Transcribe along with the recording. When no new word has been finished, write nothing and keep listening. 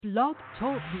Blog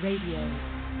Talk Radio.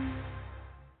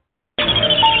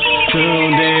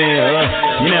 Tuned in,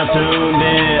 you're now tuned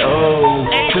in, oh,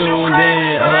 tuned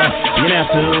in, you're now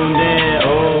tuned in,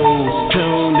 oh,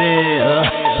 tuned in,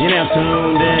 you're now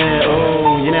tuned in,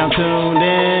 oh, you're now tuned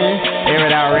in, Air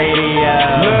It Out Radio,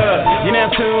 you're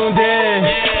now tuned in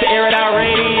to Air It Out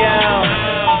Radio.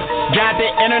 Got the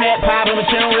internet poppin', but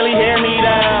you don't really hear me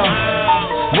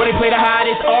though. Where they play the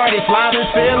hottest artists live in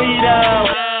Philly though,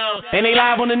 and they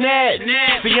live on the net,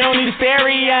 so you don't need a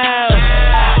stereo.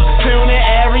 Tune in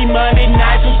every Monday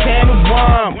night from 10 to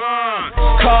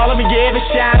 1. Call them and give a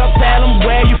shout out, tell them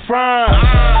where you from.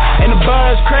 And the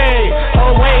buzz Craig,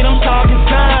 oh wait, I'm talking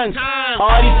tons.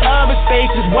 All these other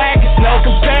stations whack, it's no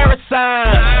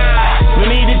comparison.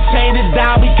 We need to change it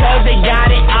down because they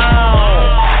got it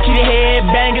on. Keep the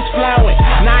headbangers flowing,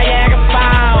 Niagara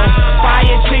Falls.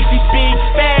 Fire chicks, she speaks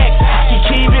facts, she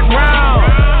keep it wrong.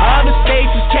 Other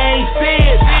stations can't see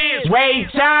it, Ray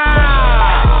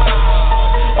Charles.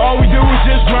 All we do is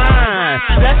just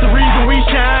grind, that's the reason we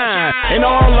shine. And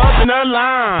all up in the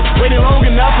line, waiting long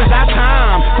enough is our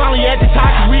time. Finally at the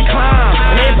top as we climb.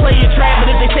 And they play your trap,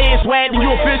 but if they say it's whack, then you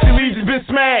officially just been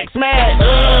smacked. You're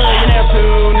now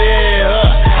tuned in,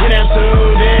 you're now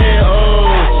tuned in,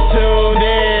 oh, tuned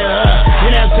in,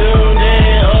 you're now tuned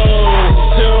in, oh,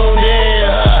 tuned in,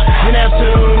 you're now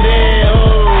tuned in,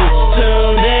 oh,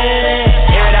 tuned in,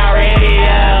 Air It Out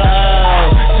Radio,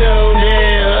 tuned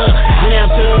in, you're now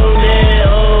tuned in,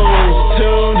 oh,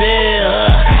 tuned in,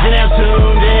 you're now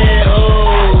tuned in,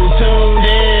 oh, tuned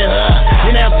in,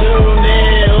 you're now tuned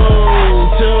in,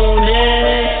 oh, tuned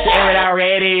in, Air It Out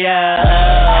Radio.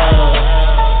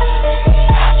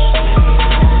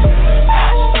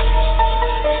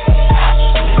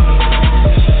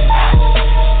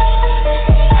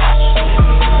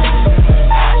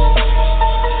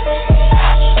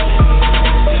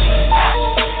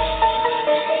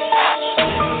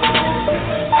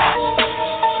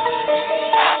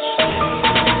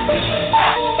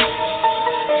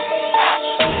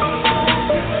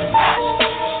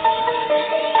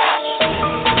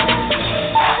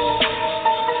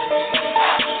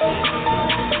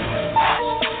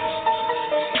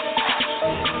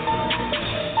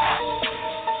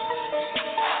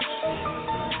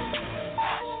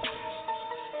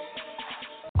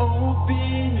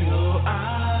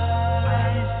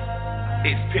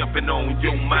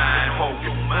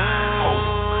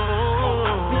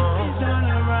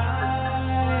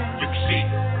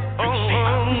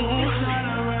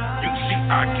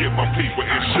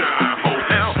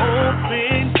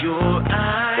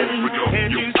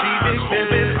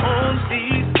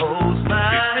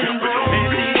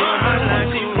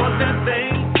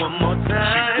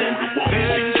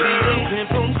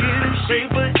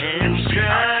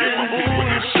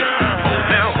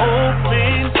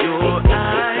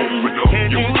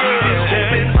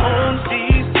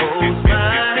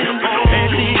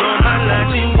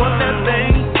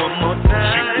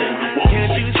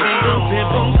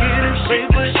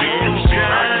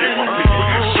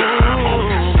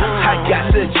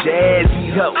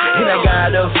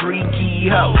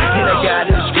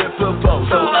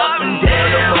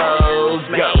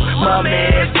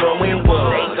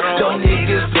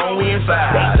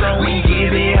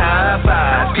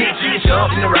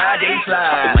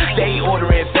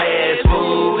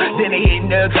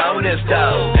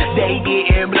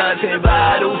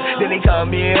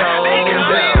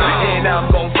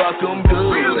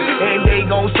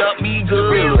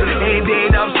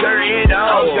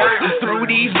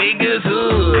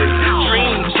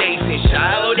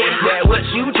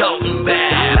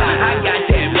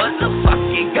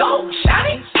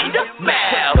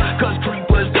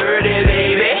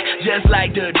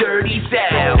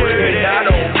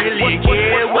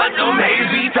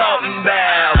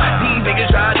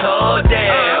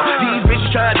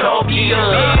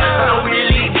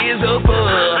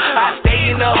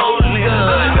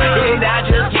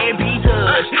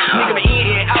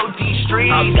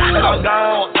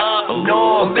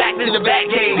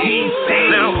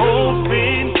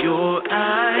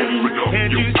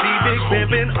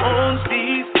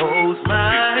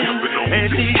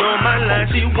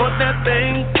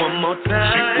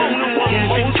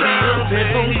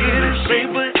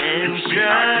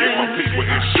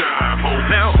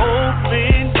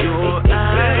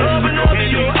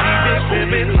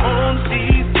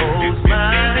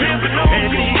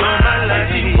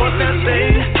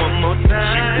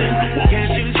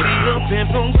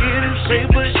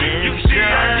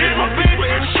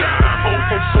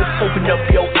 Open up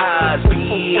your eyes,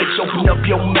 bitch. Open up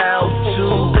your mouth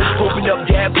too. Open up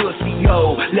that pussy,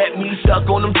 ho. Let me suck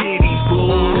on them titties, boo.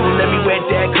 Let me wet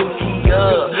that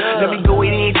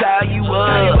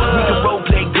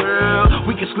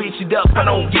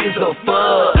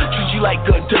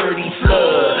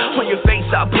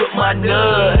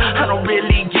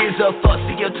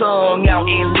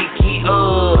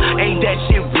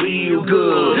feel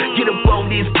good. Get up on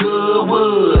this good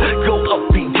wood. Go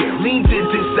up in here, lean to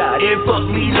the side and fuck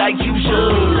me like you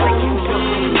should.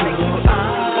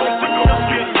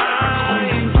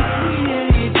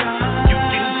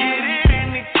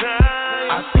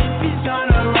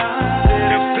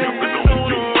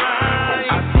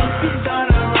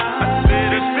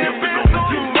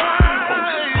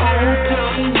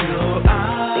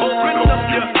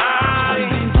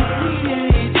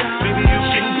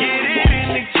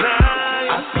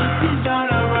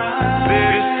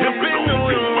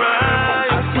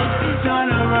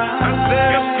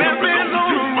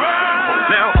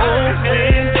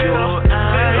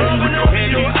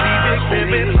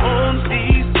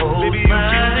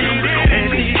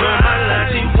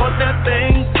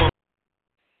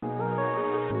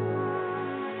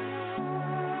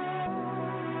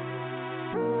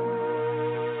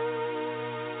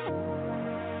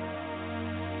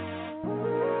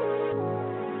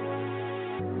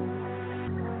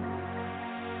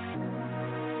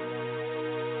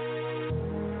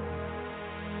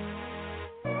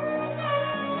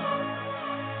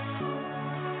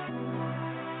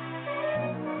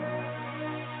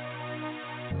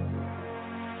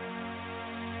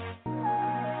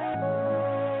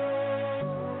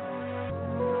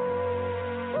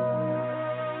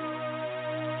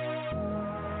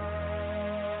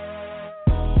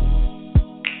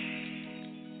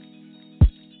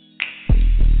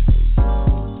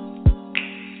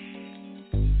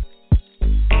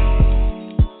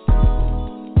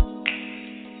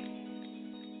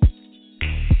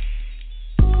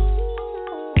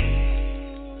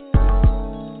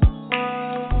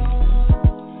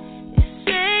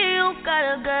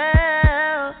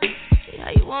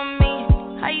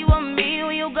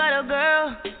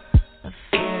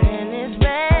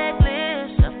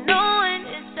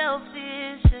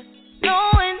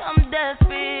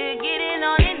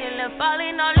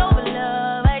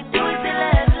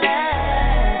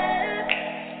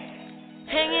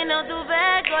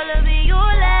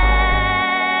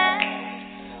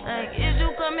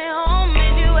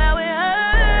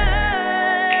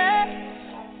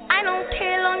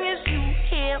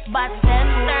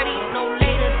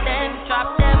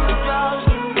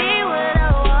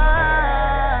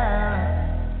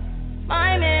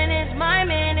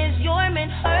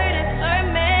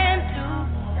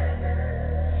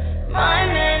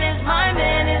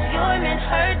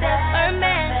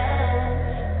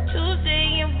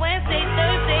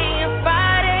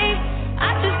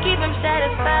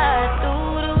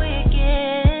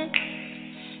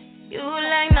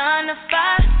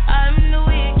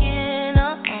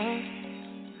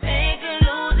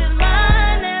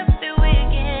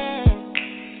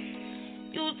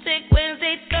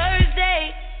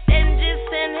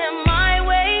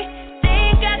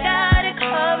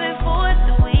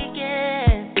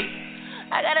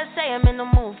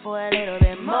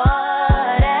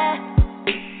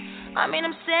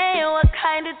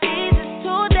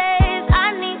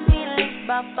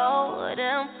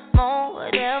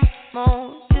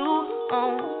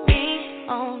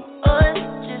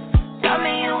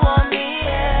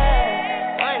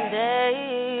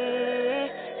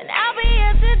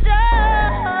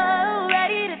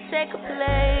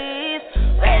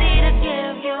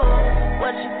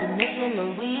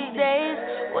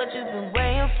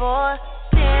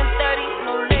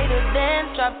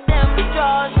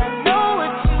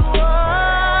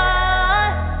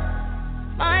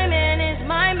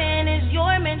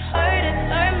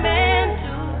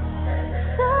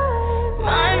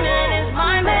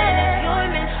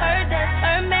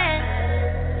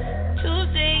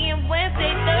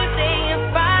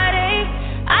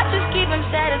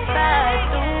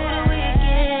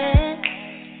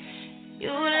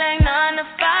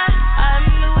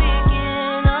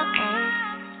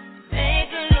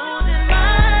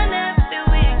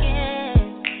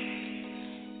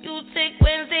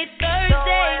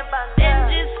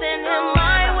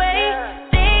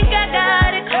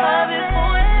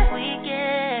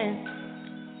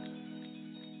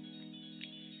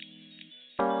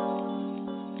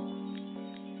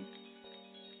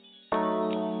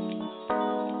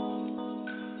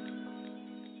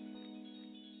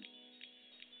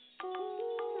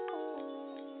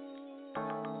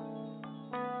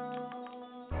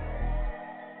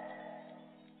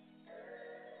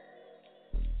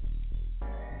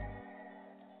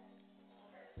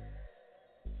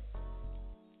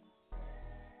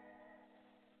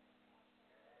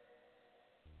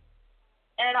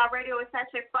 Air It Out Radio is such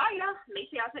a fire. Make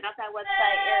sure y'all check out that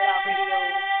website, Air It Out Radio.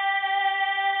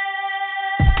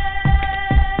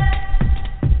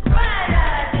 Ride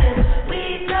out,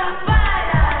 we not ride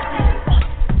out.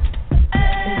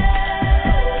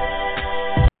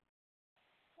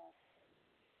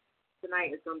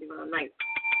 tonight is going to be one of the nights.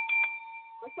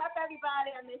 What's up,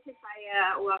 everybody? I'm Miss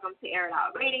Fire. Welcome to Air It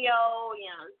Out Radio. You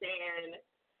know what I'm saying?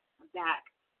 I'm back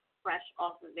fresh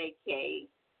off of vacay.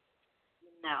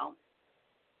 You know,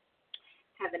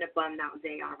 having a bummed out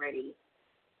day already.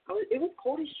 It was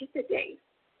cold as shit today,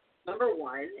 number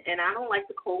one. And I don't like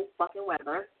the cold fucking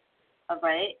weather. All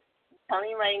right? I'm telling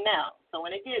you right now. So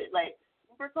when it gets, like,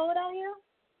 super cold out here,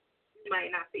 you might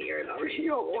not see Air It Out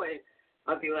Radio on.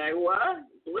 I'll be like, what?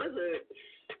 Blizzard.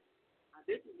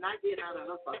 This is not getting out of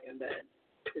her fucking bed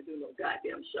to do no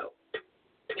goddamn show.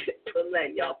 So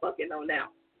letting y'all fucking know now.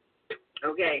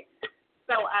 Okay.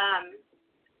 So,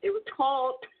 it was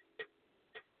called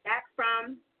Back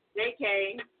from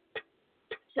Vacay,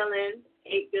 chilling,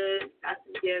 ate good, got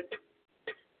some gifts,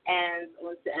 and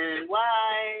went to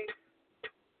NY,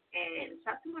 and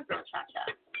shout out to my girl Cha-Cha.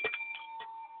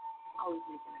 Always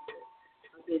making it good.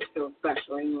 My bitch feels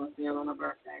special, you know what I'm saying, on her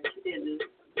birthday. She did this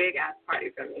big ass party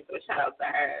for me, so shout out to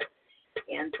her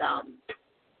and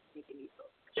making me feel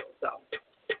special. So,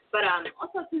 but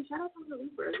also too, shout out to the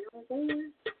Reapers. You know what I'm saying?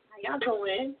 How y'all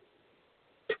doing?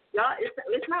 Y'all,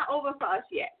 it's not over for us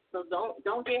yet, so don't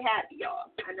get happy,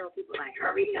 y'all. I know people like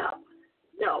hurry up.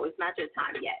 No, it's not your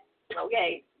time yet.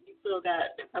 Okay, you still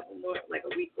got a couple more, like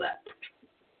a week left.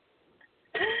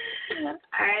 All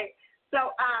right.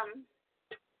 So oh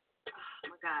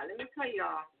my God, let me tell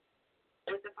y'all.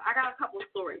 I got a couple of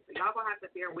stories, so y'all gonna have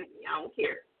to bear with me. I don't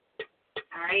care.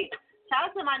 All right. Shout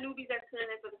out to my newbies that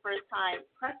tuning in for the first time.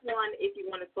 Press 1 if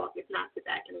you want to talk. If not, sit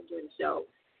back and enjoy the show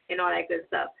and all that good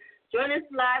stuff. Join us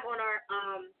live on our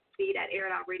feed at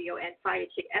Air It Out Radio and Fire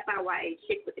Chick, F-I-Y-A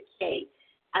Chick with a K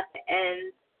at the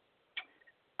end.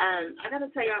 I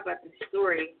gotta tell y'all about this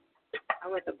story.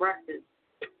 I went to breakfast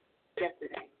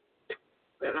yesterday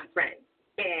with my friend,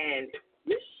 and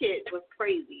this shit was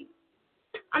crazy.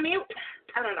 I mean,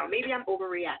 I don't know. Maybe I'm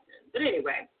overreacting. But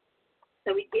anyway,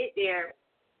 so we get there.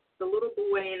 The little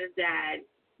boy and his dad,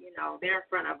 you know, they're in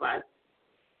front of us.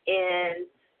 And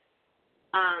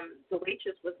the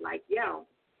waitress was like, yo.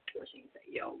 Well, she didn't say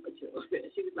yo, but she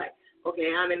was like,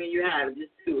 okay, how many you have?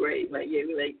 Just 2, right? Like, yeah,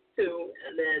 we like 2.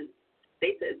 And then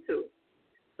they said 2.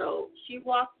 So she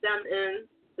walked them in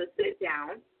to sit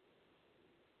down,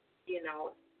 you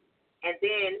know. And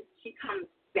then she comes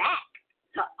back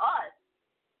to us.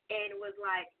 And it was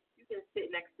like, you can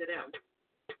sit next to them.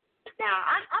 Now,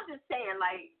 I'm just saying,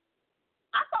 like,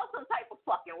 I felt some type of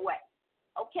fucking way,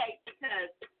 okay?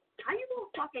 Because how you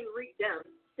gonna fucking greet them,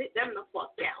 sit them the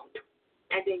fuck down,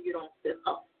 and then you don't sit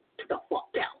up the fuck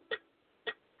down?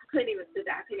 I couldn't even sit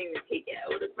down. I couldn't even take it.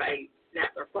 I would have probably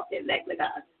snapped her fucking neck like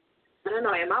I don't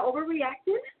know. Am I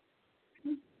overreacting?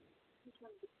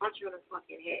 Punch her in the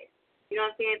fucking head. You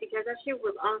know what I'm saying? Because that shit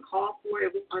was uncalled for.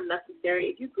 It was unnecessary.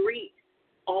 If you greet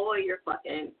all of your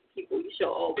fucking people, you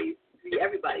should always greet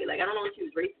everybody. Like, I don't know if she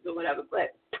was racist or whatever,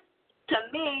 but to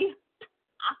me,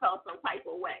 I felt some type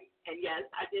of way. And yes,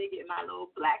 I did get my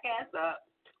little black ass up,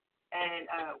 and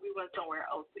we went somewhere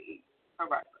else to eat for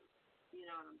breakfast. You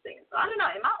know what I'm saying? So I don't know.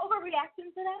 Am I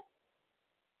overreacting to that?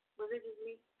 Was it just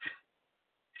me?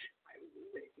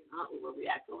 I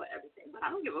overreact over everything, but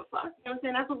I don't give a fuck. You know what I'm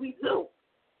saying? That's what we do.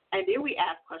 And then we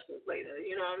ask questions later.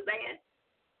 You know what I'm saying?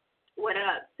 What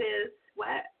up, sis?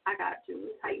 What? I got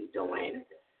you. How you doing?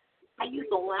 How you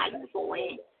doing? Let's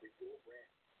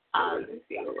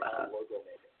see.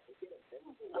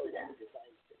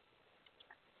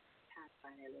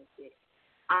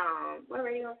 What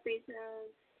radio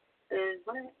stations is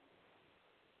what?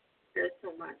 There's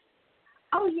so much.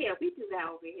 Oh yeah, we do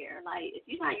that over here. Like, if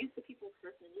you're not used to people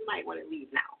cursing, you might want to leave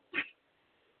now.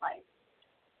 Like,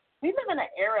 we live in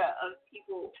an era of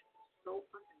people so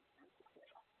fucking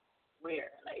sensitive.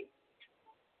 Where, like,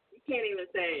 you can't even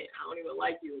say, I don't even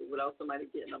like you without somebody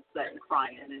getting upset and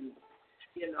crying and,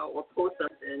 you know, or post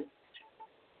something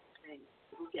and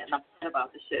people getting upset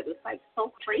about the shit. It's like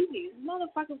so crazy. These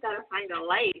motherfuckers gotta find a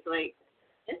life. Like,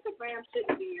 Instagram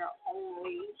shouldn't be your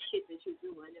only shit that you're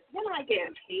doing. If you're not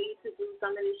getting paid to do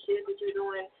some of this shit that you're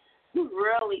doing, you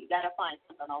really gotta find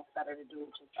something else better to do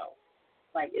with yourself.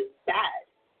 Like, it's sad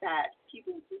that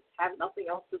people just have nothing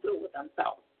else to do with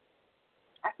themselves.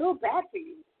 I feel bad for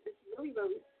you. It's really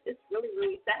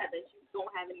sad that you don't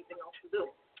have anything else to do.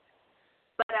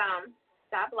 But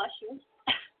God bless you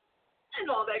and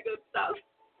all that good stuff.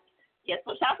 Yes,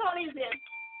 so shout out to these in.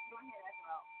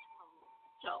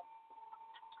 So,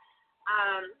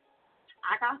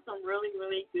 I got some really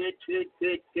good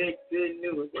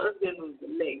news. What's good news to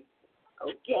me?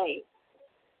 Okay.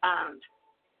 I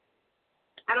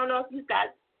don't know if you guys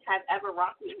have ever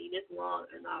rocked with me this long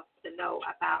enough to know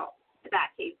about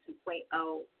Batcave 2.0.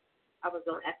 I was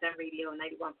on FM radio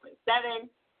 91.7.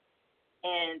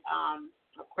 And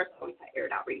of course, always had Air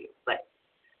It Out Radio. But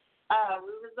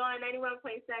we was on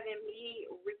 91.7. Me,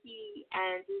 Ricky,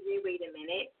 and DJ. Wait a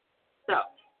minute. So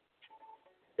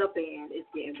the band is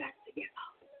getting back together.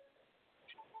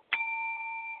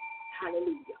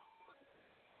 Hallelujah.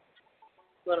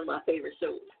 One of my favorite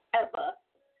shows ever.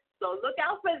 So look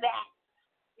out for that.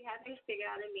 We have things figured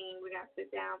out. We got to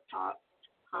sit down, talk,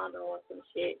 ponder on some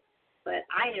shit. But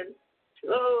I am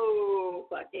so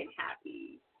fucking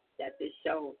happy that this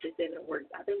show is in the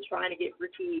works. I've been trying to get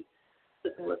Ricky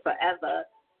to do it forever,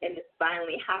 and it's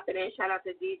finally happening. Shout out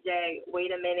to DJ.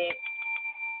 Wait a minute.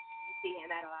 You see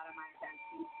him at a lot of my events.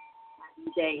 He's my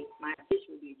DJ, my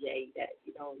official DJ that,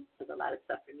 does a lot of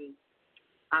stuff for me.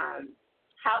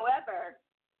 However,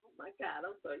 oh my God,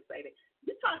 I'm so excited.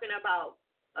 You're talking about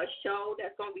a show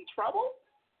that's going to be trouble?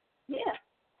 Yeah,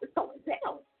 it's going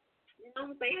down. You know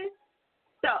what I'm saying?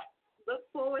 So, look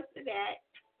forward to that.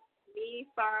 Me,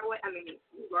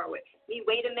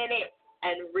 Wait a Minute,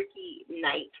 and Ricky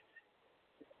Knight.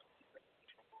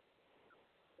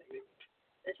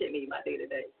 That shit made my day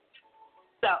today.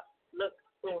 So, look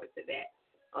forward to that.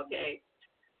 Okay?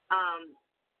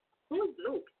 Who is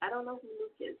Luke? I don't know who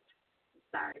Luke is. I'm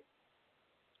sorry.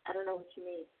 I don't know what you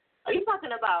mean. Are you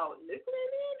talking about Nuclear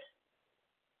Man?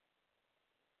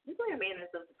 Nuclear Man is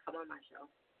supposed to come on my show.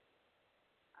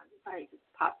 He probably just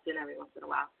pops in every once in a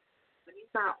while. But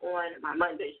he's not on my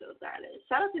Monday show, darling.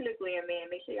 Shout out to Nuclear Man.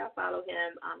 Make sure y'all follow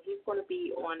him. He's going to be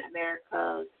on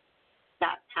America's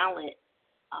Got Talent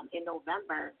in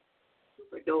November.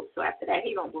 Super dope. So after that,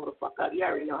 he's going to blow the fuck up. You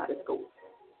already know how this goes.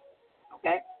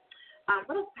 Okay?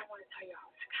 What else I want to tell y'all?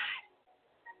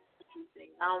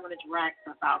 I don't want to drag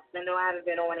stuff out. I know I haven't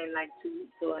been on in like 2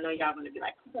 weeks, so I know y'all going to be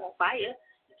like, come on, fire.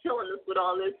 You're killing us with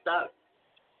all this stuff.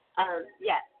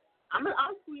 Yes.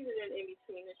 I'll squeeze it in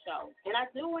between the show. And I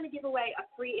do want to give away a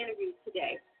free interview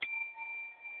today.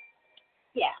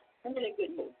 Yeah, I'm in a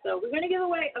good mood. So we're going to give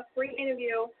away a free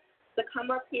interview to come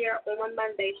up here on my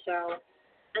Monday show.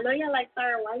 I know y'all like,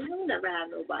 sir, why you don't never have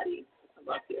nobody come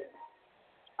up here?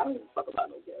 I don't give a fuck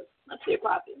about no guests. My shit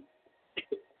popping.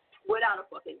 Without a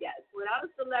fucking guest. Without a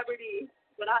celebrity,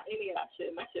 without any of that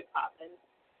shit, my shit popping.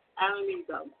 I don't need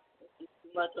them. It's just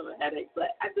too much of a headache.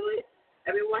 But I do it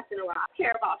every once in a while. I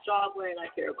care about y'all more than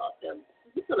I care about them.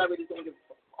 These celebrities don't give a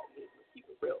fuck about me. Let's keep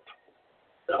it real.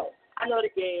 So I know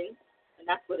the game, and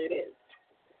that's what it is.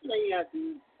 You know, you gotta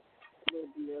do a little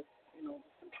BS,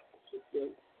 keep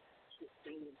your shit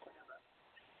clean, whatever.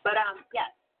 But yes,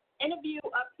 interview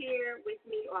up here with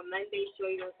me on Monday show.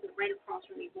 You're gonna sit right across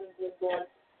from me. Boom, boom, boom.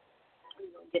 We're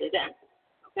gonna get it done.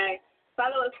 Okay.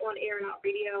 Follow us on Air It Out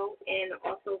Radio and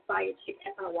also Fire Chick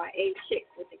FIYA Chick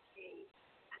with a K.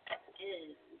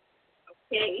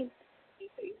 Okay,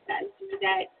 so you guys do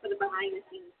that for the behind the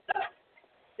scenes stuff.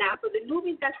 Now, for the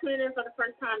newbies that's tuning in for the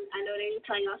first time, I know they ain't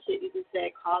telling y'all shit. You just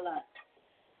said call up.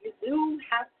 You do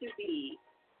have to be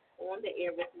on the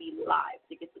air with me live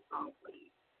to get the song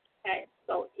played. Okay,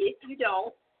 so if you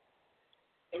don't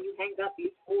and you hang up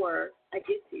before I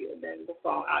get to you, then the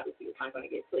song obviously is not going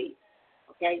to get played.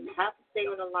 Okay, you have to stay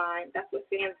on the line. That's what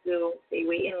fans do. They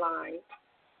wait in line,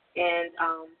 and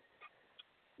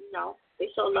they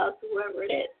show love to whoever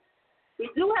it is. We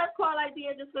do have call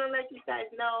ID. I just want to let you guys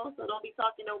know, so don't be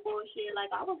talking no bullshit. Like,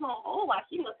 I was on hold while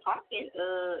she was talking.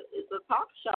 It's a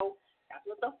talk show. That's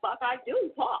what the fuck I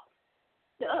do, talk.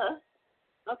 Duh.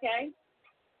 Okay?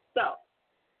 So,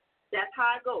 that's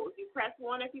how it goes. You press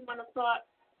 1 if you want to talk.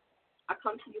 I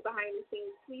come to you behind the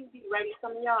scenes. Please be ready.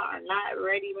 Some of y'all are not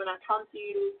ready when I come to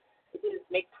you. It just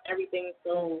makes everything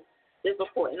so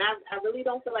difficult. And I really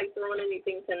don't feel like throwing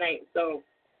anything tonight, so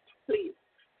please.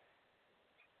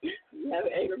 You have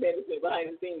anger management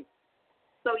behind the scenes.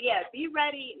 So, yeah, be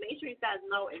ready. Make sure you guys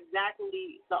know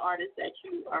exactly the artist that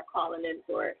you are calling in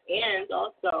for, and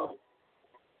also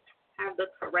have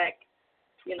the correct,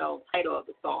 title of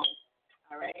the song.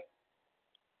 All right?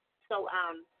 So,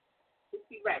 just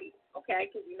be ready,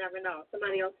 okay? Because you never know.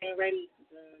 Somebody else ain't ready,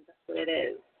 that's what it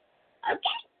is.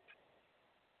 Okay.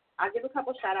 I'll give a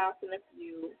couple shout-outs in a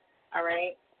few, all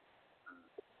right?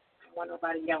 I don't want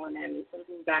nobody yelling at me. Some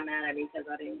people got mad at me because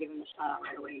I didn't give them a shout out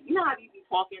right away. You know how you be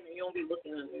talking and you don't be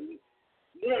looking at me.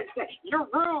 You didn't say, you're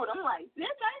rude. I'm like,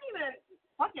 bitch, I didn't even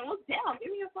fucking look down.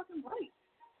 Give me a fucking break.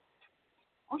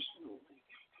 Oh, shit.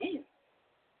 Damn.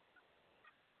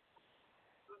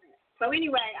 Okay. So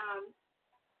anyway,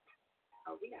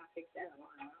 we gotta fix that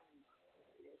alarm.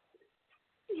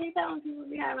 You hate that when people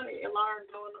be having an alarm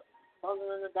going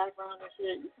in the background and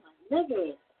shit. You're like,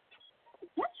 nigga, is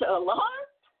that your alarm?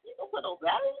 You don't put no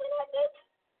batteries in that bitch?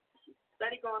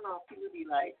 Steady going off. People be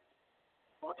like,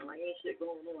 talking like ain't shit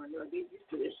going on. They're like, get used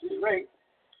to this shit, right?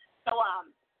 So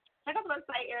check out the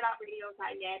website,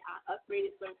 airitoutradio.net. I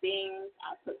upgraded some things.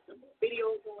 I put some more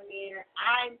videos on there.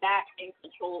 I'm back in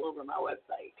control over my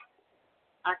website.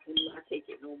 I cannot take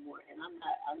it no more, and I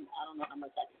don't know how much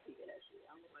I can take of that shit.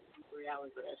 I'm going to do 3 hours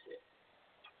of that shit.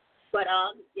 But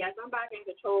yes, I'm back in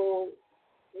control.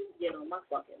 This is getting on my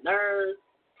fucking nerves.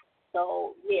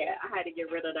 So yeah, I had to get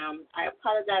rid of them. I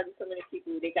apologize to so many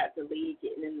people. They got delayed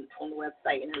getting in on the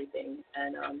website and everything,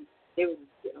 and they were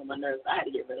just getting on my nerves. I had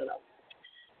to get rid of them.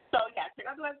 So yeah, check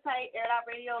out the website,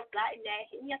 airitoutradio.net.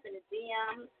 Hit me up in the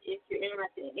DM if you're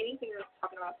interested in anything that I'm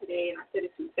talking about today, and I said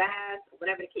it too fast, or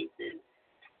whatever the case is.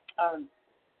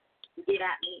 Get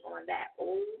at me on that.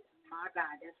 Oh my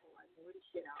God, that's what I annoy the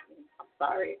shit out of me. I'm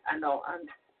sorry. I know I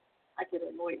get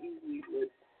annoyed easily with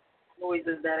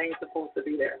noises that ain't supposed to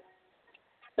be there.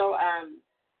 So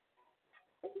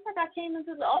it's just like I came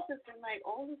into the office and like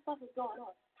all this stuff is going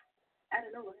on out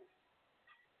of nowhere.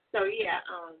 So yeah,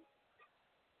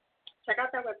 check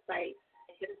out that website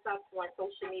and hit us up on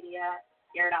social media,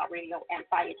 Air It Out Radio and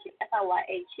Fire Chick,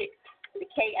 FLYA Chick. The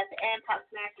K at the end. Pop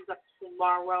Smash is up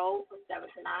tomorrow from 7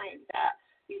 to 9. We got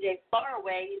DJ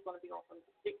Faraway. He's going to be on from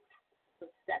 6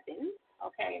 to 7.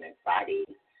 Okay, and then Friday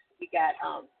we got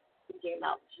DJ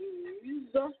Mount Jews.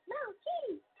 Mount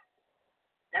Jews.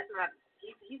 That's not.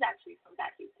 He's actually from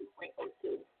back here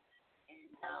 2.02,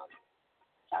 and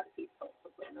try to keep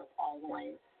putting us all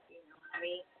on. You know what I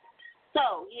mean?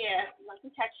 So yeah, you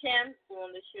can catch him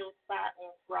on the Chill Spot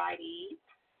on Friday,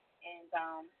 and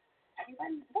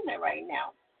everybody's doing it right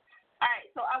now. All right,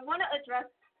 so I want to address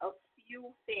a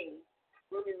few things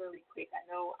really, really quick. I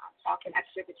know I'm talking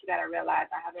extra, but you got to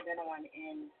realize I haven't been on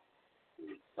in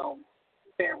 2 weeks, so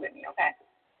bear with me, okay?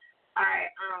 All right,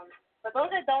 for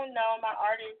those that don't know, my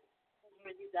artist,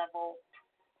 Jersey Devil,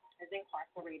 is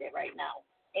incarcerated right now.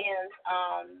 And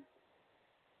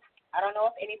I don't know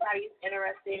if anybody's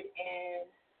interested in,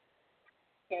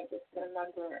 can't just put a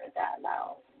number that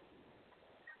loud.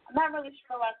 I'm not really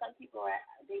sure why some people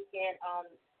they can't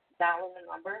dial in the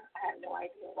number. I have no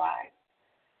idea why.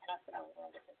 And I said I was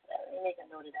going to listen to that. Let me make a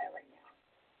note of that right now.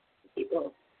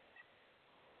 People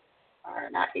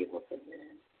are not able to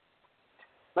win.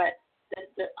 But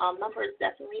the number is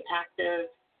definitely active,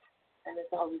 and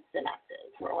it's always been active.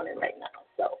 We're on it right now,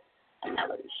 so I'm not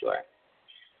really sure.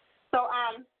 So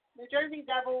New Jersey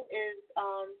Devil is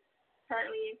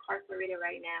currently incarcerated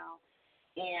right now,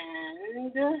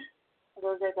 and for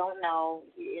those that don't know,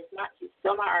 he's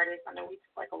still my artist. I know we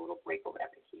took like a little break or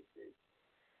whatever the case is,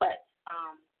 but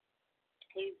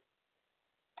he's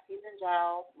in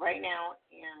jail right now,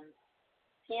 and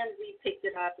TMZ picked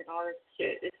it up and all this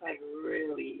shit. It's like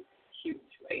really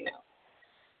huge right now.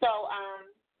 So,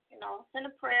 send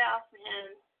a prayer out for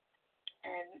him,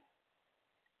 and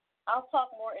I'll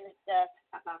talk more in depth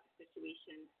about the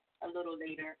situation a little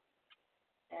later.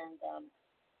 And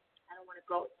I don't want to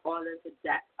go all into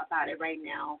depth about it right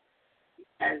now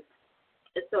because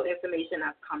it's still information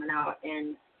that's coming out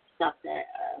and stuff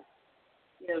that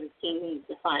the team needs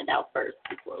to find out first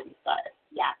before we start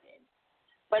yapping.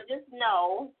 But just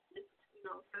know,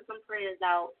 send some prayers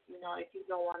out. If you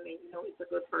know him and he's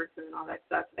a good person and all that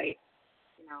stuff, like,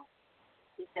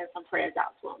 just send some prayers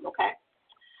out to him, okay?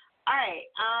 All right.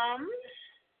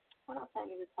 What else I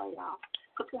need to tell y'all?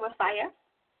 Kapuma Fire,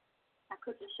 our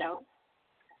cooking show,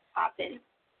 popping.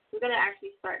 We're gonna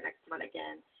actually start next month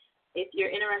again. If you're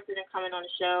interested in coming on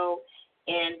the show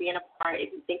and being a part,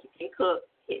 if you think you can cook,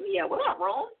 hit me up. What up,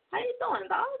 Ron? How you doing,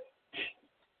 dog?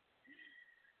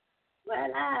 Well,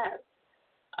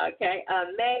 okay.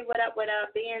 May, what up?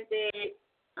 Bandit,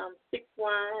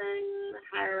 6'1",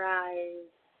 High Rise,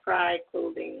 Pride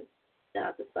Clothing, shout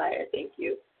out to Fire, thank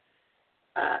you.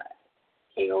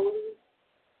 Kaoli.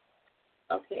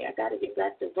 Okay, I gotta get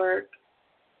back to work.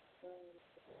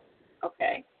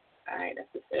 Okay, all right,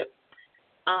 that's just it.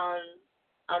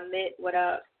 Amit, what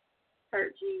up?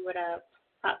 Kurt G, what up?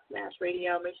 Pop Smash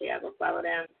Radio, make sure y'all go follow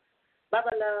them. Baba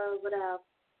Love, what up?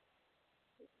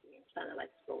 I'm trying to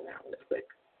scroll down real quick.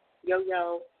 Yo,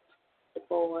 the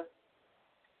boy.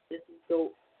 This is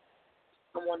dope.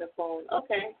 I'm on the phone.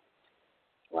 Okay.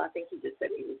 Well, I think he just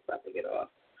said he was about to get off.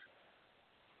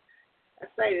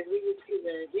 That's right. It's Weezy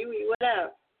Season. Dewey, what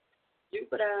up?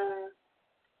 Jupiter.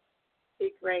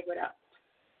 Big Greg, what up?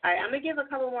 All right, I'm going to give a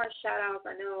couple more shout-outs.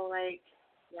 I know,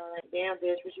 damn,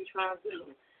 bitch, what you trying to do?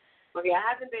 Okay, I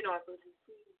haven't been on, so just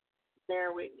please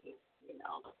bear with me.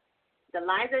 The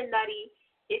lines are nutty.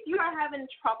 If you are having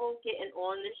trouble getting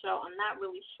on the show, I'm not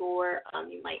really sure.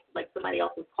 You might, somebody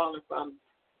else is calling from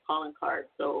calling cards,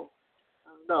 so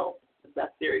I don't know if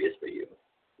that's serious for you.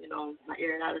 My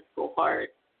internet is so hard.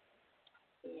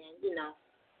 And,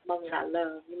 Mom that I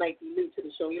love. You might be new to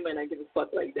the show. You might not give a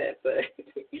fuck like that, but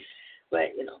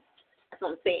you know, that's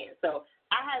what I'm saying. So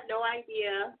I have no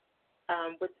idea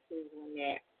what this is on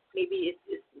that. Maybe it's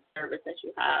the service that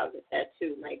you have. That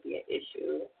too might be an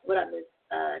issue. What up, Miss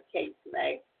Kate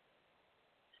today?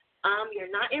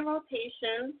 You're not in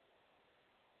rotation.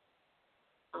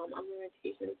 I'm in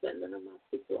rotation, but none of my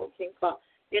people can call.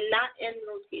 You're not in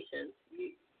rotation.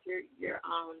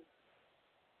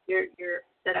 You're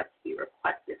set up to be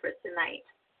requested for tonight.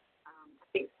 I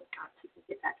think sometimes people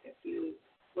get that confused.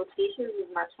 Rotations is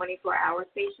my 24-hour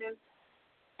station,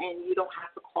 and you don't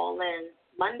have to call in.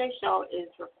 Monday show is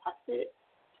requested,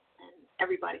 and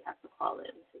everybody has to call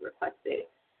in to request it,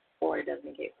 or it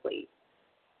doesn't get played.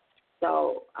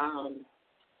 So,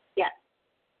 yes,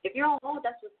 if you're on hold,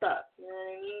 that's what's up. You know what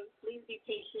I mean? Please be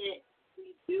patient.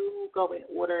 We do go in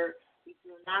order. We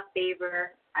do not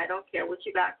favor. I don't care what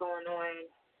you got going on.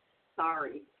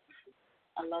 Sorry.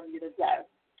 I love you to death.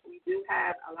 We do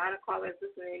have a lot of callers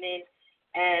listening in,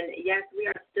 and yes, we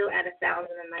are still at 1,000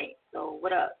 a night. So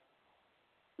what up?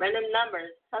 Run them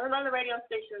numbers. Tell them other radio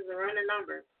stations to run the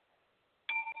numbers.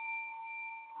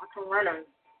 I can run them.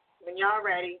 When y'all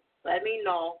ready, let me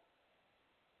know.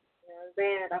 You know what I'm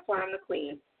saying? That's why I'm the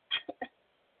queen.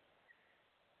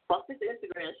 Fuck this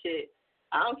Instagram shit.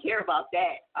 I don't care about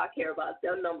that. I care about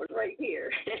them numbers right here.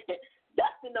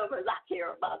 That's the numbers I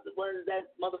care about, the ones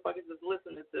that motherfuckers is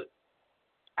listening to.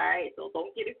 All right, so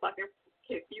don't get it fucking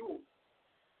confused.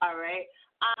 All right.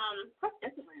 Press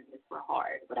Instagram is for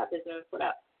hard. What up, business? What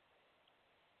up?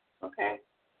 Okay.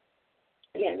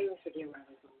 Yeah, maybe forget where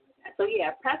I was going with that. So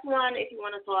yeah, press 1 if you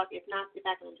want to talk. If not, sit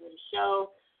back and enjoy the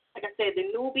show. Like I said, the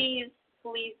newbies,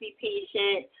 please be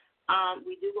patient.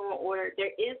 We do go in order.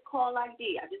 There is call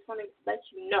ID. I just want to let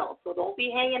you know. So don't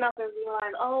be hanging up and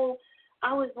realize, oh,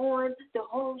 I was on the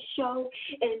whole show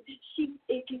and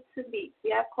it gets to me. We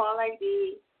have call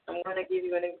ID. I'm going to give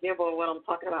you an example of what I'm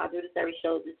talking about. I do this every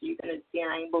show just so you can see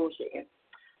I ain't bullshitting.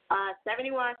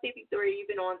 7153, you've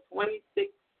been on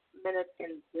 26 minutes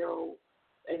and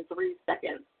 3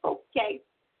 seconds. Okay.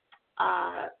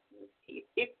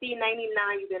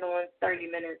 5099, you've been on 30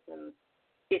 minutes and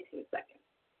 15 seconds.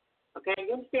 Okay,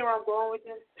 you understand where I'm going with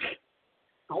this?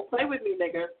 Don't play with me,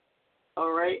 nigga.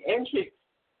 All right, and chicks.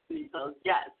 Because,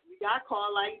 yes, we got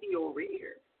call ID over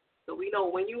here. So we know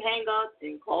when you hang up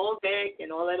and call back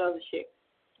and all that other shit.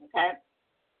 Okay?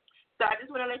 So I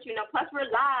just want to let you know, plus we're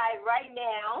live right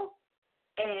now,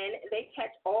 and they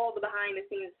catch all the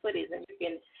behind-the-scenes footage, and you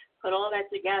can put all that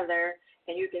together,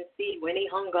 and you can see when they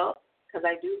hung up, because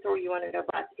I do throw you under the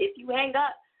bus. If you hang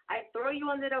up, I throw you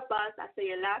under the bus. I say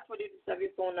your last 4 digits of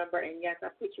your phone number, and yes, I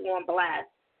put you on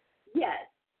blast. Yes,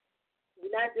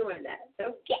 we're not doing that.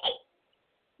 Okay.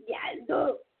 Yeah,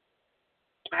 so.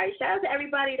 All right, shout out to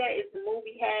everybody that is the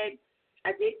movie head.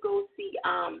 I did go see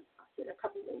I've seen a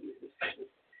couple movies.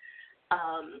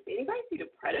 Anybody see The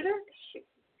Predator? Shit.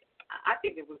 I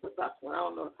think it was the best one. I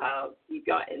don't know how you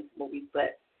got into movies,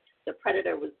 but The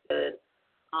Predator was good.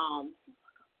 I've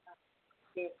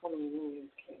seen so many movies.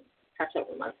 Can't catch up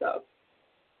with myself.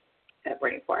 That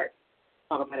brain fart.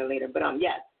 Talk about it later. But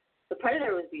yes, The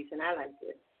Predator was decent. I liked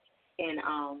it. And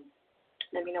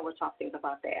let me know what y'all think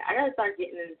about that. I gotta start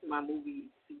getting into my movies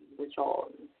with y'all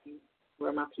and see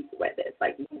where my people at. It's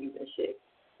like movies and shit.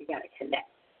 We gotta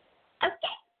connect.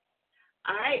 Okay.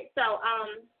 All right. So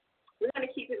we're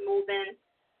gonna keep it moving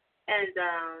and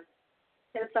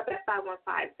hit us up at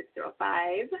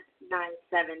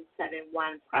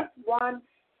 515-605-9771. Press 1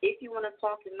 if you want to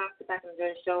talk and knock the back and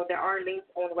the show. There are links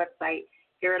on the website,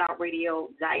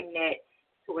 airitoutradio.net,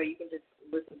 to where you can just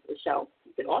listen to the show.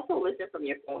 You can also listen from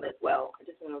your phone as well. I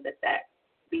just want to let that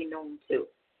be known too.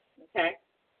 Okay?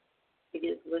 You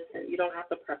just listen. You don't have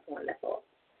to press 1. That's all.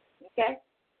 Okay?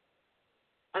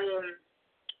 I really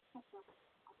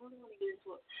want to get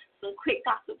into some quick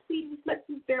gossip. Please, let's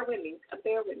just bear with me.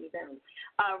 Bear with me.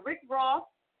 Rick Ross,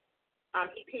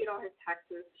 he paid all his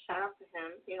taxes. Shout out to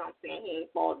him. You know what I'm saying? He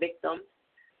ain't fall victim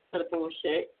to the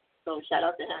bullshit. So shout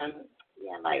out to him. He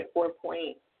had like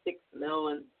 4.6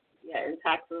 million in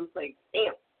taxes. Like,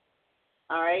 damn.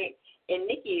 All right. And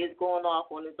Nikki is going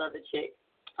off on this other chick.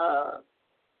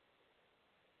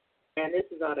 And this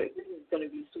is going to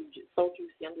be so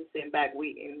juicy. I'm just sitting back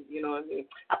waiting. You know what I mean?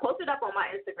 I posted up on my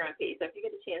Instagram page, so if you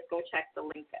get a chance, go check the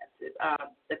link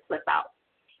the clip out.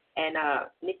 And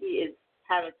Nikki is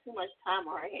having too much time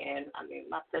on her hand. I mean,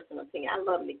 my personal opinion. I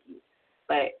love Nikki,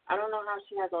 but I don't know how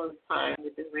she has all this time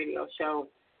with this radio show.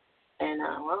 And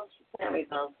well, she's family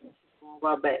though.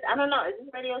 Well, but I don't know. Is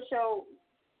this radio show?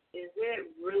 Is it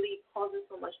really causing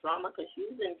so much drama? Because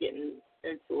she's been getting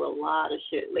into a lot of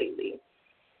shit lately.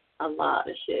 A lot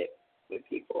of shit. with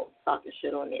people talking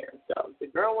shit on there. So the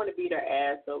girl want to beat her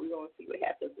ass, so we're going to see what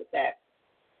happens with that.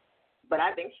 But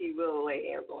I think she will lay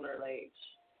hands on her legs,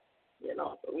 you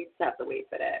know, so we just have to wait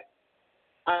for that.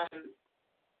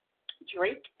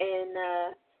 Drake and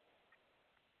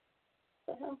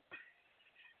what the hell?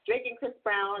 Drake and Chris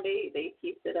Brown, they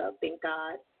pieced it up, thank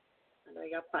God. I know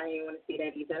y'all probably didn't want to see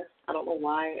that either. I don't know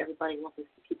why everybody wants to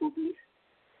see people beef.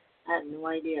 I have no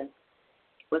idea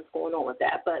what's going on with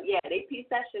that. But yeah, they pieced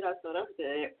that shit up, so that's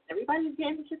good. Everybody's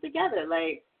getting shit together.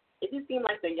 Like, it just seemed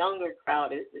like the younger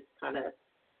crowd is just kind of,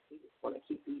 we just want to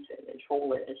keep beefing and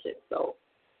trolling and shit. So,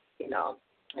 you know,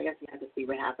 I guess we have to see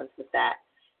what happens with that.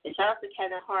 And shout out to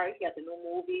Kevin Hart. He got the new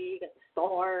movie, he got the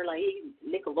star, like,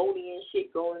 Nickelodeon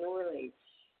shit going on, like,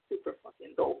 super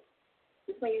fucking dope.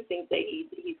 Just when you think that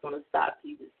he's going to stop,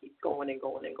 he just keeps going and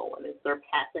going and going and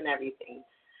surpassing everything.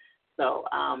 So,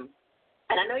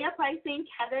 and I know y'all probably seen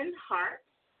Kevin Hart.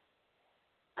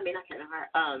 I mean, not Kevin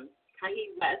Hart.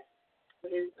 Kanye West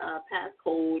with his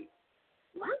passcode.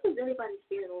 Why does anybody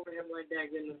stand over him like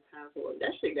that getting his passcode?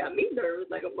 That shit got me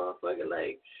nervous like a motherfucker.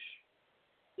 Like,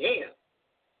 damn.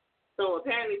 So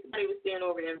apparently somebody was standing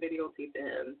over him, videotaping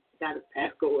him, got his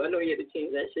passcode. I know he had to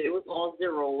change that shit. It was all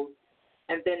zeros.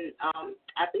 And then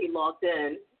after he logged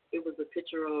in, it was a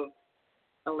picture of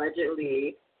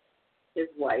allegedly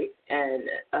his wife and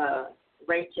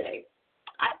Ray J.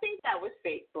 I think that was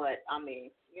fake, but I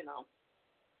mean, you know,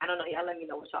 I don't know. Y'all let me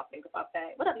know what y'all think about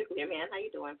that. What up, Nuclear Man? How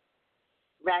you doing?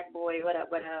 Rack Boy, what up,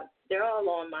 what up? They're all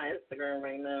on my Instagram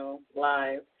right now,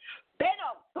 live.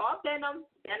 Venom, Dog Venom.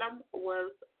 Venom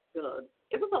was good.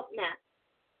 It was a nah.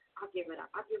 I'll give it a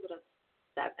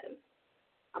 7.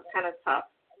 I'm kind of tough.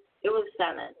 It was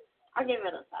 7. I'll give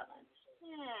it a 7.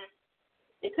 Yeah.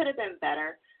 It could have been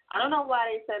better. I don't know why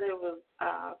they said it was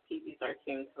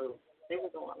PG-13 because they were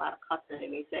doing a lot of cussing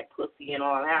and they said pussy and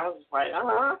all that. I was just like,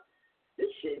 this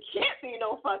shit can't be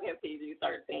no fucking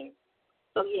PG-13.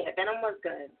 So yeah, Venom was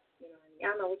good. You know,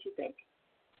 y'all know what you think.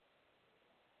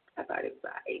 I thought it was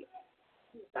alright.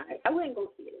 I wouldn't go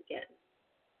see it again.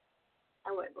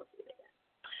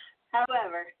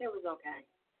 However, it was okay.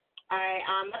 Alright,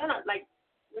 I don't know, like,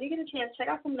 when you get a chance,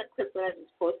 check out some of the clips that I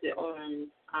just posted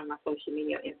on my social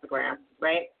media, Instagram,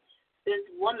 right? This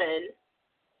woman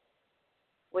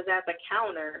was at the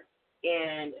counter,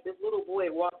 and this little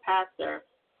boy walked past her,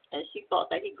 and she thought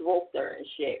that he groped her and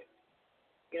shit.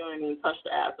 You know what I mean? Touched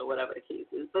her ass or whatever the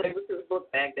case is. But it was his book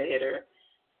bag that hit her.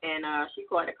 And she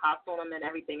called the cops on him and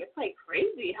everything. It's like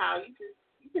crazy how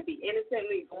you could be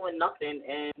innocently doing nothing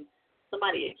and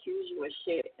somebody accuse you of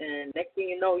shit, and next thing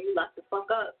you know, you locked the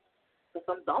fuck up for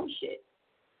some dumb shit.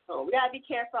 So we gotta be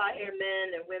careful out here,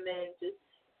 men and women. Just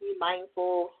be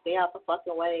mindful. Stay out the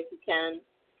fucking way if you can,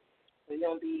 so you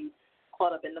don't be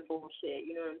caught up in the bullshit.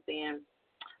 You know what I'm saying?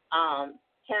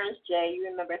 Terrence J, you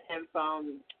remember him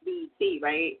from BET,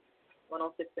 right?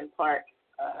 106 in Park.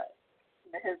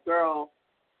 His girl,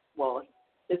 well,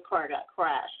 his car got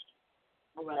crashed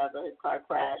or whatever. His car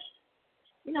crashed.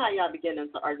 You know how y'all be getting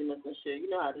into arguments and shit. You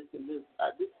know how this is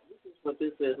what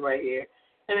this is right here.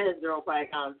 Him and his girl probably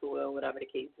got into it or whatever the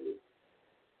case is.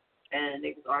 And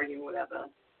they was arguing whatever.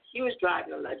 She was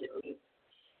driving allegedly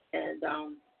and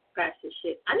crashed his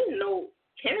shit. I didn't know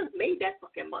Terrence made that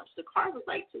fucking much. The car was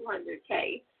like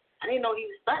 $200K. I didn't know he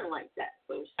was stunting like that.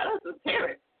 So shout out to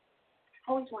Terrence.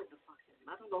 I always wanted to fuck him.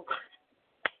 I don't know.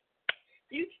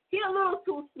 He a little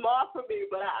too small for me,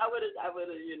 but I would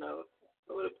have, you know,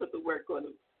 I would have put the work on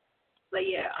him. But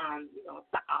yeah, you know, it's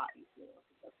the eyes, you know,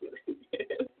 that's what it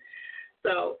is.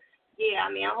 So yeah,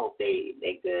 I mean, I hope they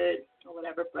good or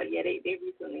whatever. But yeah, they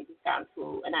recently just got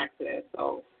into an accident,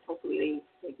 so hopefully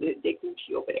they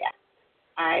Gucci over there.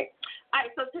 All right.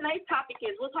 So tonight's topic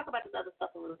is, we'll talk about this other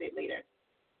stuff a little bit later.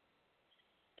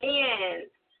 Fans,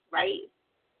 right?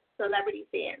 Celebrity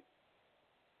fans.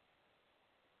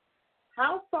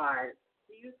 How far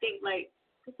do you think, like,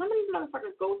 because some of these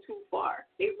motherfuckers go too far.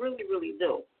 They really, really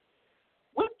do.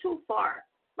 What's too far?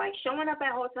 Like showing up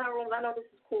at hotel rooms. I know this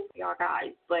is cool for y'all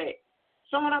guys, but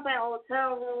showing up at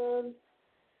hotel rooms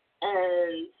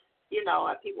and, you know,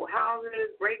 at people's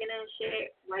houses, breaking in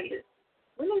shit. Like,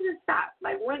 when does it stop?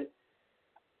 Like, when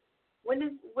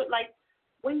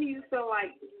do you feel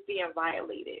like you're being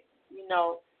violated? You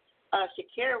know,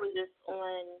 Shakira was just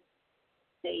on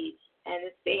stage, and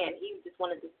this fan, he just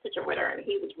wanted this picture with her, and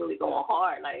he was really going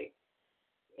hard. Like,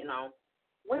 you know,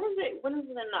 when is it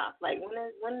enough? Like,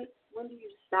 when do you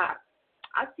stop?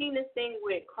 I've seen this thing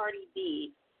with Cardi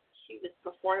B. She was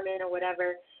performing or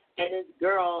whatever, and this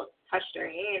girl touched her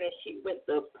hand, and she went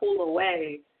to pull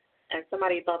away, and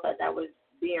somebody thought that was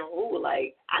being rude.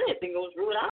 Like, I didn't think it was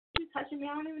rude. I don't know you touching me.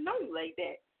 I don't even know you like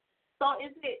that. So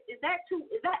is that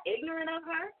ignorant of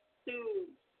her to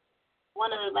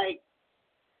want to like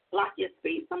block your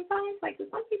space sometimes? Like, 'cause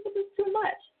some people do too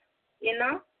much, you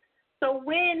know. So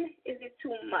when is it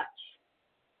too much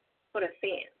for the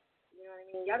fans? You know what I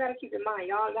mean? Y'all gotta keep in mind,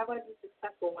 y'all gonna be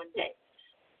successful one day.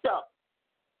 So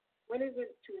when is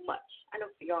it too much? I know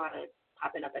for y'all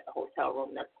popping up at the hotel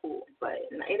room, that's cool, but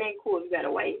it ain't cool if you got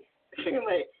to wait.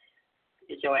 But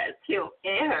get your ass killed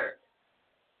and hurt.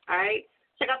 All right?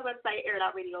 Check out the website,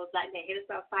 air.radio.net. Hit us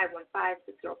up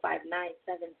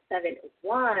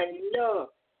 515-605-9771.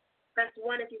 Look, press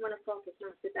 1 if you want to focus.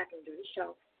 Now sit back and do the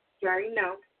show. You already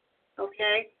know.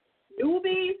 Okay?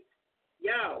 Newbies,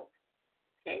 yo,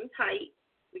 hang tight.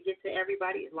 We get to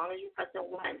everybody as long as you're pressing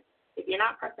 1. If you're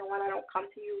not pressing 1, I don't come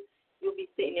to you. You'll be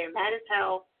sitting there mad as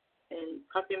hell and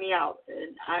cussing me out,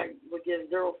 and I would give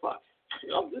 0 fucks.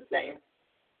 I'm just saying.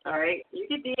 All right? You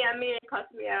can DM me and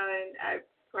cuss me out, and I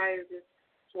try to just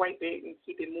swipe it and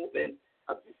keep it moving.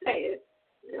 I'm just saying.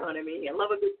 You know what I mean? I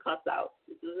love a good cuss out.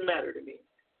 It doesn't matter to me.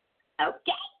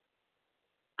 Okay.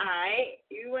 All right.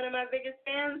 You one of my biggest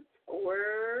fans?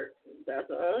 Word. That's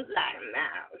what I'm talking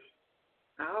about.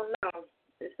 I don't know.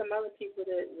 There's some other people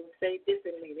that will say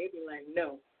differently. They be like,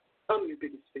 no, I'm your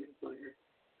biggest fan player.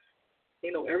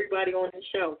 You know, everybody on the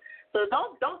show. So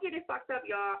don't get it fucked up,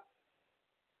 y'all.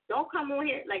 Don't come on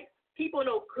here. Like, people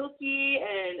know Cookie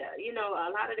and, you know,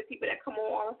 a lot of the people that come on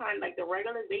all the time, like the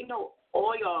regulars, they know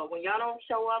all y'all. When y'all don't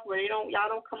show up or y'all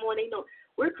don't come on, they know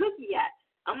where Cookie at.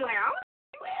 I'm like, I don't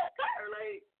know where ask her.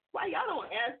 Like, why y'all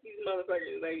don't ask these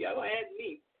motherfuckers? Like, y'all don't ask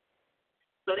me.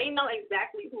 So they know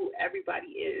exactly who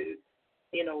everybody is.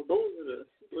 You know, those are the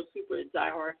super, super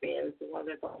diehard fans, the ones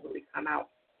that don't really come out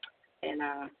and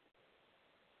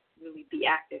really be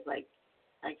active like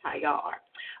how y'all are.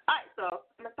 All right, so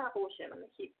I'm going to stop bullshit. I'm going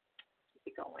to keep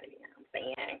it going. You know what I'm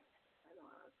saying?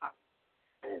 I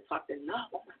didn't talk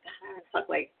enough. Oh, my God. I didn't talk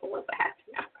like almost a half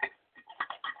an hour.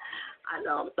 I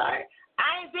know. I'm sorry.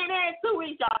 I ain't been here in 2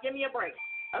 weeks, y'all. Give me a break.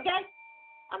 Okay?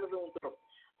 I'm a zoom through.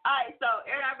 All right, so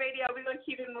Air Out Radio, we're going to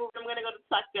keep it moving. I'm going to go to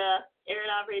Tucker. Air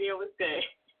Out Radio, what's good?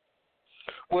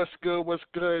 What's good? What's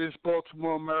good? It's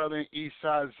Baltimore, Maryland, East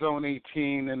Side, Zone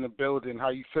 18 in the building. How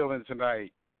you feeling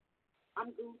tonight?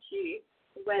 I'm Gucci.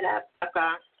 What up,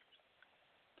 Tucker?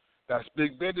 That's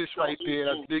big business right there.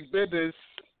 That's big business.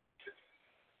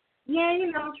 Yeah,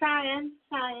 you know, trying.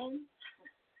 All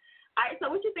right, so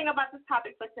what you think about this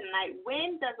topic for tonight?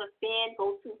 When does a fan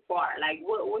go too far? Like,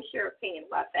 what's your opinion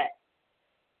about that?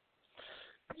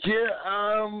 Yeah,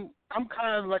 I'm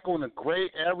kind of like on a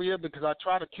gray area because I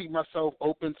try to keep myself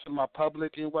open to my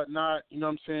public and whatnot, you know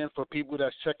what I'm saying, for people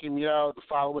that's checking me out,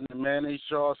 following the Mayonnaise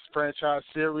Jaws franchise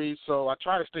series. So I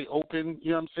try to stay open,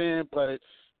 you know what I'm saying, but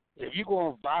if you're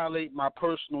going to violate my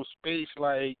personal space,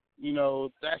 like, you know,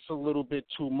 that's a little bit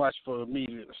too much for me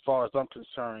as far as I'm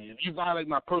concerned. If you violate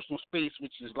my personal space,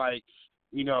 which is like,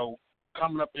 you know,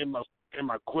 coming up in my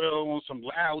grill on some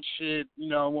loud shit, you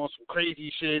know, on some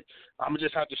crazy shit, I'm going to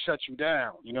just have to shut you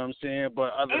down, you know what I'm saying?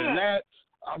 But other than that,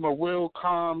 I'm a real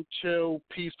calm, chill,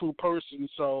 peaceful person,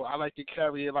 so I like to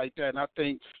carry it like that. And I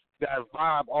think that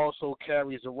vibe also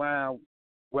carries around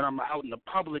when I'm out in the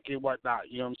public and whatnot,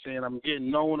 you know what I'm saying? I'm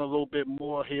getting known a little bit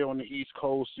more here on the East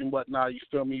Coast and whatnot, you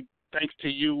feel me? Thanks to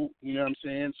you, you know what I'm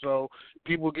saying? So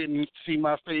people getting to see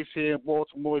my face here in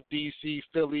Baltimore, D.C.,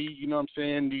 Philly, you know what I'm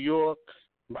saying, New York,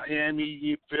 Miami,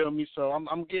 you feel me? So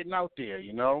I'm getting out there,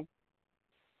 you know?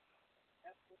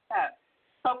 That's what's up.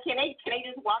 So can they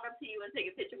just walk up to you and take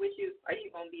a picture with you? Are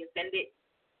you going to be offended?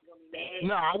 You going to be mad?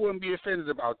 No, I wouldn't be offended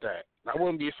about that. I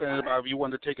wouldn't be offended about if you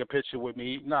wanted to take a picture with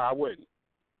me. No, I wouldn't.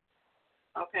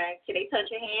 Okay. Can they touch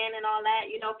your hand and all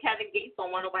that? You know, Kevin Gates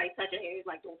don't want nobody touching him. He's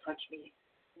like, don't touch me.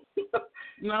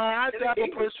 No, I dap a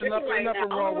person up. Ain't nothing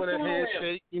wrong with a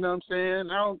handshake. You know what I'm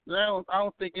saying? I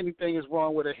don't think anything is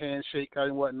wrong with a handshake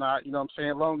and whatnot. You know what I'm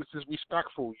saying? As long as it's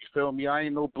respectful. You feel me? I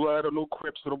ain't no blood or no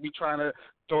Crips, so don't be trying to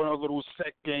throw a little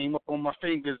sex game up on my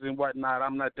fingers and whatnot.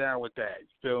 I'm not down with that. You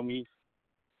feel me?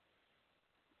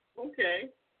 Okay.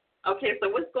 So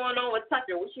what's going on with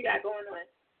Tucker? What you got going on?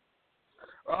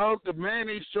 The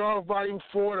Mayonnaise Jar Volume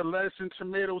 4, the Lettuce and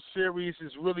Tomato series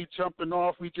is really jumping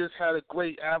off. We just had a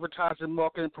great advertising,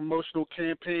 marketing, promotional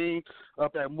campaign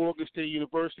up at Morgan State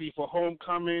University for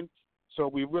homecoming. So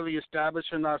we're really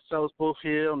establishing ourselves both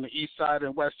here on the east side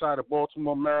and west side of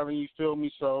Baltimore, Maryland, you feel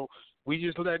me? So we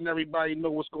just letting everybody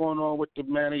know what's going on with the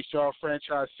Mayonnaise Jar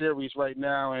franchise series right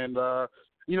now. And,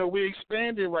 you know, we're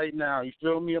expanding right now, you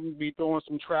feel me? I'm going to be doing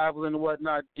some traveling and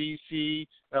whatnot, D.C.,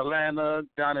 Atlanta,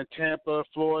 down in Tampa,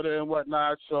 Florida and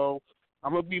whatnot. So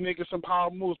I'm going to be making some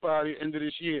power moves by the end of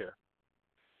this year.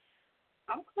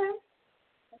 Okay.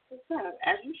 That's What's up?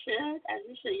 As you should.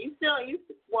 You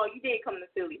did come to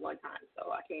Philly one time, so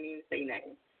I can't even say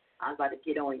nothing. I was about to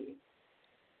get on you.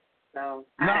 So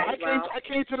I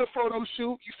came to the photo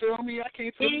shoot. You feel me? I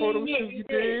came to the photo shoot. You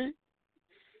did.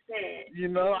 You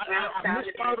know, I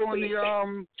missed out on the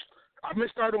I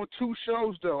missed out on 2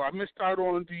 shows though. I missed out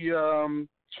on the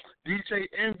DJ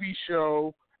Envy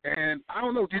show, and I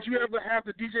don't know. Did you ever have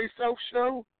the DJ Self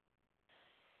show?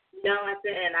 No, I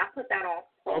didn't. I put that on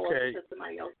hold because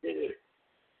somebody else did it.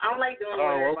 I don't like doing it.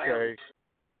 Oh, okay.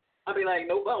 I'll be like,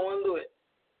 nope, I don't want to do it.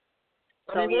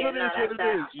 I mean, what it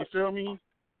is. You feel me?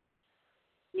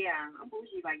 Yeah, I'm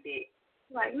bougie like that.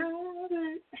 Like, no, I'm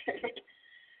good.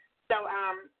 So,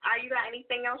 are you got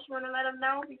anything else you want to let them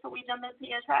know before we jump into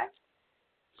your track?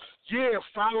 Yeah,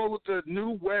 follow the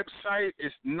new website.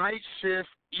 It's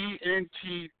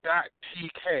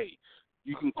nightshiftent.tk.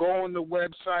 You can go on the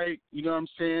website, you know what I'm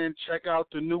saying, check out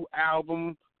the new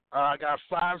album. I got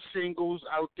 5 singles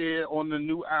out there on the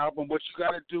new album. What you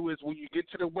got to do is when you get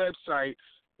to the website,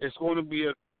 it's going to be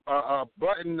a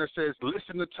button that says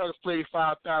Listen to Tux Play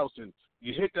 5000.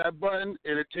 You hit that button,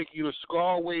 it'll take you to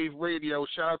Scarwave Radio.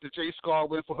 Shout out to Jay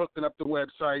Scarwave for hooking up the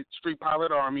website, Street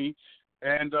Pilot Army.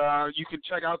 And you can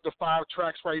check out the 5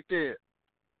 tracks right there.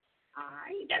 All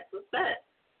right, that's what's up.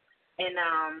 And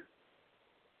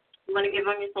you want to give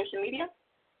them your social media?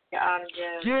 Yeah,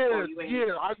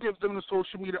 I give them the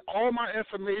social media. All my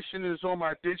information is on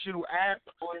my digital app.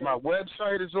 My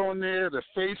website is on there, the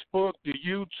Facebook, the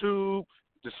YouTube,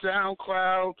 the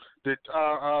SoundCloud,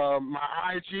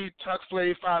 my IG,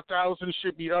 TuxFlay 5000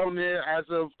 should be on there as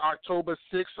of October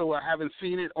 6th, so I haven't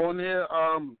seen it on there.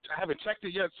 I haven't checked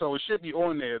it yet, so it should be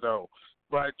on there, though.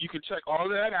 But you can check all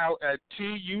that out at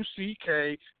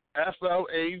TUCKFLAV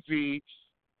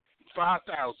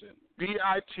 5000,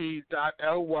 bit.ly,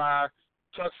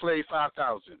 TuxFlay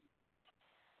 5000.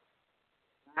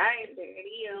 All right, there it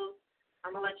is.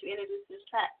 I'm going to let you introduce this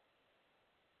track.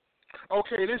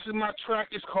 Okay, this is my track.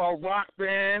 It's called Rock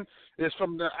Band. It's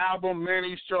from the album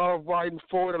Mayonnaise Jar Volume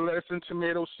 4, the Lettuce and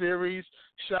Tomato series.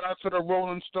 Shout out to the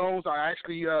Rolling Stones. I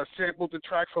actually sampled the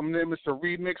track from them. It's a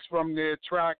remix from their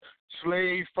track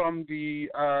Slave from the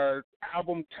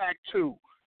album Tag 2.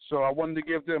 So I wanted to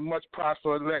give them much props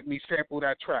for letting me sample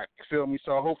that track. You feel me?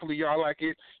 So hopefully y'all like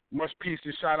it. Much peace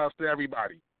and shout outs to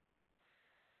everybody.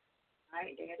 All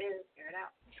right, there it is. Hear it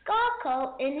out.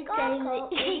 Scarco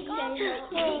Entertainment.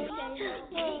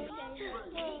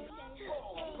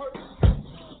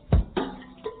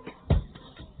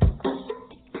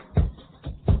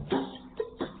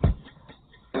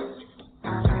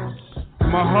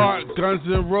 My heart, Guns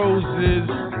N' Roses.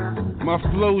 My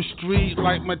flow street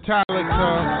like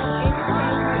Metallica.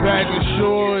 Bag of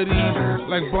shorty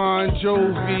like Bon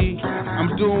Jovi.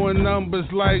 I'm doing numbers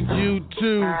like U2.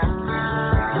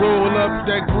 Roll up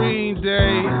that Green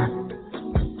Day.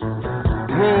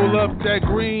 Roll up that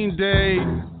Green Day.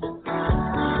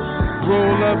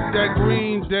 Roll up that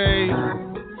Green Day.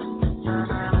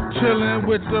 Chillin'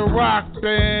 with the Rock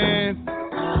Band.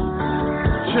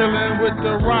 Chillin' with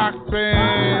the Rock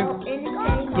Band.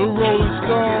 The Rolling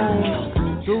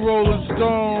Stones. The Rolling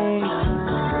Stones.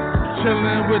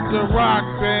 Chillin' with the Rock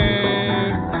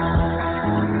Band.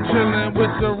 Chillin'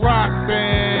 with the Rock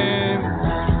Band.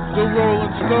 The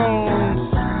Rolling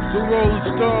Stones, the Rolling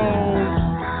Stones,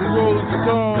 the Rolling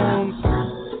Stones.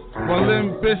 While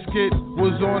Limp Bizkit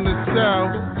was on the cell,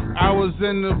 I was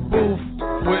in the booth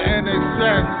with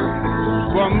NXS.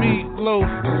 While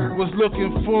Meatloaf was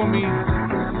looking for me,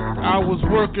 I was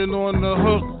working on the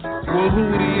hook with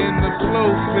Hootie and the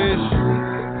Blowfish.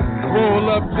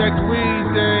 Roll up that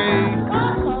Green Day,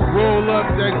 roll up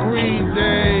that Green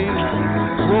Day,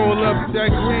 roll up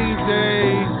that Green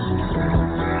Day.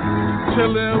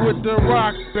 Chillin' with the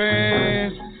Rock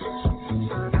Band.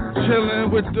 Chillin'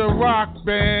 with the Rock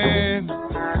Band.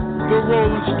 The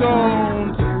Rolling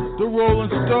Stones. The Rolling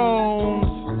Stones.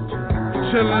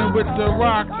 Chillin' with the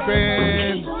Rock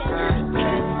Band.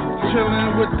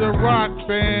 Chillin' with the Rock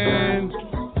Band.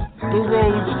 The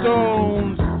Rolling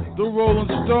Stones. The Rolling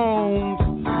Stones.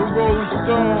 The Rolling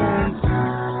Stones.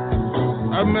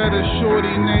 I met a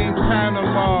shorty named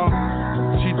Panama.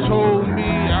 She told me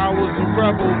I was a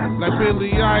rebel like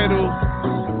Billy Idol.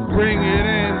 Bring it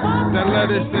in, that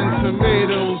lettuce and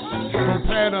tomatoes from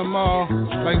Panama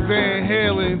like Van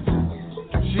Halen.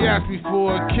 She asked me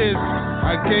for a kiss.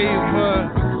 I gave her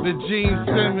the Gene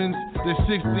Simmons, the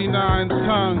 69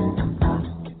 tongue.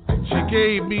 She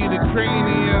gave me the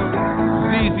cranium,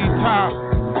 ZZ Top,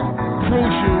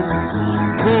 Crucial.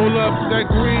 Roll up that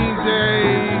Green Day.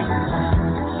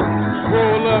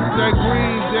 Roll up that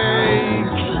Green Day.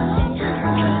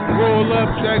 Roll up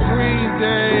that Green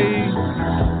Day.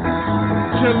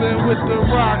 Chillin' with the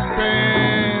rock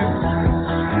band.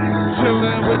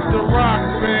 Chillin' with the rock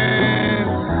band.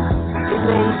 The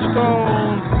Rolling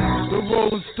Stones. The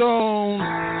Rolling Stones.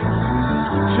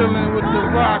 Chillin' with the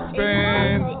rock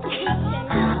band.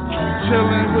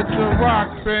 Chillin' with the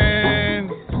rock band.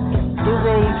 The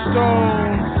Rolling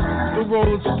Stones. The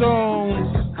Rolling Stones.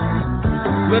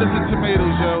 Lettuce and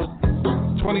tomatoes, yo.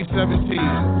 2017.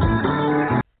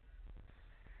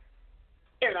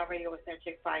 Air It Out Radio with that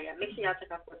chick fire. Make sure y'all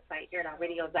check out the website,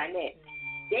 airitoutradio.net.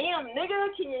 Damn,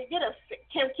 nigga, can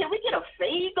we get a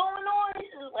fade going on? This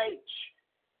is like,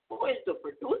 who is the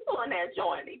producer on that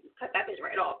joint? They just cut that bitch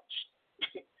right off.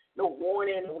 No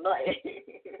warning, no nothing.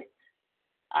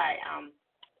 All right,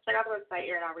 check out the website,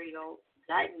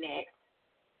 airitoutradio.net.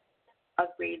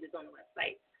 Upgrade is on the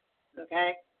website,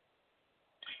 okay?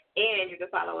 And you can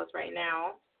follow us right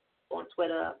now on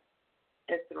Twitter,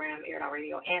 Instagram, Air It Out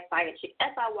Radio, and Fire Chick,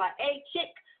 SIYA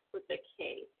Chick with the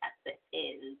K at the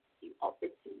end. You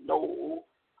obviously know.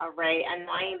 All right, I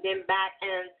know I ain't been back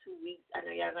in 2 weeks. I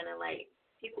know y'all gonna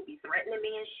people be threatening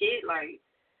me and shit. Like,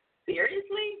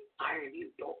 seriously? All right, if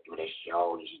you don't do the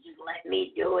show, you should just let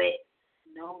me do it.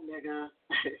 No, nigga.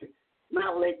 I'm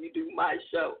not letting you do my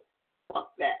show.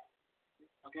 Fuck that.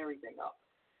 Fuck everything up.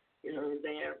 You know what I'm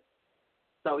saying?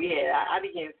 So, yeah, I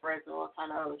be getting friends and all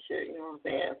kind of other shit. You know what I'm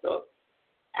saying? So,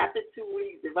 after 2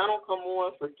 weeks, if I don't come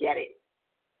on, forget it.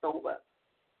 It's over.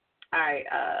 All right,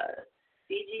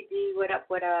 CGB, what up,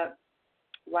 what up?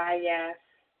 YF,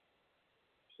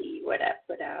 P, what up,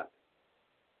 what up?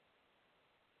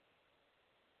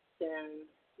 Then,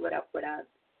 what up, what up?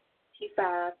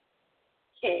 T5,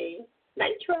 K,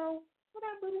 Nitro, what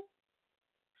up, boo?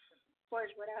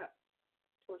 Torch, what up?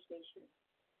 Torch Nation.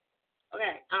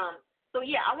 Okay, so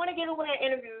yeah, I want to give away an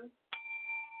interview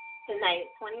tonight,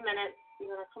 20 minutes.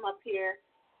 You're going to come up here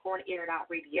on Air It Out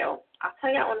Radio. I'll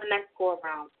tell you on the next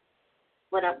go-around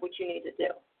what you need to do.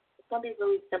 It's going to be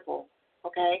really simple,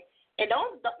 okay? And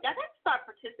y'all got to start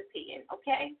participating,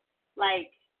 okay?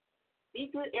 Like,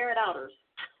 be good Air It Outers.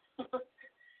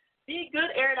 Be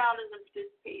good Air It Outers and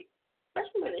participate,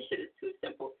 especially when this shit is too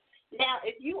simple. Now,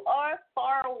 if you are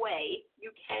far away,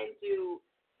 you can do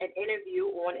an interview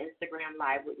on Instagram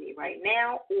Live with me right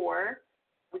now, or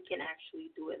we can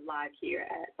actually do it live here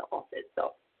at the office.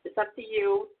 So it's up to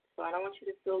you. So I don't want you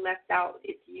to feel left out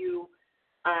if you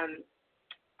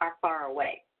are far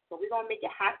away. So we're going to make it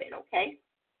happen, okay?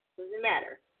 Doesn't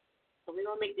matter. So we're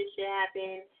going to make this shit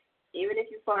happen. Even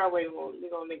if you're far away, we're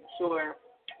going to make sure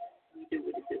we do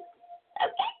what it is.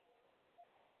 Okay?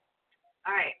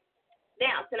 All right.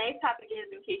 Now, tonight's topic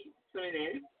is, in case you're tuning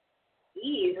in,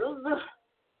 is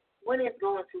when it's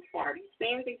going too far. These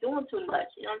fans, they doing too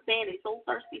much. You know what I'm saying? They so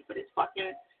thirsty for this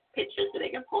fucking picture so they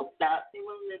can post up. They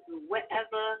willing to do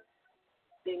whatever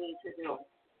they need to do.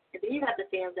 And then you got the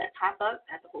fans that pop up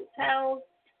at the hotels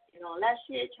and all that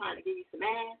shit, trying to give you some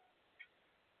ass.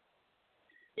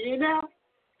 You know?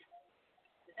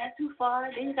 Is that too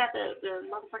far? Then you got the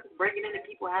motherfuckers breaking into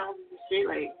people's houses and shit.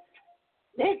 Like,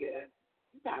 nigga,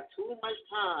 you got too much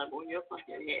time on your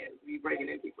fucking hands to be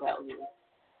breaking into people's houses.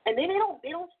 And then they don't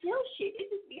steal shit. They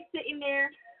just be sitting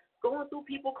there going through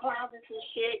people's closets and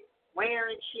shit,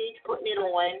 wearing shit, putting it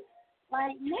on.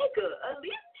 Like, nigga, at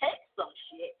least take some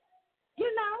shit. You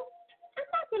know? I'm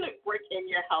not gonna break in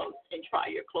your house and try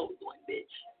your clothes on,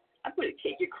 bitch. I'm gonna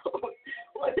take your clothes.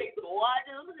 I'm gonna take some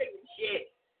watches. I'm gonna take some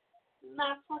shit. I'm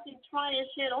not fucking trying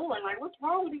shit on. Like, what's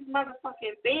wrong with these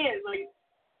motherfucking fans? Like,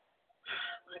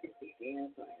 I can see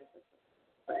fans,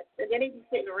 but then they be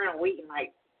sitting around waiting,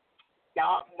 like,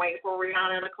 y'all can wait for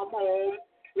Rihanna to come home.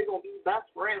 We're going to be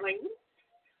best friends. Like, you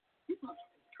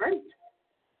motherfuckers crazy.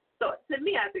 So, to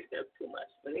me, I think that's too much.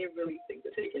 But they really think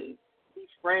that they can be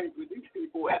friends with these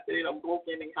people after they done broke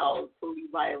in their house,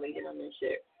 totally violating them and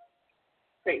shit.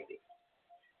 Crazy.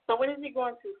 So, when is it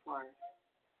going too far?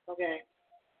 Okay.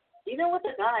 Even with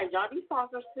the guys, y'all be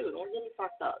stalkers too. Don't get me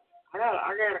fucked up. I got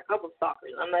a couple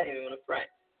stalkers. I'm not even gonna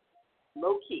front.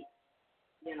 Low key.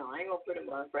 You know, I ain't gonna put them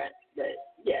on front. But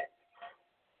yeah.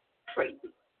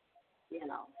 Crazy. You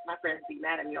know, my friends be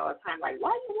mad at me all the time, like,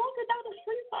 why you walking down the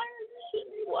street firing and shit?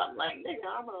 Well, I'm like, nigga,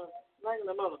 I'm a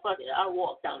regular motherfucker. I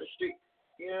walk down the street.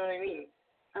 You know what I mean?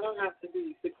 I don't have to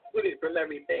be secluded from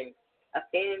everything. A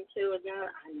fan kill a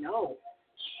guy, I know.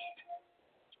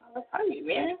 I'll tell you,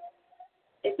 man.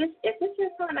 If it's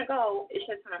your time to go, it's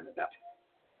your time to go.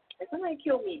 If somebody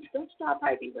kill me, don't stop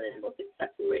probably one of the most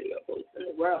successful radio hosts in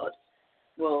the world.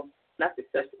 Well, not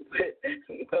successful, but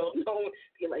well known.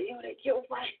 Be like, yo, they killed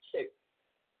my chick.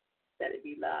 That'd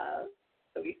be live.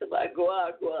 So we somebody go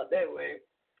out that way.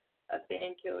 A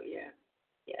fan kill, yeah.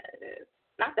 Yeah, it is.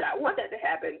 Not that I want that to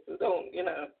happen, so don't, you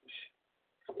know.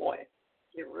 Come on,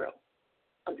 get real.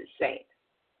 I'm just saying.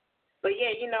 But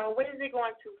yeah, you know, what is it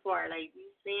going too far? Like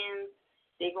these fans,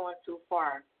 they going too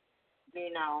far.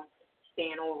 You know,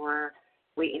 staying over,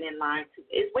 waiting in line.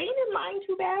 Is waiting in line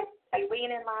too bad? Like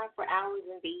waiting in line for hours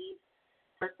and days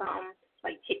for something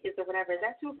like tickets or whatever. Is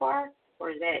that too far,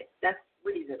 or is that's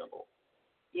reasonable?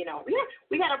 You know,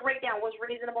 we got to break down what's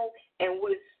reasonable and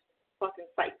what's fucking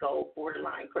psycho,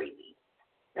 borderline crazy.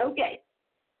 Okay.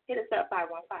 Hit us up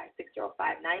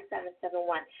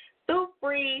 515-605-9771. Feel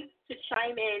free to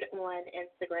chime in on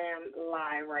Instagram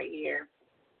Live right here.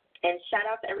 And shout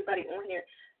out to everybody on here.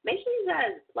 Make sure you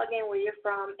guys plug in where you're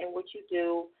from and what you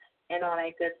do and all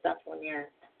that good stuff on here.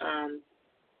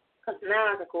 Because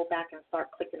now I can go back and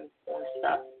start clicking on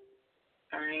stuff.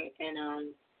 All right?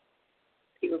 And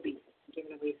people be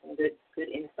giving away some good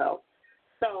info.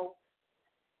 So,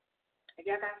 if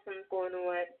y'all got something going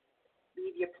on,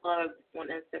 leave your plug on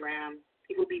Instagram.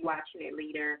 People be watching it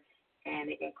later, and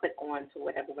they can click on to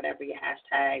whatever your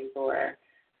hashtags or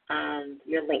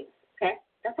your links. Okay,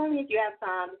 that's only if you have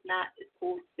time. If not, it's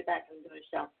cool. Sit back and do the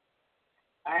show.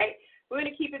 All right, we're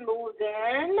gonna keep it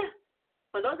moving.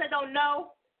 For those that don't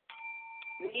know,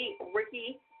 me,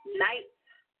 Ricky Knight,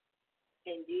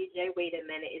 and DJ. Wait a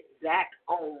minute, it's Zach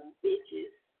on bitches.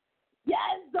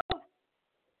 Yes,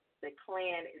 the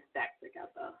clan is back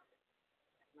together.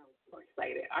 I'm so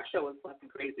excited. Our show is fucking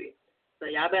crazy. So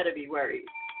y'all better be worried.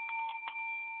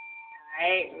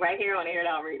 All right here on Air It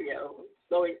Out Radio. I'm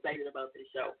so excited about this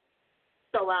show.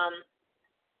 So,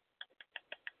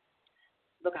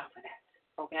 look out for that.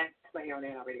 Okay? Right here on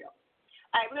Air It Out Radio.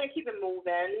 All right, we're going to keep it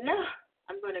moving.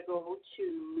 I'm going to go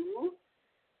to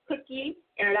Cookie,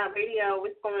 Air It Out Radio.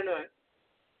 What's going on?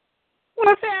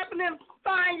 What's happening,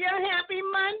 Fire? Happy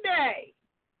Monday.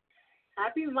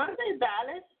 Happy Monday,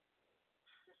 Dallas.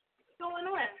 Going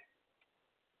on?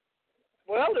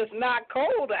 Well, it's not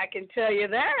cold, I can tell you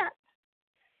that.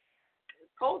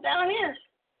 It's cold down here.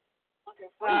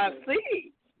 I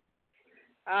see.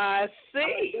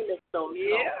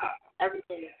 Yeah.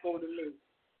 Everything is cold to me.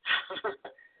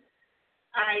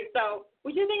 All right, so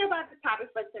what do you think about the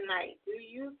topic for tonight? Do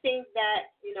you think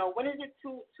that, you know, when is it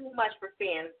too much for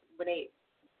fans when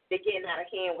they're getting out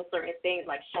of hand with certain things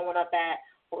like showing up at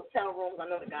hotel rooms? I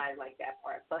know the guys like that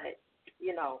part, but,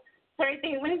 you know, certain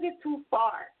things, when is it too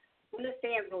far? When the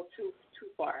fans go too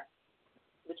far?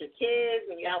 With your kids,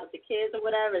 when you're out with the kids or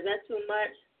whatever, is that too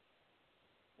much?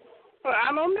 Well,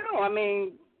 I don't know. I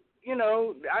mean, you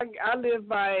know, I live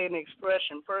by an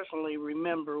expression personally,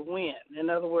 remember when. In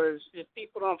other words, if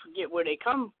people don't forget where they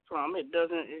come from, it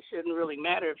shouldn't really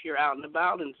matter if you're out and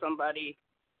about and somebody,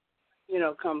 you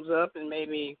know, comes up and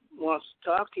maybe wants to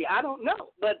talk to you. I don't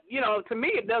know. But, you know, to me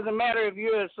it doesn't matter if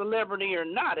you're a celebrity or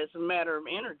not. It's a matter of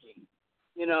energy.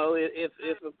 You know, if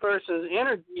a person's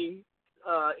energy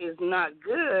is not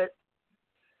good,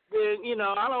 then, you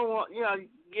know, I don't want, you know,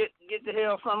 get the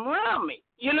hell from around me.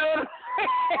 You know,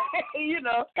 you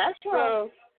know. That's true.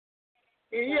 So,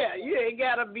 yeah, you ain't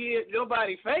gotta be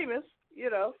nobody famous, you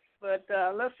know. But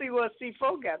let's see what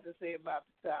C4 got to say about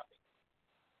the topic.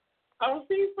 Oh,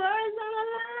 C4's on the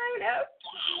line.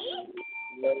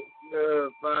 Okay.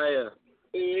 Good, Fire.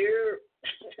 Here.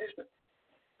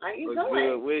 How you What's doing?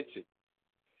 good with you?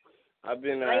 I've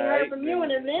been. I ain't heard from you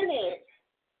in a minute.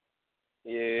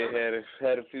 Yeah,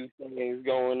 had a few things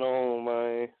going on,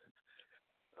 man.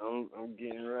 I'm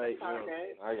getting right now.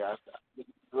 Okay. I got to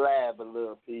lab a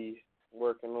little piece,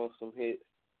 working on some hits.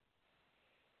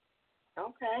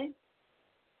 Okay.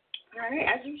 All right,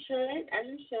 as you should.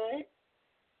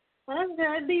 Well, that's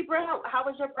good. Libra, how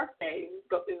was your birthday?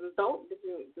 It was dope. Did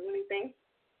you do anything?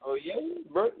 Oh, yeah.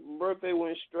 Birthday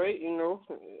went straight, you know.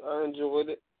 I enjoyed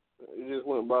it. It just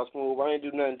went by smooth. I ain't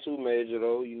do nothing too major,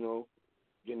 though, you know.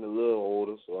 Getting a little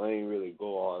older, so I ain't really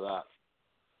go all out.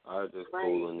 I was just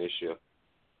cooling this year.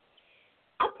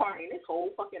 I'm partying this whole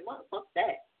fucking month. Fuck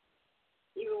that.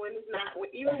 Even when it's not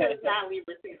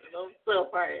Libra season, I'm still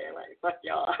partying. Like, fuck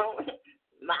y'all.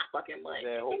 My fucking month.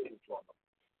 That whole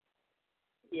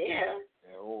yeah.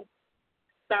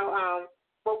 So,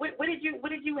 but what did you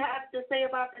have to say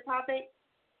about the topic?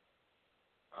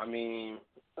 I mean,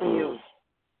 I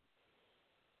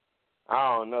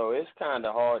don't know. It's kind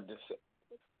of hard to say.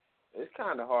 It's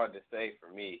kind of hard to say for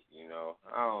me, you know.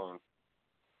 I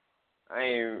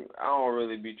don't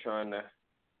really be trying to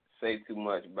say too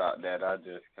much about that. I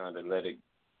just kind of let it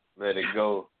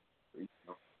go. You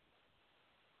know.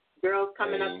 Girls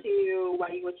coming up to you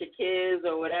while you with your kids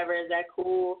or whatever, is that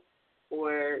cool?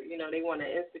 Or, you know, they want an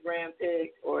Instagram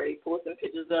pic or they posting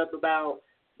pictures up about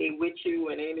they with you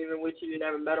and they ain't even with you, you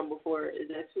never met them before. Is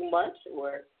that too much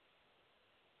or?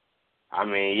 I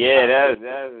mean, yeah,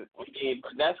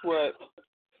 that's what.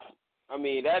 I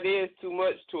mean, that is too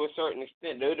much to a certain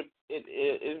extent.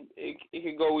 It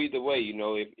could go either way, you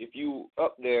know. If you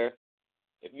up there,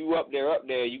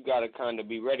 you gotta kind of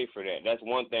be ready for that. That's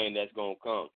one thing that's gonna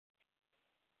come.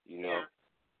 You know, yeah.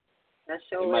 That's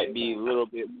sure it might be a little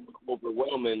bit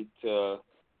overwhelming to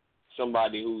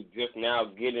somebody who's just now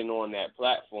getting on that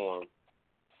platform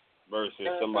versus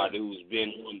somebody who's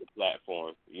been on the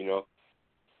platform. You know.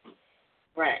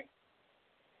 Right.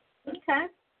 Okay.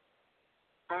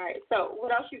 All right. So,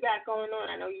 what else you got going on?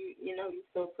 I know you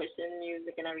still pushing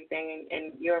music and everything,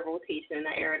 and your rotation and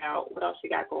Air It Out. What else you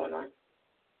got going on?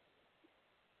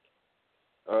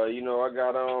 You know, I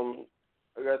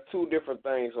got two different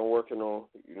things I'm working on.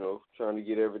 You know, trying to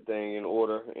get everything in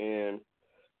order, and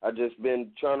I just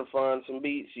been trying to find some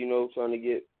beats. You know, trying to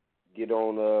get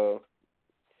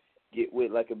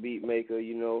with like a beat maker.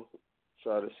 You know,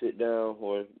 try to sit down,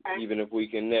 or even if we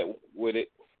can network with it.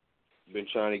 Been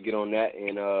trying to get on that,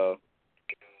 and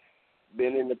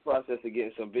been in the process of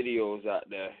getting some videos out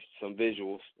there, some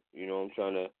visuals. You know, I'm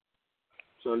trying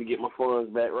to get my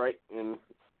funds back right and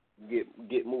get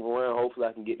moving around. Hopefully,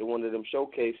 I can get to one of them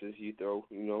showcases you throw.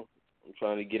 You know, I'm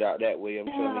trying to get out that way. I'm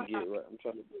trying to get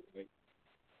right.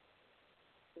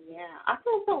 Yeah, I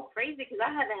feel so crazy because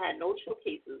I haven't had no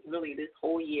showcases really this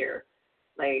whole year.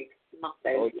 Like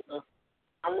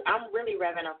I'm really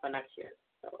revving up for next year.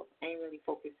 So I ain't really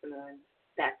focusing on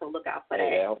that, so look out for that.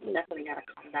 Yeah, definitely got to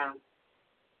calm down.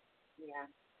 Yeah.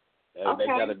 That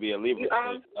got to be a Libra.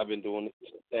 I've been doing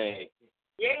this thing.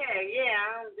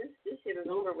 Yeah. This shit is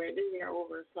over with. This year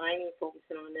over, so I ain't even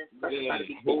focusing on this. But it's got to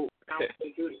be cool. I don't want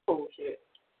to do this cool shit.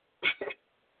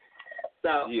 So,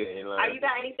 are you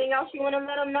got anything else you want to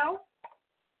let them know?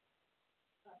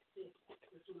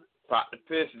 Pop the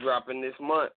Piss dropping this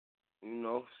month. You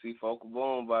know, see Focal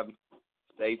Boom, baby.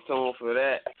 Stay tuned for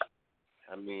that.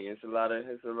 I mean, it's a lot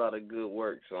of good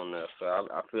works on there. So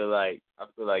I feel like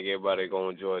everybody gonna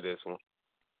enjoy this one.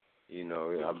 You know,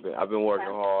 I've been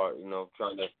working hard. You know,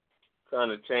 trying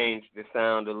to change the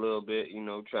sound a little bit. You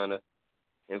know, trying to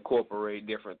incorporate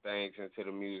different things into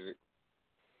the music.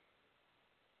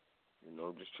 You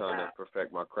know, just trying to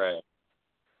perfect my craft.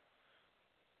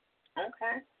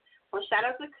 Okay. Well, shout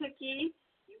out to Cookie.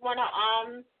 You wanna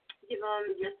give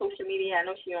them your social media? I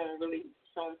know she don't really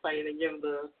play to give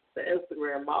the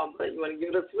Instagram mom, but you want to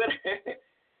give the Twitter?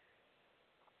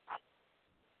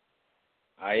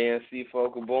 I am C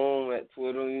Focal Boom at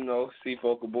Twitter. You know, C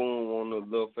Focal Boom on the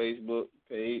little Facebook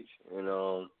page,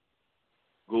 and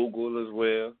Google as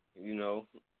well. You know,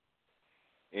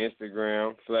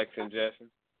 Instagram, Flex and Jessen.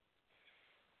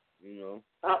 You know.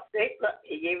 Oh, look,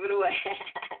 he gave it away.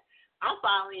 I'm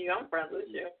following you. I'm friends with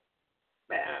you.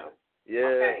 But,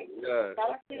 okay.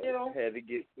 Had to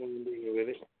get tuned in with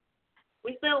it.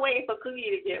 We still waiting for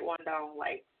Cookie to get one though.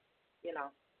 Like, you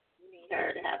know, we need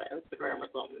her to have an Instagram or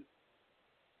something.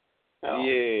 So.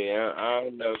 Yeah, I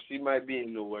don't know. She might be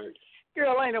in the works.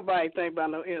 Girl, ain't nobody think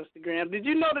about no Instagram. Did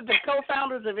you know that the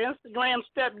co-founders of Instagram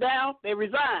stepped down? They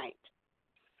resigned.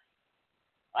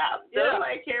 Wow. Does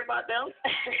nobody care about them?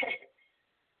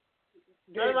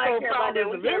 The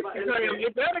co-founders of Instagram, you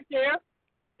better care.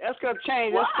 That's going to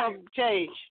change. Why? That's going to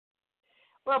change.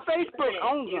 Well, Facebook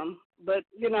owns them, but,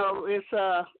 you know, it's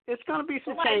going to be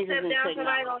some changes in technology.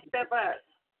 Somebody going to step up.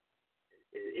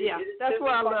 Yeah, that's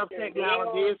why I love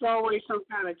technology. It's always some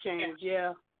kind of change,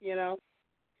 you know.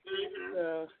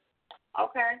 Mm-hmm.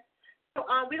 Okay. So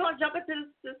we're going to jump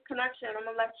into this connection. I'm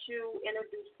going to let you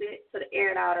introduce it to the Air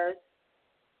It Outers.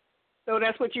 So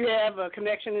that's what you have, a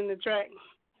connection in the track?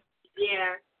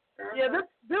 Yeah. Yeah,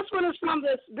 this one is from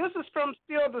this is from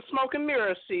still the Smoke and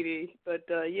Mirrors CD, but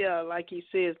like he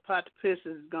says, Pot the Piss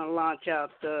is gonna launch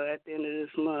out at the end of this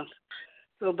month.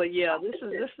 So, but yeah, this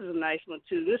is a nice one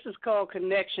too. This is called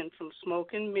Connection from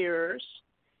Smoke and Mirrors,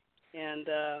 and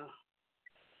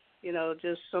you know,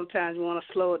 just sometimes you want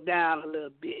to slow it down a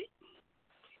little bit.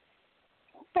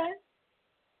 Okay.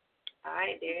 All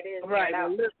right, there it is. All right, well,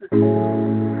 listen.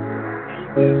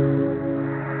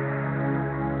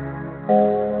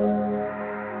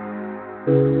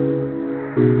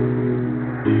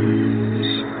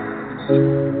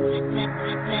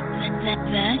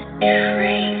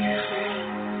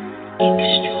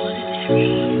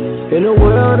 Extraordinary. In a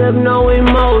world of no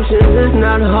emotions, it's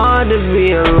not hard to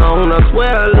be alone. I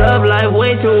swear I love life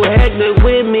way too hectic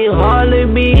with me, hardly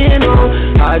being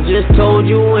on. I just told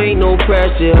you ain't no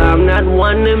pressure, I'm not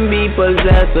one to be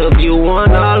possessive. You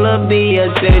want all of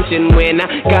the attention when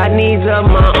I got needs of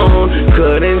my own.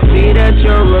 Couldn't see that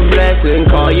you're a blessing.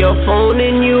 Call your phone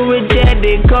and you reject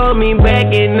it. Call me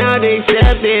back and not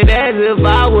accept it as if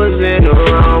I was in the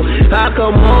wrong. I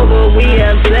come over, we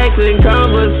have sex and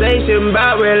conversation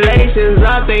about relations.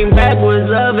 I think backwards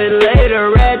of it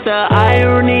later at the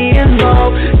irony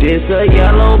involved. This a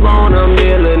yellow bone I'm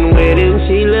dealing with, and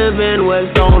she live in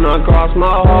West Zone. I cross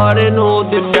my heart and hold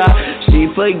the dot. She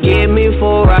forgive me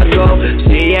before I go.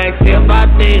 She asked if I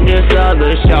think this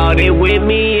other shorty with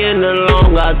me in the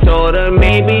long. I told her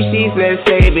maybe. She said,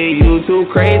 save it, you too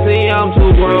crazy, I'm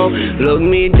too grown. Look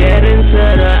me dead into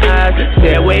the eyes.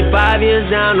 Said wait 5 years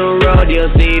down the road,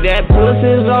 you'll see that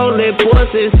pussy's only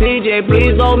pussy. CJ,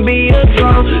 please don't be a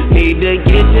drone. Need to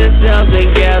get yourself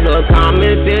together.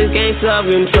 Common sense can't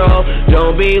self-control.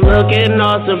 Don't be looking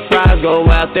all surprised. Go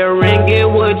out there and get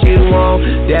what you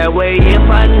want. That way if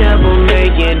I never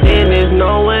make it, then it's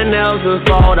no one else's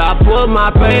fault. I put my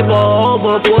paper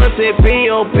over pussy,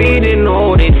 P.O.P. then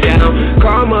hold it down.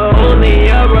 Karma only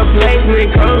a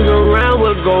replacement, comes around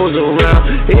what goes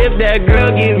around. If that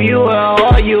girl give you a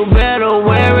heart, you better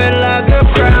wear it like a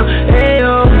crown.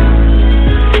 Ayo,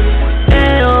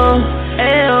 ayo,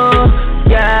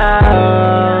 ayo, yeah.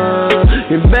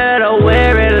 You better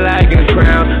wear it like a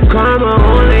crown. Karma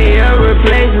only a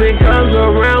replacement, comes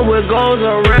around what goes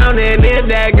around. And if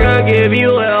that girl give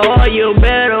you a heart, you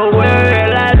better wear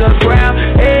it like a crown.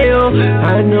 Ayo,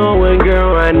 I know a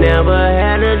girl I never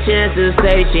had a chance to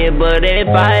say shit, but if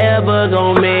I ever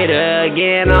gon' meet her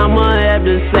again, I'ma have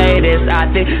to say this.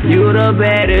 I think you the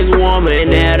baddest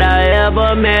woman that I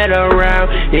ever met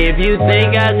around. If you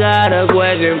think I got a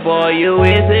question for you,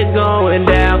 is it going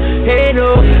down? Hey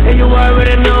no, and you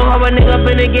already know how a nigga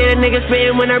finna get a nigga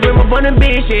spittin' when I bring up on the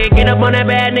bitch shit. Get up on that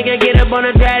bad nigga, get up on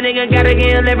the bad nigga, gotta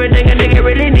get everything a nigga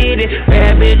really need it.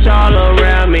 Bad bitch all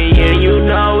around me, and you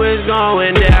know it's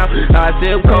going down. I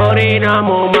sip codeine, I'm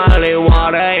on Molly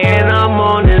water, and I'm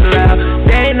on this loud.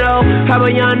 They know how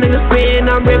a young nigga spittin',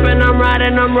 I'm rippin', I'm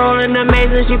riding, I'm rollin',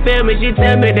 amazing. She feel me, she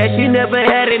tell me that she never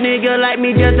had a nigga like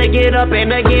me just to get up and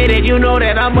to get it. You know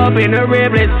that I'm up in the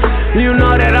riblets, you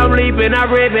know that I'm leaping, I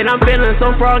rip it. I'm feeling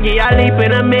so froggy, I leap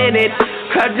in a minute.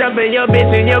 I jump in your bitch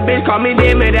and your bitch call me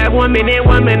demon. That 1 minute,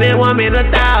 1 minute, 1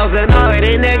 minute, 1,000. Oh,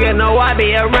 this nigga know I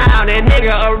be around, and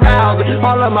nigga aroused.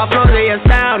 All of my flows they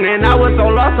astounding. I was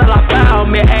so lost till I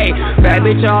found me. Hey, bad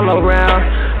bitch all around.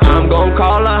 I'm gon'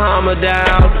 call her hammer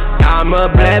down. I'm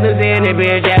a blessing in it,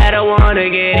 bitch. I don't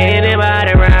wanna get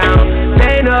anybody around.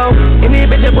 They know, if me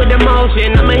bitch up with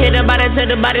emotion, I'ma hit the body till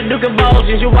the body do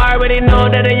convulsions. You already know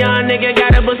that a young nigga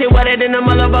got a pussy wetter than the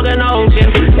motherfucking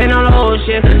ocean. And on the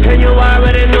ocean, and you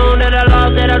already know that I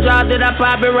lost it, I dropped it, I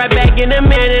pop it right back in a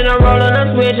minute. I'm rolling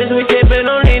the switches, we sippin'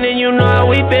 on leanin', you know how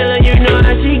we feelin', you know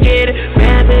how she get it.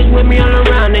 Bad bitch with me all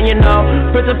around, and you know,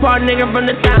 principal nigga from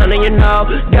the town, and you know,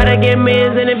 gotta get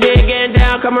mins in the big and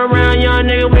down, come around, young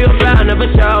nigga, we gon' fly for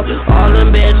sure. All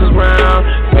them bitches round,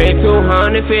 pay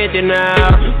 250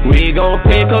 now. We gon'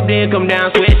 pick up, then come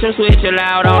down, switch it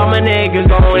loud. All my niggas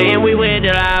gon' in, we with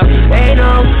it loud. Ain't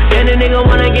no, and the nigga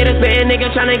wanna get a spin,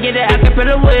 nigga tryna get it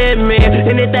acapella with me.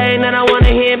 Anything that I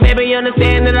wanna hear, baby,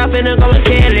 understand that I finna go and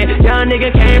kill it. Young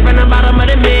nigga came from the bottom of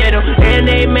the middle, and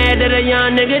they mad that a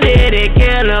young nigga did it.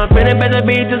 Kill him, finna better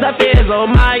beaches, I feel so.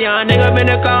 My young nigga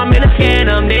finna call me to scan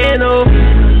him, they know.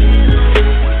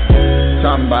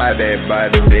 Somebody by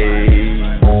the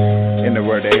day, in the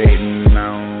world they hating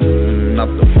on, up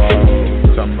the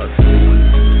fall, somebody.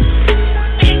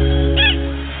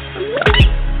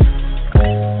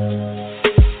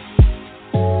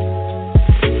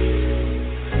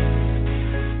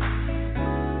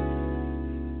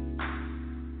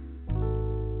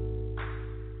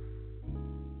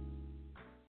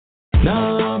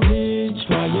 Now bleach,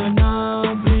 why you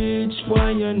now bleach,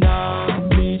 why you now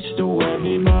bleach, to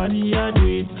everybody I do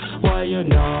it, why you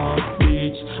now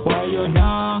bleach, why you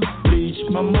now bleach,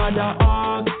 my mother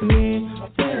asked me,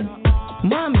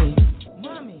 Mommy,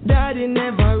 Daddy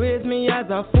never raised me as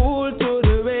a fool to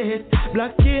the race,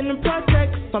 black skin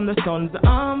protects from the sun's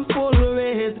harmful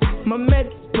rays, my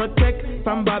meds protect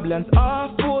from Babylon's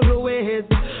awful ways,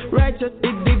 righteous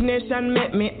indignation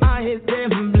make me eyes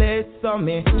them blaze on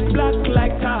me, black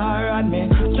like tar on me,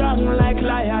 strong like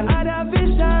lion, other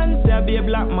visions, there be a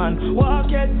black man,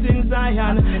 walketh in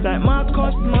Zion, like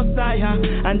Marcus Messiah,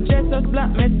 and Jesus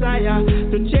black Messiah,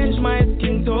 to change my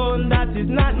skin tone, that is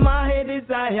not my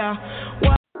desire.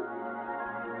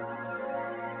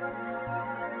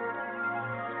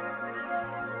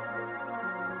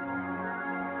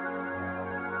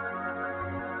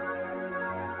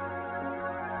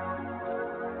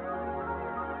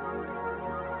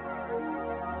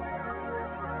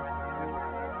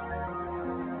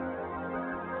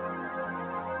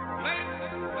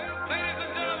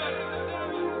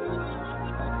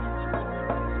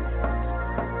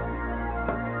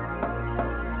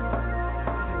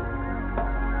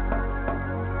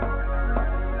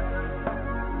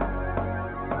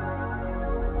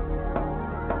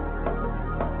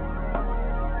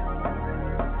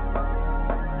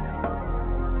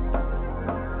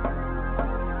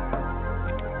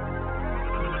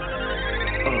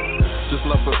 just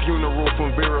left a funeral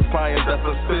from verifying that's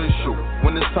official.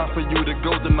 When it's time for you to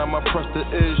go, then I'ma press the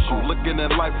issue. Looking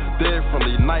at life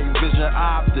differently, night vision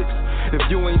optics. If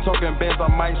you ain't talking bands, I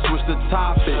might switch the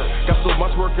topic. Got so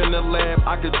much work in the lab,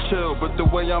 I could chill. But the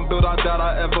way I'm built, I doubt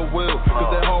I ever will. Cause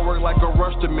that hard work like a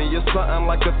rush to me, it's something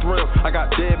like a thrill. I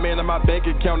got dead man in my bank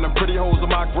account and pretty holes in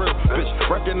my grill. Bitch,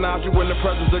 recognize you in the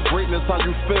presence of greatness, how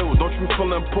you feel? Don't you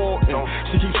feel important?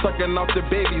 She keeps sucking out the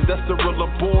babies, that's the real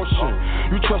abortion.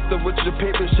 You trust her with your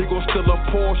paper, she gon' steal a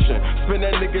portion. Spin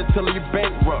that nigga till he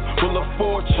bankrupt, with a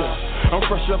fortune. I'm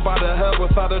fresh up out of hell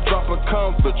without a drop of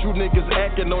comfort. You niggas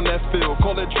acting on that field,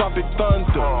 call it tropic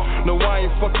thunder. No, I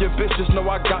ain't fuck your bitches, no,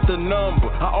 I got the number.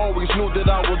 I always knew that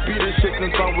I would be this shit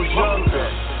since I was younger.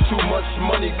 Too much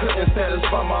money couldn't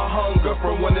satisfy my hunger.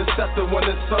 From when it's set to when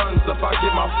it's sun's up, I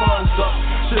get my funds up.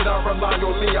 Shit, I rely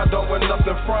on me, I don't want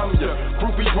nothing from ya.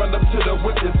 Groupies run up to the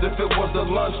witness if it was a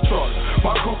lunch truck.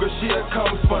 My cougar, she a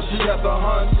cum sponge, she has a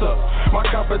hunter. My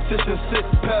competition,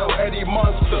 6 pound, Eddie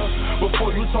Monster.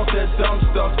 Before you talk that dumb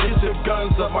stuff, get your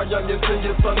guns up. My youngest and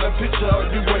your son, a picture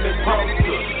of you in the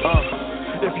dumpster.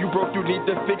 If you broke, you need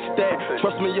to fix that.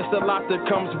 Trust me, it's a lot that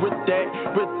comes with that.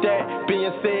 With that being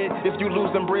said, if you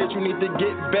losing bread, you need to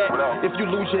get back. If you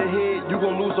lose your head, you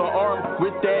gon' lose an arm.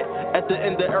 With that, at the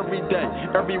end of every day,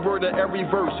 every word of every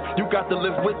verse, you got to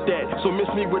live with that. So miss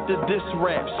me with the diss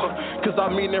raps, cause I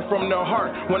mean it from the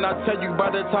heart. When I tell you by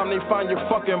the time they find your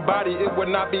fucking body, it would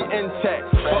not be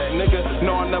intact. Fuck nigga,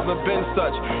 no, I never been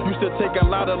such. Used to take a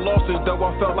lot of losses, though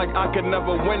I felt like I could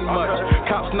never win much.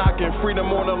 Cops knocking, freedom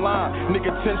on the line, nigga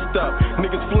tensed up.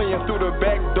 Niggas fleeing through the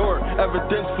back door,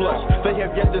 evidence flush. They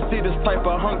have yet to see this type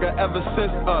of hunger ever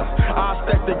since us. I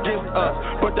stacked against us,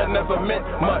 but that never meant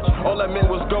much. All that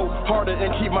meant was go harder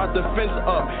and keep my defense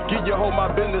up. Give your hoe my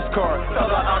business card,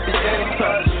 tell her I'll be in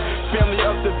touch. Family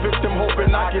of the victim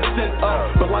hoping I get sent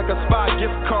up. But like a spy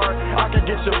gift card, I can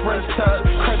get your friends touch.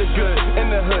 Credit good,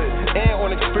 in the hood, and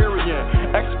on experience.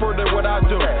 Expert at what I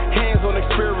do, hands on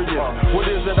experience. What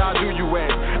is it I do, you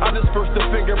ask? I disperse the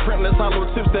fingerprintless hollow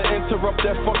tips that interrupt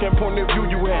that fucking point of view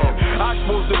you have. I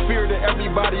expose the fear that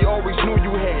everybody always knew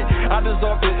you had. I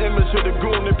dissolve the image of the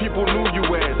goon that people knew you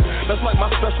as. That's like my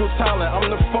special talent, I'm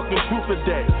the fucking truth of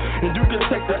that. And you can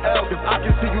take the L, cause I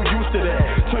can see you used to that.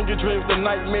 Turn your dreams to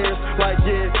nightmares, like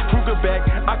yeah, Kruger back.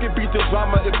 I can beat the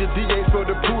drama if the DA fail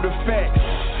to prove the facts.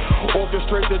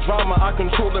 Orchestrate the drama, I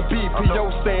control the beat. P.O.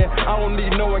 saying I don't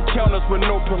need no encounters with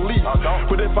no police.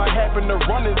 But if I happen to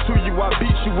run into you, I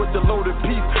beat you with the loaded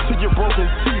piece to your broken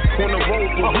teeth on the road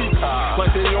for weeks.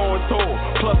 Like they on tour,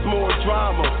 plus more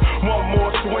drama. One more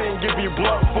swing, give you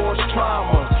blunt force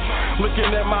trauma.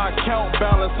 Looking at my account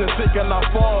balance and thinking I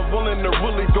fall, willing to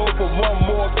really go for one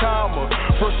more comma.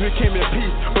 First we came in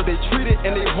peace, but they treated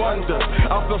and they wonder.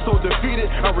 I feel so defeated,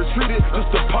 I retreated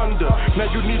just to ponder. Now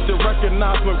you need to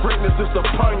recognize when greatness is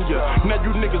upon ya. Now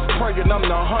you niggas praying I'm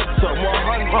the hunter,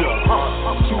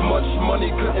 100. Too much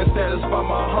money couldn't satisfy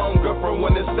my hunger. From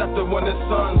when it's set to when it's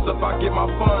sun's up, I get my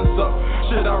funds up.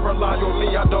 Shit, I rely on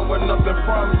me, I don't want nothing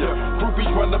from ya.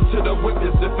 Groupies run up to the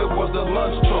witness if it was a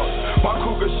lunch truck. My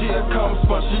cougar, she a cum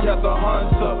sponge, she has a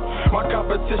hunter. My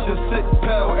competition, 6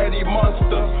 pound, Eddie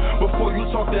Monster. Before you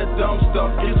talk that dumb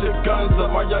stuff, get your guns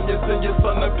up. My youngest and your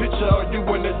son, a picture of you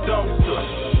in the dumpster.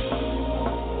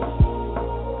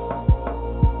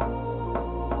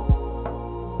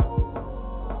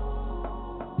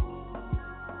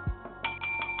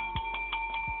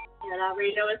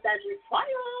 Radio is Cedric Fire.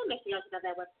 Make sure you check out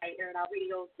that website,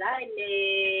 AirItOut.net.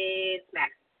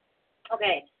 Smack.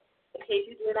 Okay, in case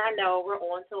you do not know, we're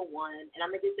on till 1, and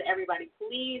I'm going to get to everybody.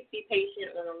 Please be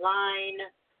patient on the line.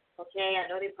 Okay, I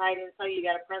know they probably didn't tell you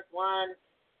got to press 1,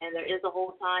 and there is a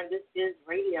whole time. This is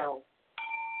radio.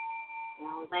 You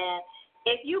know what I'm saying?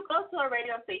 If you go to a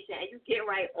radio station and you get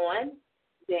right on,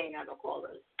 they ain't got no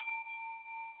callers.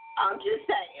 I'm just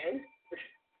saying.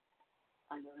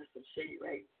 I know that's some shit,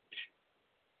 right?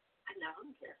 No, I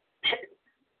don't care.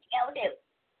 Hell no.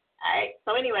 Alright,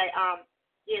 so anyway,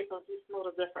 yeah, so just know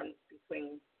the difference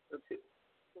between the two.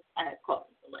 I had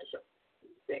coffee on my show.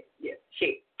 Yeah,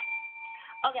 shit.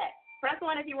 Okay, press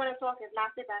 1 if you want to talk. If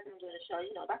not, sit back and enjoy the show.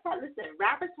 You know, that's how, listen,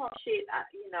 rappers talk shit,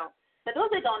 you know. For those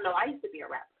that don't know, I used to be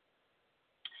a rapper.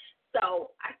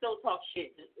 So, I still talk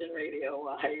shit in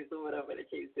radio-wise or whatever the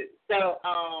case is. So,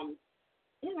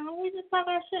 you know, we just talk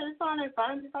our shit. It's all in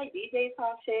fun. Just like DJs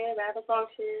talk shit, rappers talk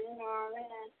shit, you know,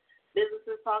 man.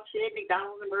 Businesses talk shit.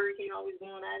 McDonald's and Burger King always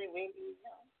going at it. Wendy's, you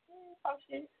know, talk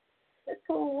shit. It's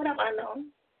cool. What up, I know?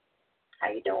 How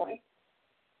you doing?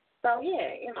 So,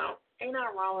 yeah, you know, ain't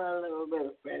nothing wrong with a little bit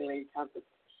of friendly conversation.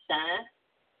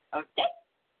 Okay?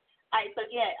 All right, so,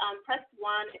 yeah, press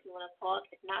 1 if you want to talk.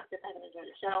 If not, sit back and enjoy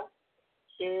the show.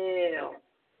 chill.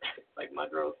 Like my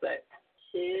girl said,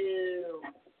 chill.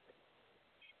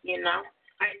 You know?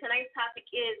 All right, tonight's topic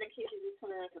is, in case you're just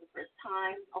tuning in for the first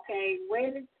time, okay,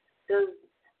 when does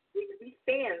these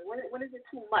fans, when is it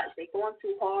too much? They going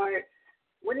too hard?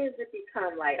 When does it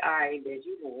become like, all right, bitch,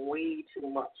 you doing way too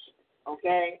much,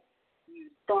 okay?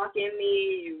 You stalking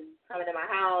me, you coming to my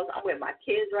house, I'm with my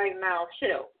kids right now,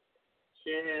 chill.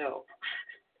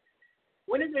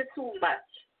 When is it too much?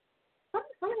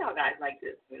 Some of y'all guys like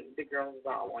this when the girls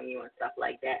are all on you and stuff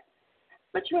like that.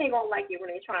 But you ain't gonna like it when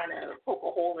they're trying to poke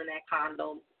a hole in that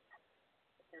condom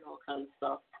and all kinds of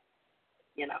stuff.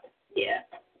 You know, yeah.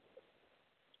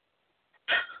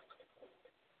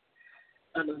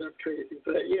 I know that's crazy,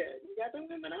 but yeah, you got them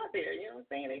women out there, you know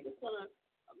what I'm saying? They just want a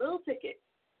little ticket.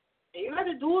 And you know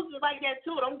the dudes is like that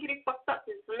too. Don't get it fucked up.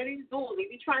 Some of these dudes,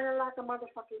 they be trying to lock a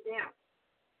motherfucker down.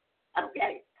 I don't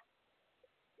get it.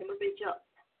 Give a bitch up.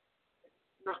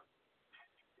 No.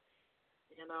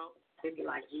 You know? They be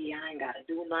like, yeah, I ain't got to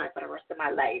do nothing for the rest of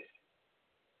my life.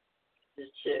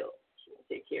 Just chill. She will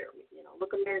take care of me. You know,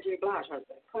 look at Mary J. Blige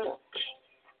husband. Come on.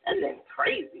 That nigga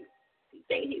crazy. You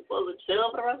think he's supposed to chill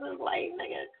for the rest of his life?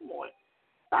 Nigga, come on.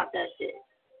 Stop that shit.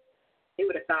 He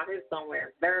would have found him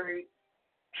somewhere buried.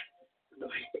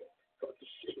 Shit.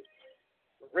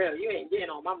 For real, you ain't getting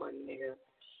all my money, nigga.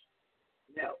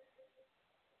 No.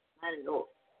 I don't know.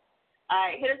 All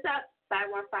right, hit us up.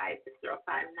 515-605-9771.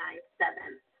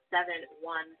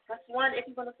 Press 1 if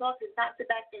you want to talk. It's not the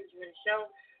back end during the show.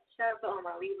 Shout out to all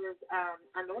my leavers.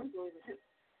 I know it's leavers.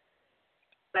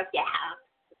 But yeah,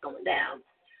 it's going down.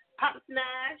 Pop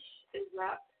Smash is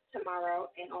up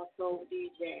tomorrow, and also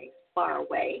DJ Far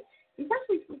Away. He's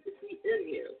actually supposed to be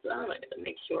in here, so I'm going to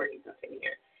make sure he's up in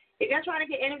here. If y'all trying to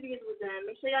get interviews with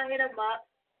them, make sure y'all hit them up.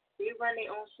 They run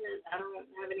their own shit. I don't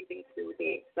have anything to do with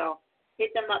it. So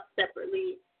hit them up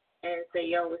separately and say,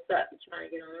 yo, what's up? You trying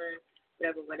to get on?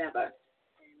 Whatever.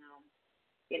 And,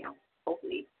 you know,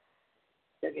 hopefully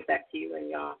they'll get back to you and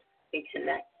y'all can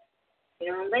connect.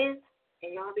 You know what I'm saying?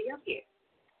 And y'all be up here.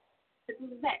 This is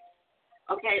the best.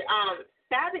 Okay,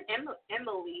 Fab and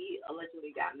Emily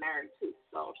allegedly got married too,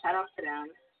 so shout out to them.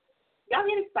 Y'all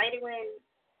get excited when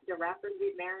the rappers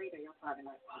get married, or y'all probably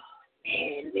like, oh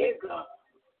man, nigga.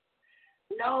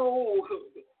 No.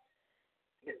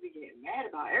 Because we get mad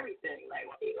about everything.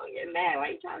 Like, why you gonna get mad?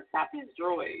 Why you trying to stop his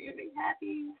joy? You be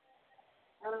happy.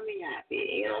 I don't be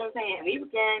happy. You know what I'm saying? We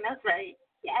began, that's right.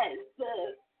 Yes.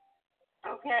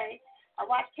 Okay. I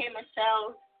watched K.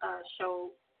 Michelle's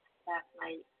show last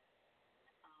night.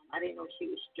 I didn't know she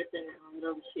was stripping and all that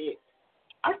other shit.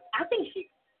 I think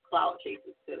she cloud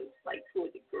chases too, like to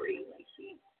a degree. Like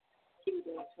she was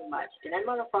doing too much. And that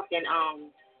motherfucking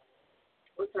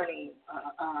what's her name?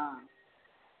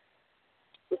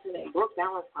 What's her name? Brooke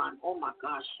Valentine. Oh my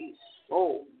gosh, she's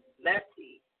so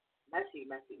messy. I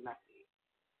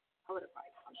would have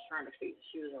probably punched her in the face if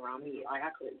she was around me. Like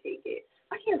I couldn't take it.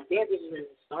 I can't stand bitches and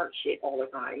start shit all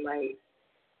the time. Like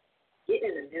getting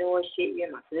in the middle of shit, you're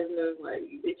in my business. Like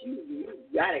bitch, you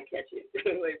gotta catch it.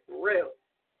 Like for real.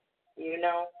 You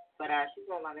know? But she's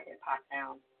gonna let hip hop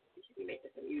down. She should be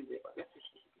making some music. That's what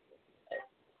she should be doing.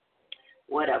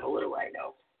 Whatever, what do I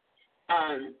know?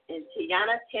 And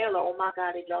Tiana Taylor, oh my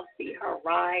God, did y'all see her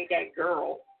ride that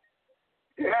girl?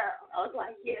 Girl, I was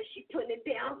like, yeah, she putting it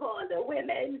down for the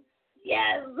women.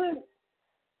 Yes.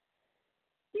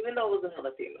 Even though it was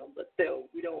another female, but still,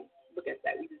 we don't look at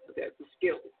that. We just look at the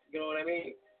skills. You know what I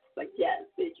mean? Like, yes,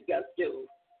 bitch, you got skills.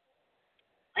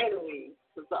 Anyway,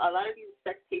 so a lot of these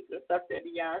sex tapes and stuff that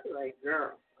be out, they're like,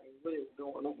 girl, like, what is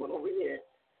going on over here?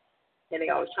 And they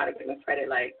always try to give them credit,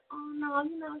 like, oh, no,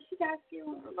 you know, she got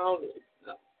skills. No.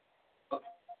 All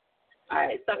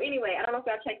right, so anyway, I don't know if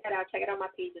y'all check that out. Check it out on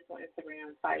my page. It's on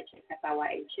Instagram, Fire Chick,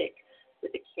 F-I-Y-A Chick,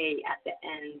 with the K at the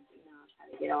end. You know,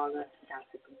 try to get all the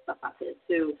gossip and stuff out there,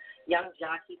 too. Young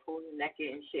Jock, he pulling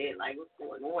naked and shit. Like, what's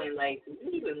going on? Like, do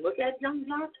you even look at Young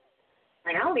Jock?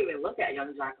 Like, I don't even look at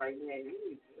Young Jock right now.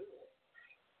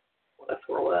 Let's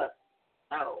throw up.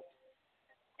 Oh.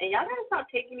 And y'all gotta stop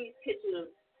taking these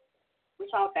pictures with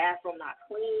y'all bathroom not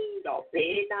clean, y'all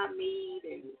bed not made,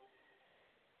 and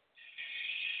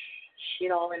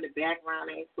shit all in the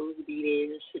background ain't supposed to be there,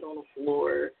 and shit on the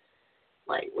floor.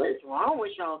 Like, what's wrong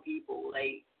with y'all people?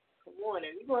 Like, come on,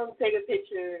 if you want to take a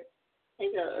picture,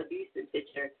 take a decent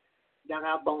picture. Y'all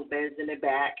got bunk beds in the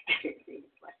back.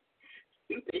 Like,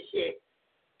 stupid shit.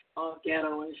 All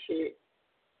ghetto and shit.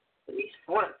 At least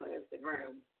front for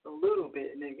Instagram. A little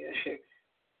bit, nigga.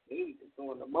 Maybe just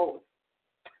doing the most.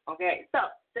 Okay, so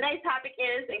today's topic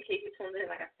is, in case you tuned in,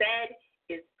 like I said,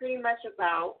 it's pretty much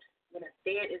about when a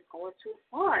fan is going too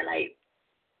far. Like,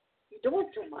 you're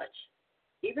doing too much.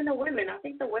 even the women, I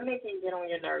think the women can get on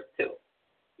your nerves too.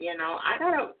 You know, I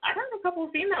got a couple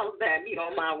of females that be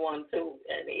on my one too,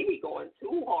 and they be going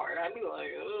too hard. I be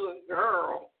like, oh,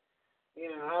 girl, you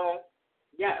know,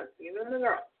 yes, even the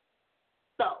girl.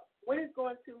 So, what is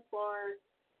going too far,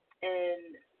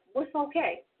 and what's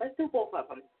okay? Let's do both of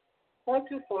them. Going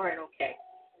too far and okay.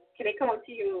 Can they come up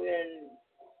to you and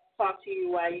talk to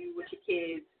you while you with your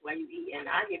kids, while you eating?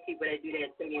 I get people that do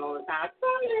that to me all the time.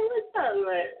 Oh, yeah, what's up?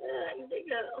 Like,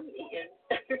 nigga, I'm eating.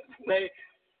 But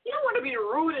you don't want to be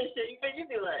rude and shit. You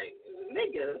be like,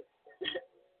 nigga,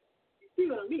 you see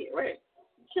what I mean, right?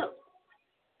 Chill.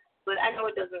 But I know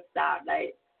it doesn't stop.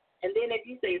 Like, and then if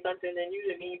you say something, then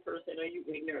you're the mean person or you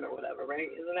ignorant or whatever, right?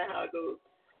 Isn't that how it goes?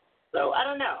 So I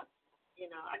don't know. You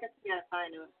know, I guess we gotta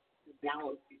find a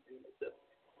balance between the two.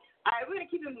 All right, we're gonna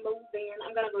keep it moving.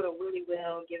 I'm gonna go to Willie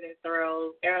Will, giving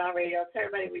thrills, Air It Out Radio. Tell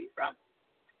everybody where you're from.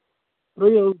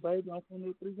 Thrills, baby. I'm from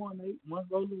the 318,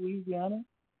 Monroe, Louisiana.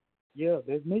 Yeah,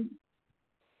 that's me.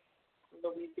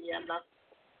 Louisiana.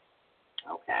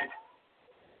 Okay.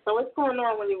 So what's going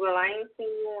on, Willie Will? I ain't seen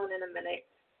you on in a minute.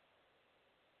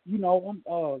 You know, I'm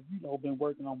been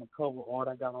working on my cover art.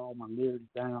 I got all my lyrics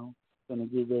down. Gonna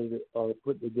get ready to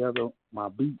put together my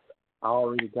beats. I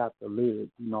already got the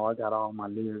lyrics. You know, I got all my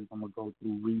lyrics. I'm gonna go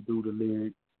through, redo the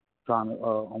lyrics.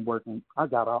 I'm working. I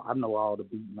know all the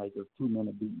beat makers, 2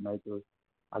 minute beat makers.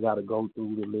 I got to go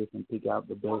through the list and pick out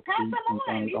the best beats and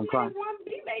things. I'm trying. One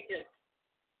beat maker.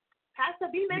 Pass the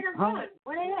beat makers on.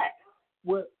 Where they at?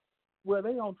 Well,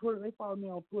 they on Twitter. They follow me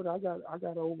on Twitter. I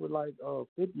got over like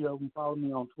 50 of them follow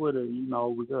me on Twitter. You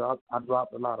know, because I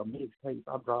dropped a lot of mixtapes.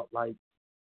 I dropped like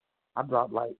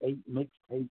 8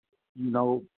 mixtapes. You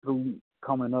know, through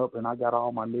coming up, and I got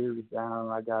all my lyrics down.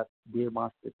 I did my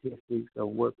statistics of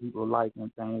what people like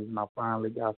and things, and I finally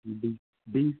got some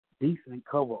decent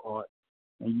cover art.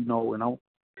 And you know, and I'm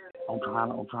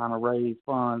trying to raise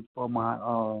funds for my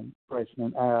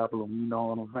freshman album. You know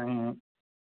what I'm saying?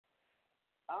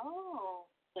 Oh,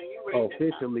 so you're raising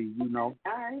officially, you know.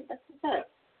 All right, that's what's up.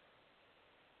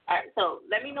 All right, so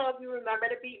let me know if you remember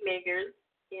the beat makers.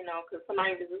 You know, because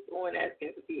somebody was just on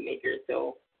asking for beat makers.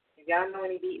 So if y'all know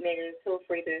any beat makers, feel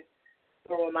free to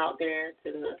throw them out there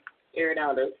to the Air It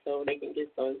Outers so they can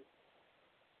get some,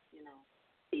 you know,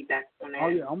 feedback on that. Oh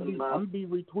yeah, I'm gonna be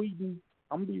retweeting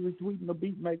the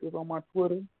beat makers on my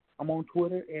Twitter. I'm on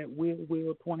Twitter at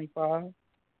Will25.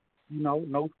 You know,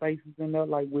 no spaces in there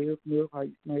like Will Smith. How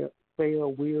you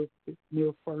spell Will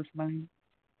Smith's first name?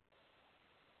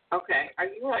 Okay. Are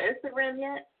you on Instagram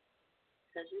yet?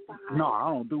 No, I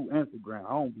don't do Instagram.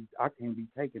 I can't be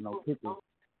taking no pictures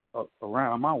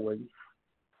around my way.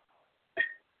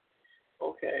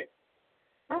 Okay.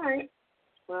 All right.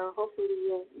 Well, hopefully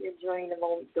you'll join the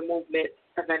movement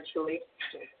eventually.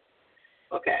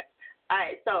 Okay. All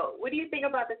right. So, what do you think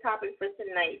about the topic for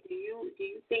tonight? Do you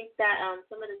think that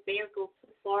some of the fans go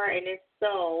too far, and if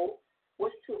so,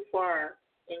 what's too far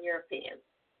in your opinion?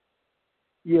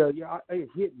 Yeah, it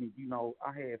hit me. You know,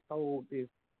 I had sold this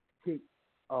chick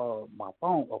a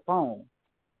phone,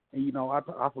 and you know, I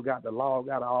forgot to log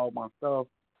out of all my stuff,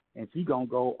 and she gonna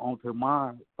go onto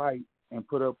my site and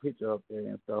put a picture up there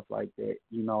and stuff like that.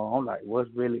 You know, I'm like,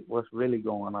 what's really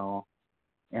going on?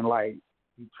 And like,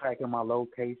 she tracking my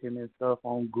location and stuff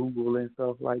on Google and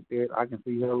stuff like that. I can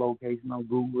see her location on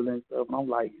Google and stuff, and I'm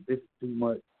like, this is too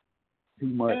much.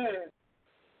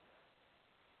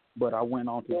 But I went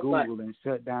on to Google and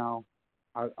shut down.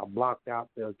 I blocked out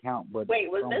the account, but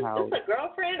wait, was somehow, this a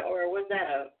girlfriend or was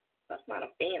that's not a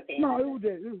fan? No, it was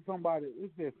somebody.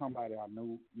 It's just somebody I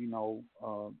knew, you know,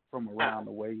 from around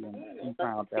the way, and she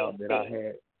found out that I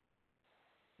had.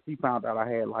 She found out I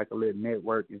had like a little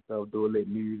network and stuff, do a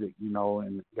little music, you know,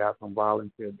 and got some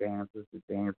volunteer dancers to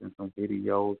dance in some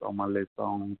videos on my little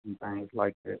songs and things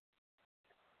like that.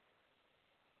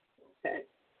 Okay.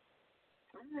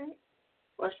 All right.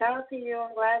 Well, shout out to you.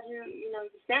 I'm glad you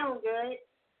sound good.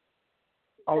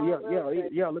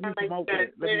 Yeah. Let me promote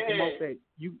that.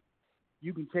 You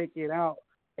can check it out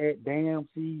at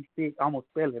DamnSeedStick. I'm gonna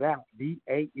spell it out.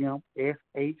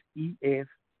 DamnSeedStick.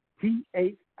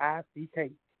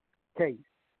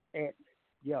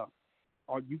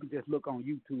 Or you can just look on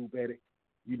YouTube at it.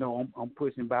 You know, I'm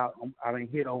pushing about. I done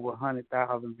hit over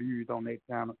 100,000 views on that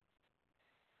channel.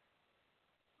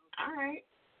 All right.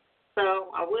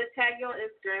 So I would tag you on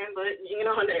Instagram, but you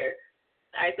know there.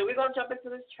 All right, so we're gonna jump into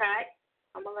this track.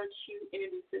 I'm gonna let you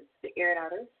introduce it to Air It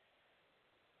Outers.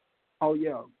 Oh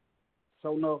yeah.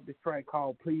 So no, this track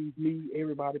called Please Me.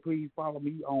 Everybody please follow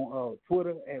me on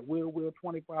Twitter at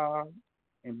Will25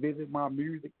 and visit my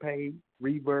music page,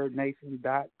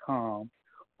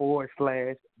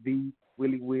 ReverbNation.com/The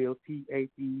Willie Will,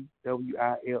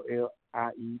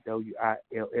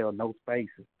 TATWILLIEWILL, no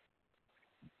spaces.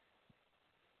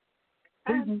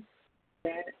 Add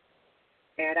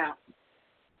out.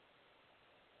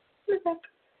 Turn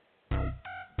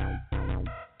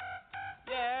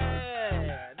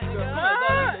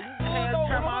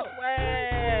my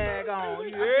swag on, you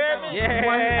hear me? Yeah.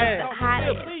 One of the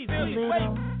hottest,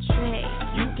 Little Trey.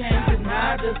 You can't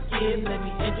deny the skill. Let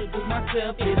me introduce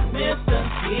myself. It's Mr.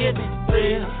 Giving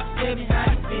Thrill. Tell me how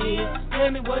you feel. Tell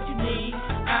me what you need.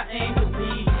 I aim to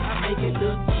please. I make it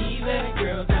look easy.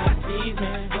 Girl, don't tease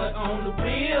me. But on the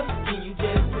real, can you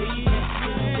just please me?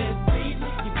 Can you just please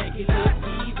me? You make it look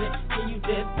easy. Can you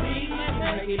just please me? You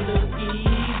make it look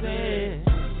easy.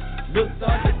 Looks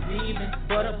are deceiving.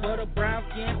 Butter, brown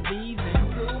skin pleasing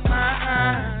to my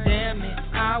eyes. Damn it,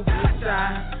 I wish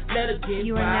I let her get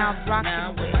You by. are now rocking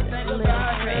Now when with I think Little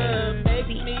about Trey. her, makes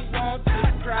me want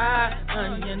to cry.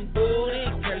 Onion booty,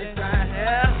 curly side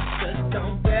hair, just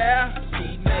don't dare.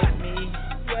 She make me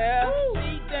swear.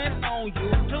 She dancing on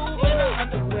YouTube in her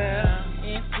underwear,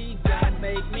 and she gon'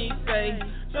 make me say,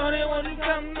 "Shorty, won't you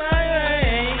come my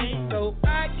way?" So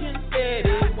I can steady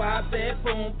wipe that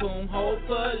boom boom.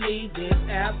 Hopefully this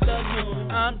afternoon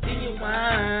I'm genuine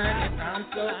and I'm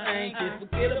so anxious.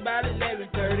 Forget about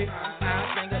 11:30.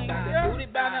 I think about the booty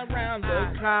bound around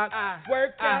the clock.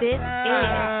 Work out This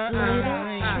time. is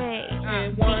Little Trey.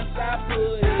 And once I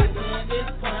put it in,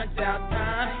 it's punch out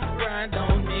time. Grind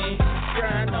on me,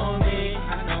 grind on me.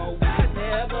 I know we can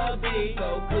never be,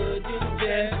 so could you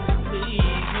just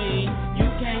please me? You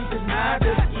can't deny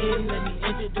the skill. Let me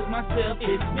introduce myself.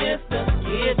 It's Mr.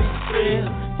 Giving Thrill.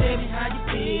 Tell me how you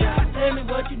feel. Tell me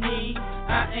what you need. I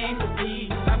aim to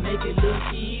please. I make it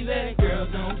look easy. Girl,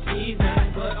 don't tease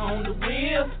me. But on the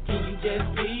real, can you just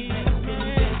please me? Can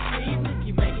you just please me?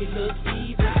 You make it look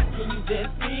easy. Can you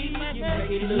just please me? You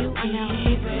make it look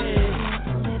easy.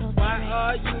 Why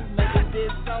are you making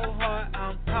this so hard?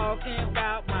 I'm talking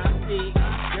about my dick.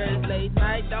 Girls late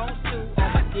night, don't shoot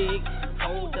on my dick.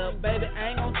 Hold up, baby, I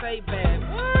ain't gon' say bad.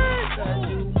 What? Cause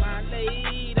you my lady.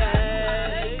 You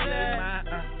my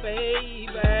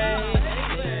baby.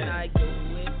 And I do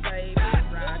it, baby.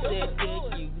 Ride that dick,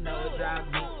 you know it drives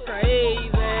me crazy.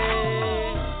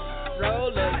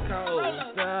 Roller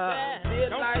coaster.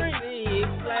 Feel like Six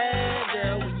Flags,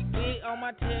 girl. When you get on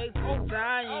my text, I'm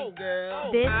dying,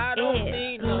 girl. This I don't is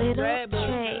need no Little grab, but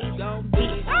Trey. you gon' get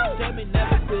it. Tell me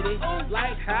never quit it.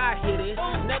 Like how I hit it.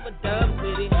 Never done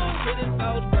with it. Hit it so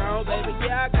strong, baby.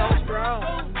 Yeah, I go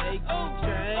strong. Make you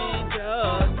change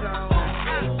your tone.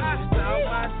 Make you stop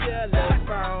my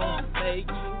telephone. Make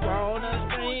you wanna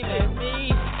scream at me.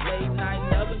 Late night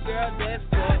loving, girl, that's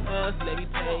for us. Let me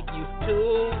take you to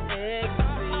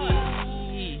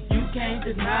ecstasy. You can't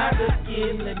deny the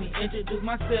skill. Let me introduce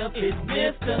myself. It's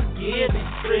Mr. Giving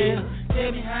Thrill.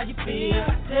 Tell me how you feel.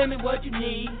 Tell me what you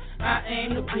need. I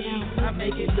aim to please. I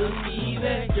make it look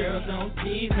easy. Girls don't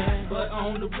tease me. But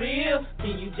on the real,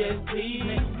 can you just please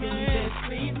me? Can you just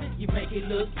please me? You make it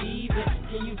look easy.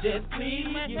 Can you just please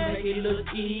me? You make it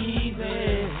look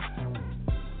easy.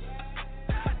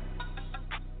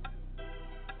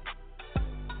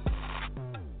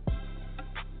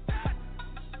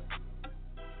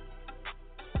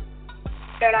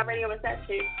 Third Eye Radio, what's that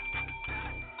shit?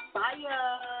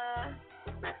 Fire!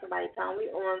 That's somebody time. We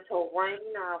on to one.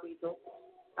 You know how we do.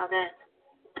 Okay.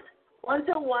 1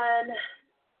 to 1.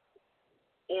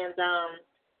 And $5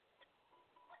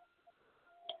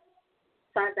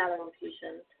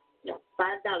 rotation. No,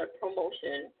 $5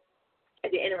 promotion.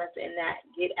 If you're interested in that,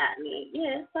 get at me.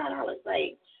 Yeah, it's $5.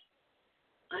 Like,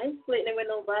 I ain't splitting it with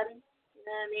nobody. You know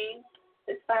what I mean?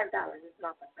 It's $5. It's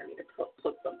not like I need to put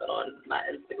something on my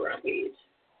Instagram page.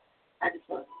 I just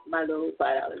want my little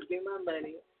 $5. Give my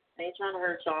money. I ain't trying to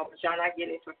hurt y'all, but y'all not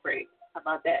getting it for free. How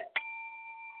about that?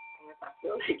 If I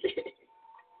feel like it.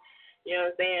 You know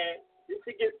what I'm saying? Just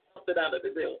to get something out of the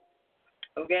deal.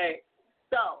 Okay?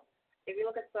 So, if you're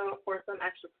looking for some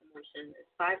extra promotion,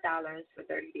 it's $5 for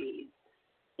 30 days.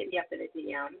 Hit me up in the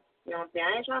DM. You know what I'm saying?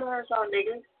 I ain't trying to hurt y'all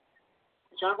niggas.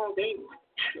 But y'all gonna pay me.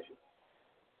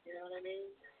 You know what I mean?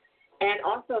 And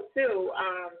also, too,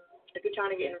 if you're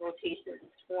trying to get in rotation,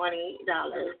 it's $20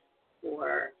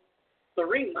 for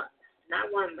 3 months.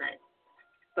 Not 1 month.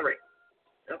 3.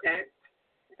 Okay?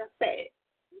 Like I said,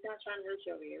 we're not trying to hurt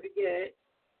you over here. We're good.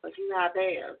 But you gotta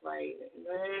pay us. Like,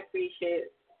 man, free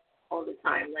shit all the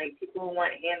time. Like, people who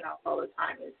want handouts all the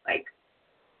time. It's like,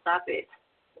 stop it.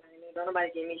 You know what I mean? Don't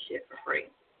nobody give me shit for free.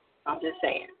 I'm just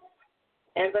saying.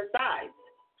 And besides,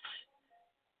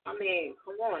 I mean,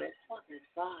 come on, it's fucking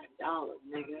 $5,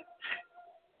 nigga.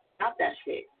 Stop that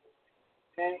shit.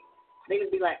 Okay?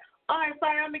 Niggas be like, all right,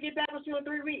 sorry, I'm gonna get back with you in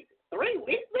 3 weeks. 3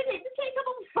 weeks, nigga, you can't come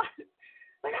on 5.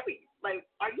 Like, I mean, like,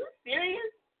 are you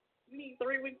serious? You need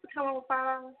 3 weeks to come on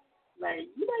 5? Like,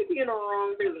 you might be in the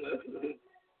wrong business.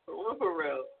 For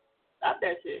real. Stop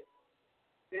that shit.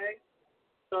 Okay?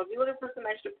 So if you're looking for some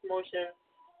extra promotion,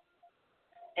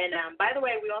 and by the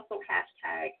way, we also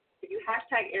hashtag, if you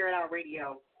hashtag Air It Out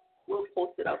Radio, we'll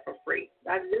post it up for free.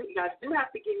 You guys do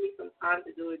have to give me some time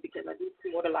to do it because I do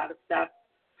promote a lot of stuff,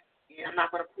 and I'm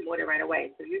not going to promote it right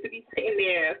away. So you could be sitting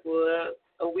there for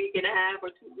a week and a half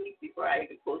or 2 weeks before I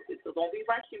even post it. So don't be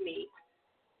rushing me.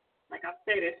 Like I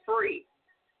said, it's free.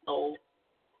 So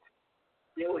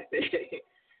deal with it.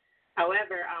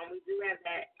 However, we do have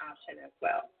that option as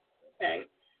well. Okay?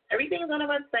 Everything's on the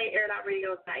website,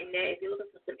 air.radio.net. If you're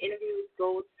looking for some interviews,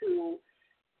 go to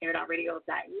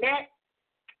air.radio.net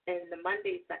in the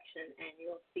Monday section, and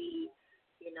you'll see,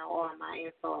 all my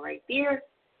info right there.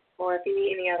 Or if you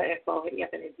need any other info, hit me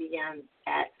up in the DM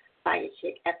at Fire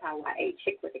Chick, FIYA,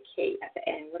 Chick with a K at the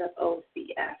end. What up,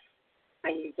 OCF? How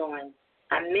you doing?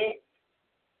 I'm Mint.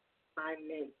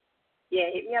 Yeah,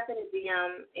 hit me up in the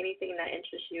DM, anything that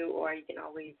interests you, or you can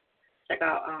always check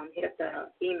out, hit up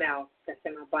the email that's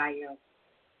in my bio.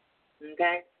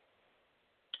 Okay?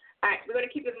 All right, we're going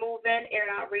to keep it moving. Air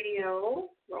It Out Radio,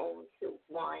 roll to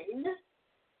 1.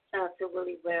 Shout out to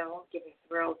Willie Will, giving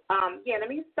thrills. Let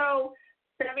me throw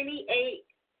 87.25.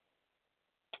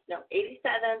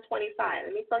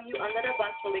 Let me throw you under the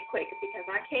bus really quick because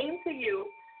I came to you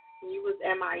and you was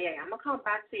MIA. I'm gonna come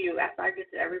back to you after I get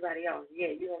to everybody else.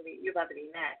 Yeah, you're about to be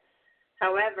mad.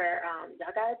 However,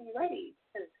 y'all gotta be ready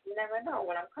because you never know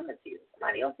when I'm coming to you.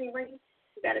 Somebody else ain't ready.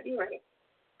 You gotta be ready.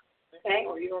 Okay,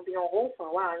 or you're gonna be on hold for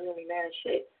a while and you're gonna be mad as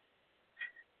shit.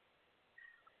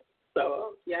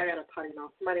 So yeah, I got a potty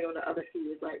mouth. Somebody on the other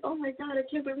feed is like, oh my God, I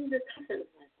can't believe this happened.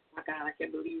 Like, oh my God, I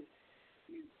can't believe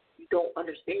you don't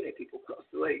understand that people cuss.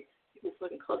 Like, people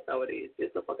fucking cuss nowadays.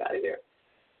 Get the fuck out of here.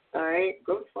 All right?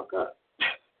 Go the fuck up.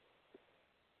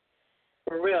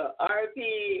 For real.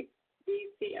 RP,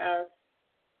 BCS.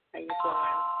 How you doing?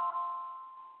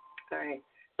 All right.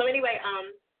 So anyway,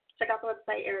 check out the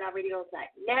website,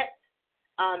 air.radio.net.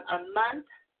 A month,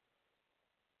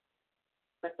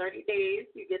 for 30 days,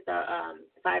 you get the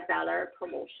 $5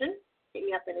 promotion. Hit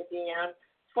me up in the DM.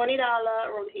 $20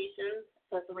 rotations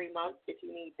for 3 months if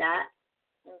you need that.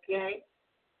 Okay?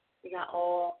 We got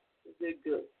all the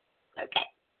goods. Okay.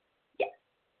 Yes.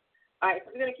 All right,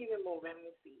 so we're going to keep it moving. Let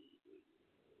me see.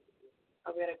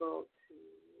 I'm going to go to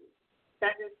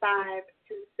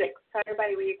 7526. Tell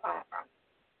everybody where you're calling from.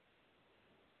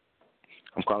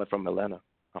 I'm calling from Atlanta.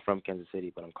 I'm from Kansas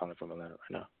City, but I'm calling from Atlanta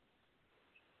right now.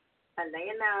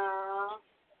 Atlanta.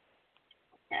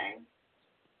 Okay.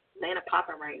 Atlanta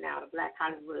popping right now, the Black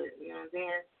Hollywood. You know what I'm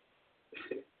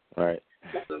saying? Right.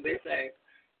 That's what they say.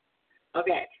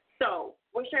 Okay. So,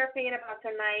 what's your opinion about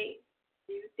tonight?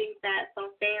 Do you think that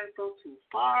some fans go too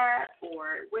far,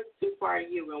 or what's too far to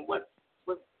you, and what's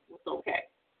okay?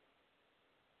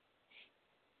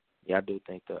 Yeah, I do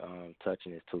think the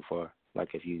touching is too far.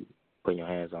 Like if you putting your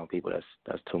hands on people,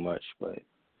 that's too much. But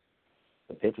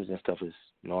the pictures and stuff is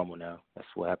normal now. That's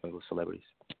what happens with celebrities.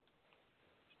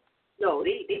 No,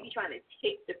 they be trying to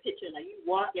take the picture like you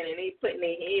walking and they putting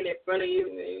their hand in front of you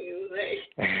and you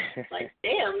like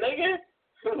damn nigga,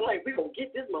 like we gonna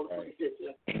get this motherfucking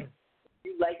picture.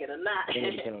 You like it or not? I think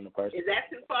it depends on the person. Is that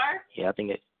too far? Yeah, I think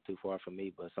it's too far for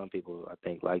me, but some people I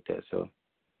think like that. So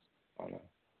I don't know.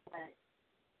 Right.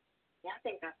 Yeah, I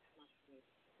think that's too much for me.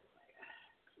 Like,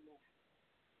 come on.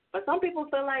 But some people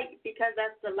feel like because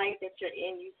that's the life that you're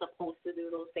in, you're supposed to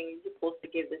do those things. You're supposed to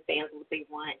give the fans what they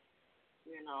want.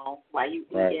 You know, while you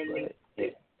eating,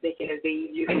 they can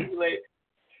evade you. Like,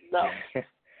 no.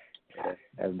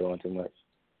 That's doing too much.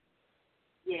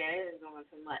 Yeah, it is doing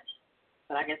too much.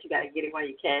 But I guess you got to get it while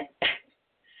you can.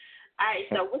 All right,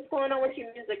 so what's going on with you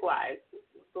music-wise?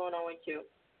 What's going on with you?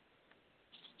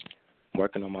 I'm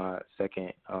working on my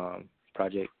second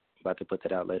project. About to put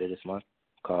that out later this month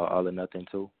called All or Nothing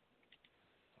 2.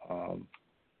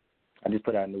 I just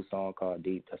put out a new song called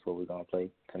Deep. That's what we're going to play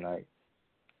tonight.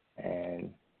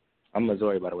 And I'm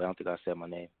Missouri, by the way. I don't think I said my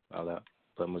name out loud.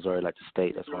 But Missouri, like the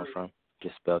state, that's where I'm from.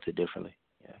 Just spelled it differently.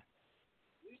 Yeah.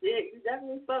 You did. You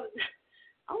definitely spelled it.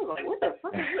 I was like, what the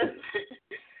fuck is this?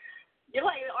 You're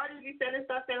like, the artists be sending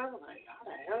stuff in. I was like, how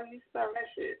the hell do you spell that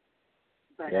shit?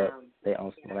 But, yeah,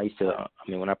 when I used to,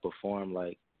 when I performed,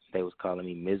 like, they was calling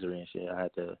me Misery and shit. I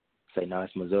had to say, no,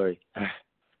 it's Missouri. Because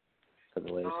of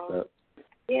the way it's spelled.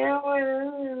 Yeah,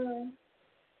 well,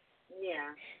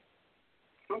 yeah.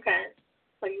 Okay.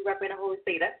 So you repping the whole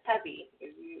state. That's heavy,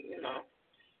 if you know.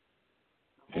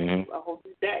 Mm-hmm. I hope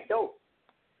you that dope.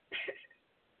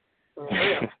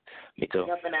 Me too.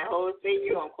 Up in that whole state,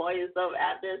 you gonna call yourself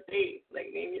after a state?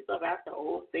 Like name yourself after a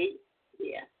whole state?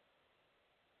 Yeah.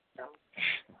 So.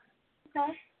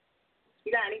 Okay.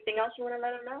 You got anything else you wanna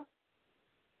let them know?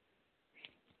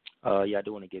 Yeah, I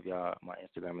do want to give y'all my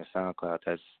Instagram and SoundCloud.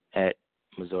 That's at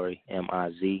Missouri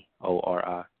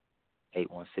MIZORI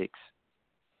 816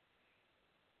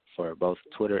 for both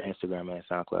Twitter, Instagram, and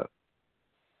SoundCloud.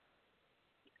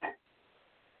 Okay.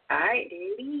 All right, there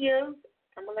it is.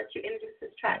 I'm gonna let you introduce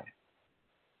this track.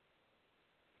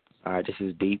 All right, this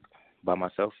is Deep by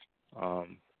myself.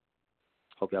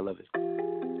 Hope y'all love it.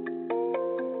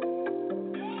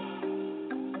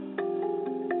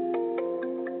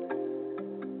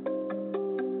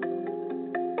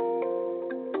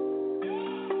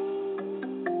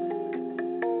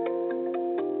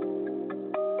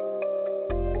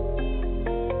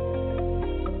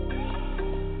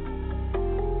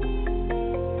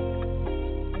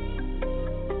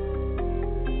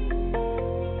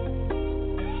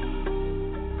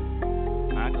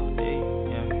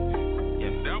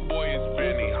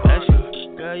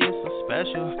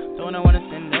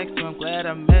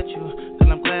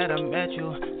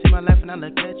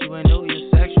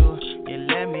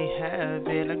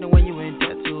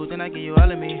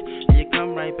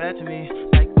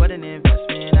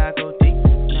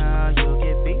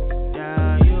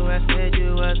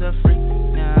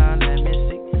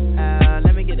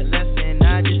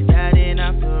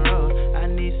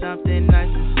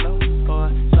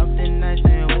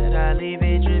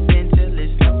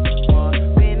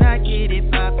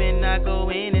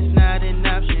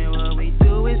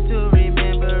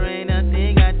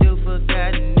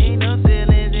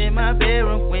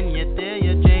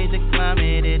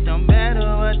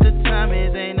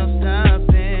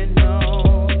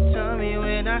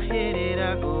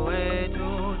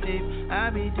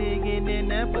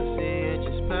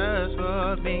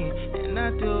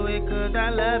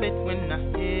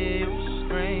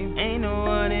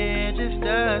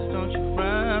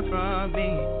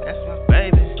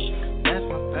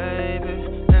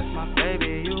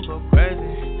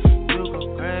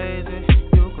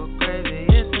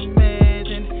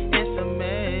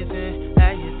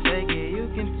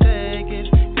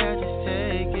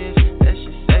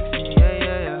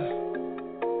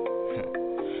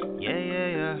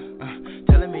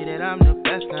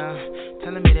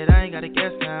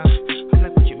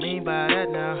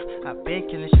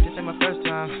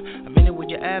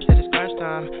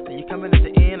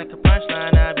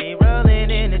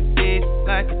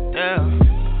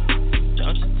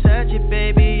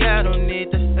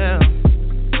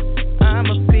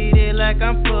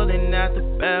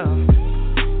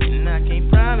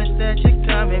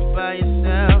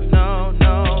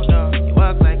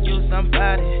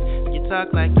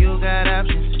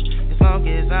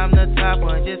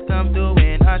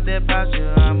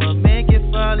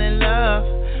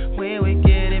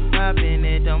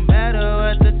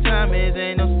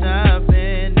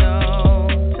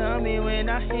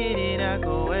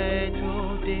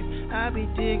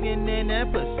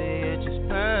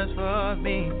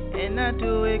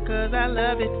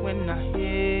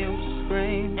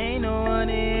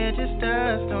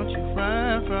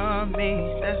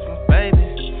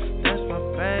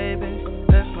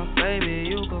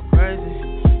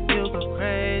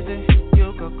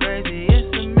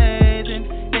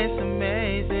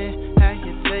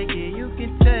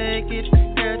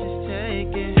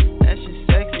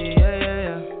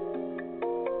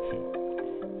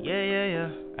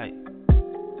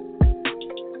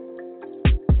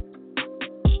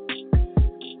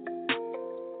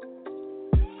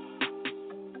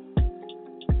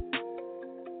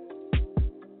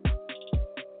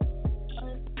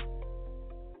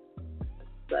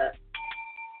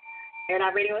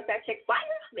 Radio is that chick fire.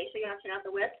 Make sure y'all check out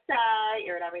the website,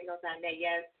 airitoutradio.net.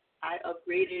 Yes, I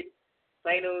upgraded.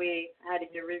 Finally, I had to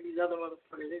get rid of these other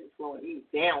motherfuckers. They just slowing me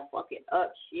down, fucking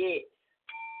up shit.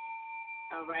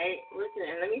 All right, listen,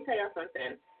 and let me tell y'all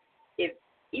something.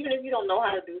 Even if you don't know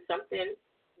how to do something,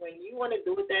 when you want to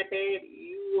do it that bad,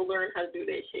 you will learn how to do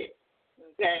that shit.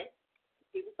 Okay?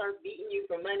 People start beating you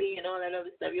for money and all that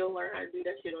other stuff. You'll learn how to do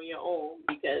that shit on your own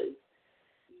because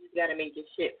you just got to make your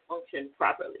shit function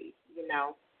properly. You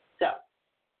know, so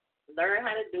learn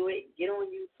how to do it. Get on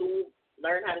YouTube.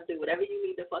 Learn how to do whatever you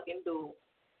need to fucking do.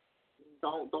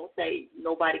 Don't say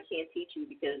nobody can't teach you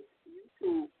because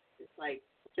YouTube is like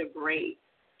such a great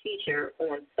teacher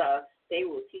on stuff. They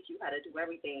will teach you how to do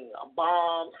everything. A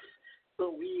bomb,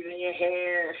 put weave in your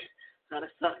hair, how to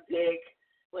suck dick.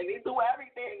 Like they do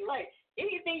everything. Like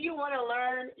anything you want to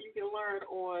learn, you can learn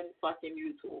on fucking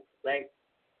YouTube. Like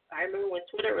I remember when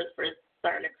Twitter was first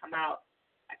starting to come out.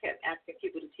 I kept asking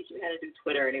people to teach me how to do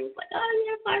Twitter, and it was like, oh,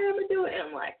 yeah, fire, I'm going to do it. And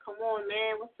I'm like, come on,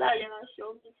 man, what's up? You know,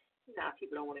 show me. You know,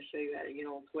 people don't want to show you how to,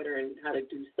 on Twitter and how to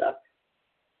do stuff.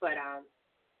 But I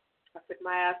took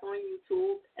my ass on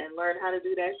YouTube and learned how to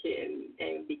do that shit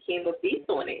and became a beast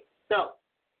on it. So,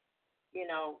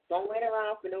 don't wait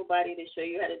around for nobody to show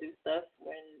you how to do stuff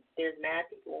when there's mad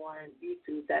people on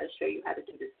YouTube that'll show you how to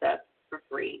do this stuff for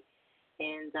free.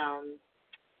 And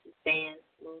saying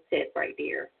little tip right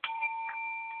there.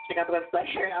 Check out the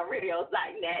website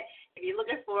radio.net. If you're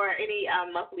looking for any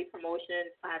monthly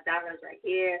promotions, $5 right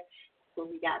here. That's what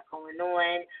we got going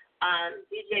on.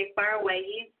 DJ Faraway,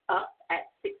 he's up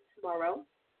at 6 tomorrow.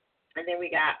 And then we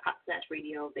got Pop Snatch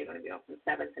Radio. They're going to be on from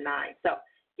 7 to 9. So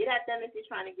get at them if you're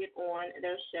trying to get on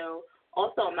their show.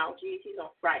 Also, Mount G's, he's on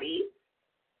Friday.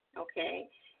 Okay?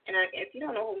 And if you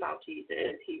don't know who Mount G's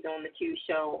is, he's on the Q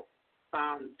show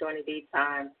during the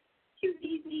daytime. Q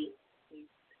Easy, he's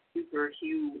super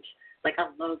huge. Like, I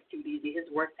love Q Easy. His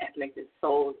work ethic is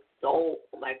so dope.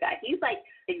 Oh, my God. He's, like,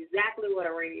 exactly what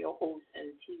a radio host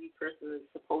and TV person is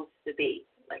supposed to be.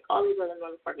 Like, all these other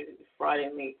motherfuckers are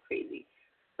defrauding me crazy.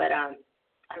 But I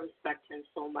respect him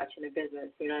so much in the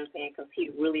business, you know what I'm saying? Because he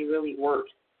really, really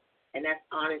works. And that's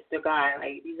honest to God.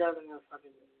 Like, these other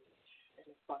motherfuckers in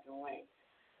this fucking way.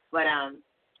 But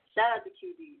shout out to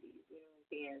QD, you know what I'm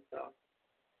saying? So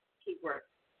he works.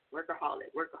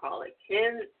 Workaholic.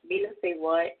 Him, Mina Say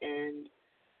What, and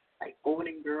like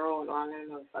Golden Girl and all them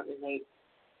motherfuckers, like,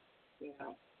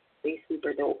 they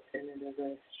super dope. And then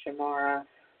there's Shamara.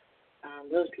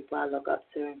 Those people I look up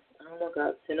to. I don't look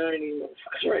up to none of these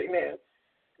motherfuckers right now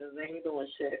because they ain't doing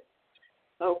shit.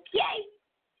 Okay,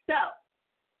 so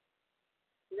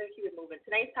we're gonna keep it moving.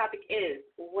 Tonight's topic is,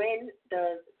 when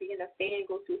does being a fan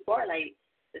go too far? Like,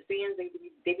 the fans, they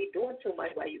be doing too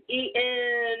much while you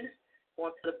eating,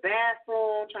 going to the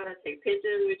bathroom, trying to take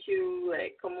pictures with you.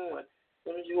 Like, come on. As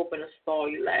soon as you open a stall,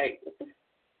 you like,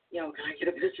 yo, can I get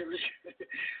a picture with you?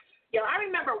 Yo, I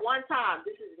remember one time,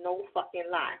 this is no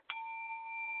fucking lie.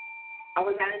 I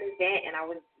was at an event and I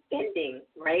was bending,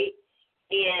 right?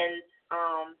 And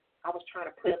I was trying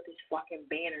to put up this fucking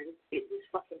banner. This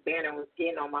fucking banner was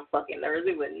getting on my fucking nerves.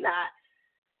 It would not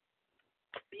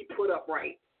be put up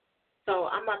right. So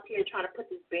I'm up here trying to put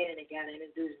this banner together, and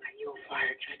this dude's like, yo,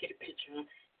 fire, try to get a picture.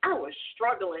 I was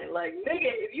struggling. Like,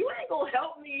 nigga, if you ain't going to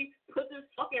help me put this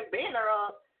fucking banner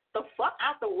up, the fuck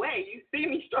out the way. You see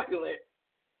me struggling.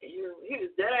 And he was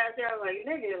dead ass there. I was like,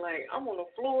 nigga, like, I'm on the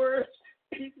floor,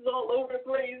 pieces all over the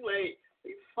place. Like,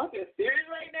 are you fucking serious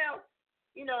right now?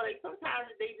 Like, sometimes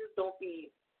they just don't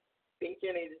be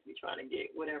thinking. They just be trying to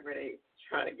get whatever they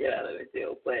trying to get out of the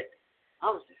deal. But I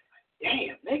was just like,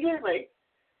 damn, nigga, like,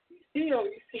 you see him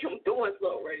doing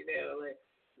so right now. Like,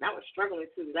 and I was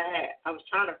struggling too. I was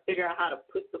trying to figure out how to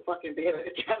put the fucking banner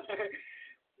together.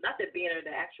 Not the banner,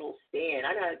 the actual stand.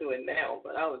 I gotta do it now,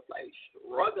 but I was like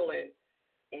struggling.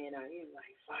 And he was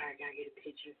like, fire, gotta get a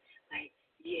picture. Like,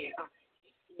 yeah,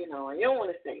 you don't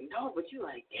want to say no, but you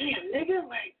like, damn, nigga,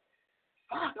 like,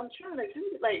 fuck, I'm trying to do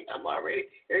it. Like, I'm already,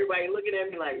 everybody looking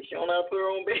at me like, showing up her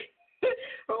own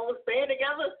stand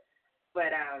together.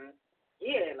 But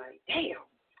yeah, like, damn.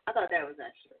 I thought that was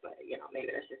extra, but, maybe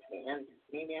that's just me.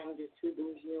 Maybe I'm just too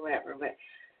bougie or whatever. But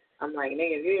I'm like,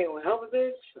 nigga, if you ain't going to help a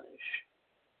bitch, like,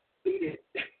 beat it.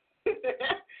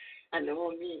 I know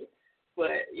what I mean.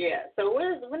 But, yeah, so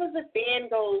when does the fan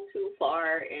go too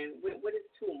far and what is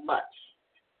too much,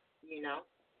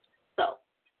 So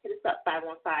hit us up,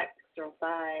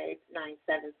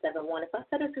 515-605-9771. If I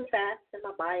said it too fast, in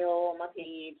my bio, on my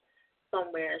page,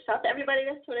 somewhere. Shout out to everybody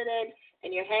that's tuning in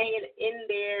and you're hanging in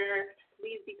there.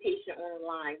 Please be patient on the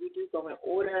line. We do go in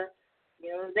order.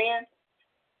 You know what I'm saying?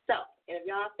 So, and if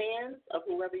y'all fans of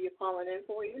whoever you're calling in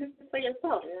for, even if it's for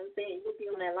yourself, you know what I'm saying? You'll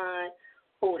be on that line,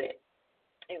 hold it,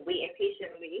 and waiting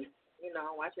patiently,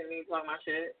 watching me talk my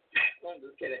shit. I'm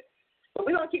just kidding. But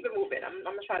we're going to keep it moving. I'm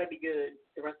going to try to be good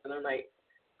the rest of the night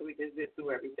so we can get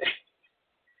through everything.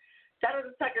 Shout out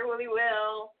to Tucker Willie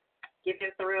Will, Give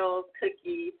Him Thrills,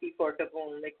 Cookie, C4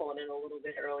 Kaboom. They called in a little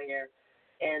bit earlier.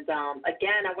 And,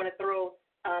 again, I want to throw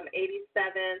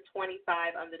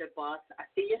 8725 under the bus. I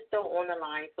see you're still on the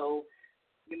line, so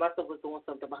you must have was doing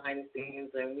something behind the scenes,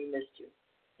 and we missed you.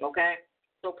 Okay?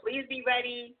 So please be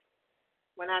ready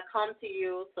when I come to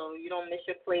you so you don't miss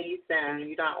your place and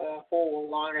you're not on hold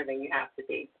longer than you have to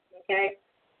be. Okay?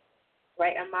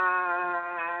 Right am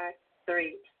I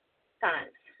 3 times.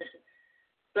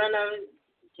 Son of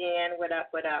Jan, what up,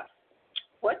 what up?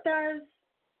 What does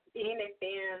being a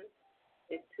fan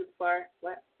is too far?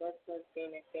 What does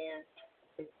being a fan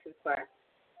is too far?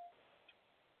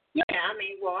 Yeah,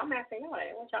 I'm asking y'all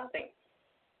that. What y'all think?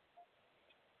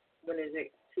 When is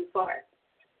it too far?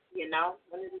 You know,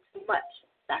 when is it too much?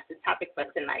 That's the topic for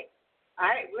tonight. All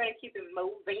right, we're going to keep it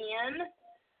moving. I'm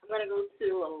going to go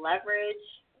to Leverage.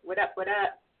 What up, what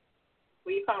up?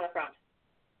 Where you calling from?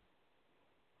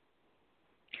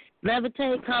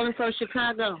 Levitate, calling from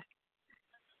Chicago.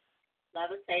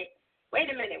 Levitate. Wait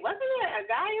a minute, wasn't there a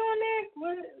guy on there?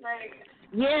 Was it like?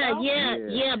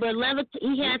 Yeah. But Levitate,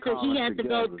 he had to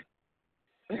go.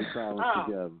 Oh,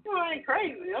 you ain't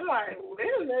crazy. I'm like, wait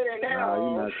a minute now. Nah,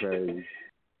 you're not crazy.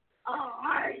 Oh, all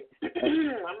right. I'm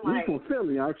You're like, from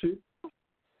Philly, aren't you?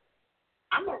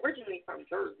 I'm originally from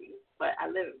Jersey, but I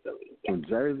live in Philly. Yeah. From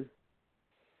Jersey?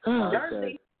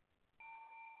 Jersey.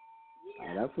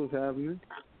 Yeah. That's what's happening.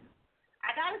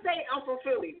 I gotta say I'm from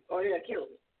Philly, or they'll kill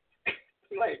me.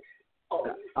 Like,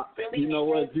 Philly. You know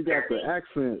what? You got the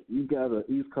accent. You got an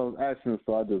East Coast accent,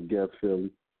 so I just guessed Philly.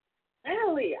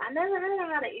 Really? I never heard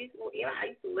how to East. You know, I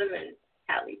used to live in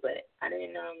Cali, but I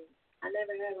didn't. I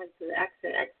never heard like the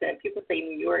accent. People say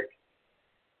New York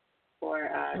or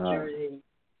Jersey,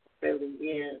 Philly.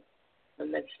 Yeah, a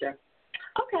mixture.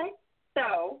 Okay,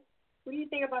 so what do you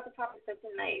think about the topic of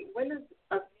tonight? When does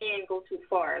a fan go too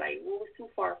far? Like, what was too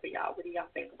far for y'all? What do y'all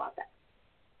think about that?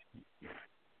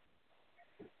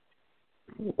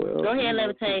 Well, go ahead,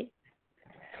 Levitate.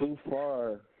 Too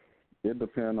far. It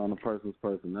depends on the person's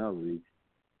personality.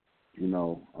 You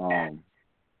know,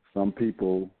 some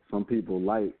people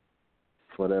like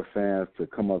for their fans to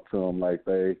come up to them like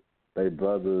they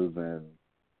brothers and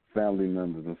family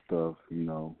members and stuff. You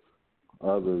know,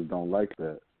 others don't like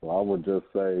that. So I would just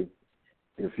say,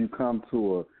 if you come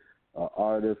to a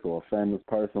artist or a famous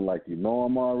person like you know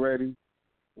them already,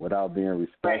 without being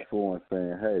respectful and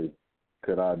saying, hey,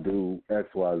 could I do X,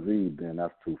 Y, Z, then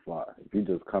that's too far. If you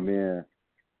just come in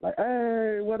like,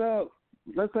 hey, what up?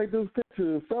 Let's take this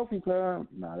picture, selfie time.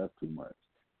 Nah, that's too much.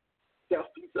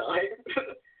 Selfie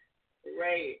time.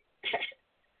 Right.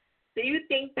 Do you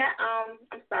think that,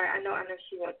 I'm sorry, I know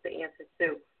she wants to answer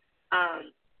too.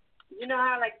 You know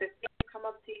how like the fans come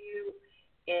up to you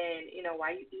and, you know,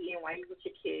 while you eating, while you with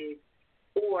your kids,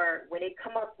 or when they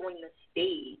come up on the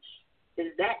stage,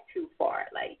 is that too far?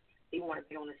 Like, they want to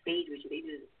be on the stage with you, they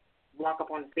just walk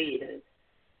up on the stage and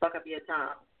fuck up your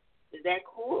time. Is that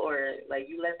cool, or like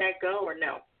you let that go, or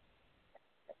no?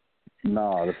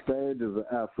 No, the stage is an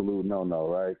absolute no-no,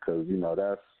 right? Because, you know,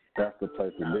 that's the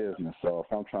place of business. So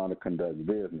if I'm trying to conduct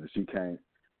business, you can't,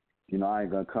 you know, I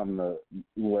ain't going to come to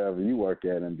wherever you work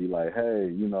at and be like, hey,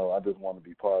 you know, I just want to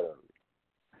be part of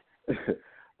it.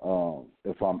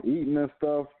 If I'm eating and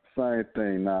stuff, same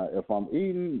thing. Now, if I'm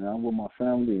eating and I'm with my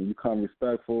family and you come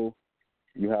respectful,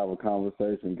 you have a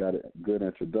conversation, got a good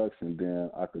introduction,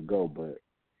 then I could go. But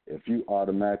if you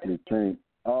automatically think,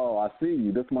 oh, I see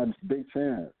you, this is my big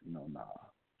chance, you know, nah.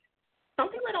 Some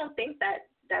people don't think that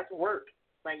that's work,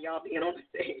 like y'all being on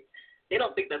the stage. They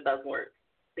don't think that that's work.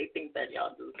 They think that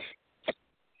y'all do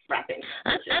rapping.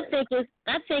 I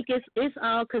think it's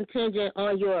all contingent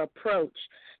on your approach.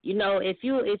 You know, if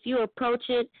you approach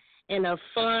it in a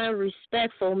fun,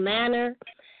 respectful manner,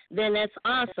 then that's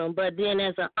awesome. But then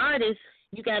as an artist,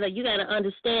 you gotta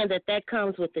understand that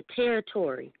comes with the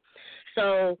territory.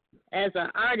 So as an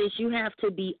artist, you have to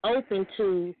be open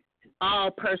to all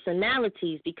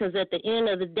personalities, because at the end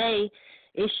of the day,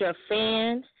 it's your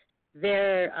fans.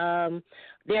 They're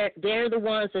the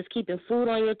ones that's keeping food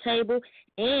on your table,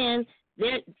 and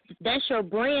that's your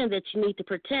brand that you need to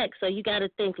protect. So you got to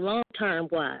think long-term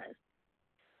wise.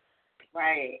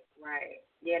 Right.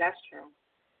 Yeah, that's true.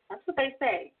 That's what they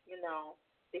say. You know,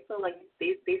 they feel like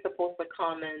they supposed to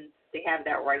come and they have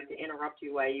that right to interrupt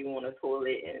you while you on the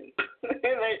toilet and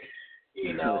like,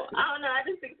 you know, I don't know. I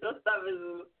just think this stuff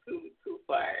is too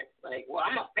far. Like, well,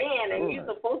 I'm a fan and you're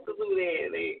supposed to do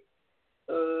that. Like,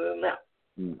 no.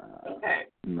 Nah. Okay.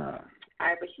 Nah. All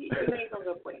right, but she made some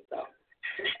good points though.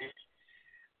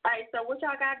 All right, so what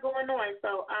y'all got going on?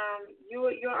 So,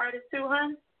 you're an artist too,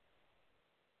 huh?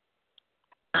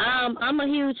 I'm a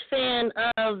huge fan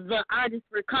of the artist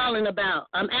we're calling about.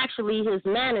 I'm actually his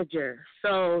manager.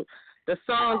 So the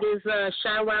song is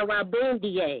Sha Wa Wa Boom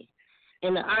Da,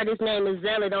 and the artist's name is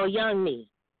Zealot or Young Me.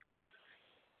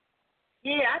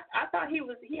 Yeah, I thought he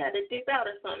had a dick out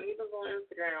or something. He was on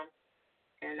Instagram,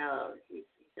 and he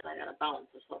said I got a bounce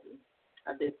or something.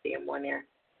 I did see him on there.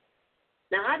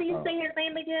 Now, how do you say his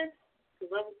name again?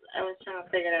 Because I was trying to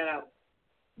figure that out.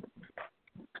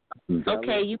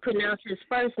 Okay, you pronounce his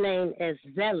first name as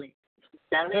Zealot.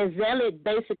 And zealot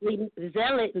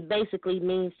basically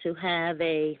means to have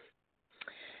a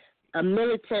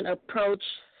militant approach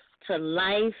to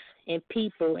life and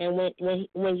people. And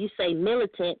when you say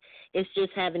militant, it's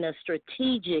just having a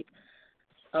strategic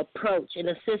approach and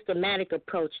a systematic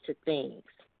approach to things.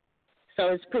 So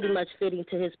it's pretty much fitting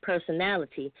to his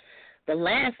personality. The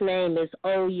last name is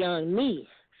Oh Young Me.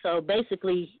 So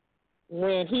basically,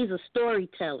 when he's a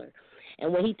storyteller,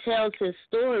 and when he tells his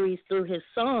stories through his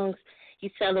songs,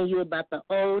 he's telling you about the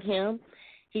old him,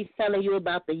 he's telling you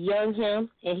about the young him,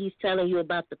 and he's telling you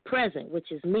about the present, which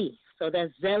is me. So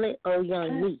that's Zealot Oh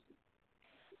Young Me.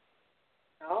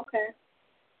 Okay.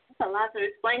 That's a lot to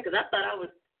explain because I thought I was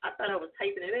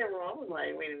typing it in wrong. I was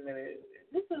like, wait a minute,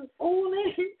 this is full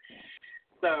name.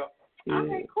 So,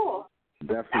 okay, cool.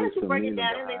 Definitely. How did you break it some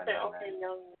down? meaning And they behind said, that okay, name.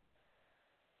 young.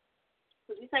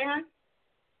 What did you say, hon?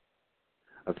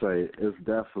 I say it's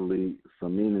definitely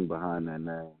some meaning behind that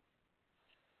name.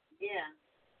 Yeah.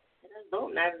 That's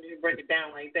dope. Now that you break it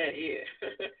down like that, yeah.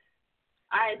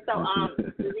 All right, so do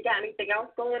you got anything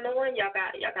else going on? Y'all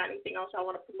got anything else y'all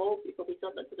want to promote before we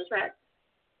jump into the track?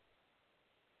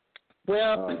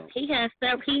 Well, he has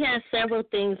several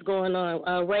things going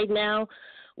on. Right now,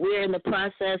 we're in the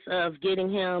process of getting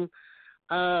him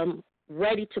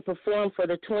ready to perform for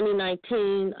the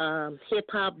 2019 Hip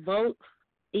Hop Vote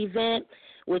event,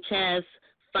 which has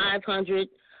 500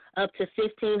 up to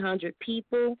 1,500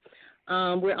 people.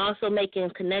 We're also making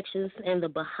connections in the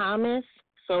Bahamas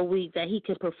so that he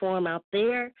can perform out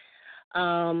there.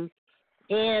 And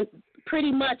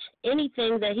pretty much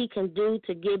anything that he can do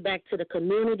to give back to the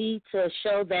community to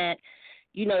show that,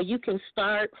 you know, you can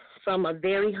start from a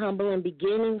very humbling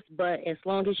beginnings, but as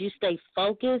long as you stay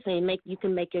focused and you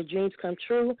can make your dreams come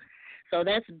true. So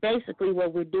that's basically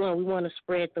what we're doing. We want to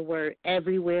spread the word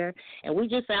everywhere, and we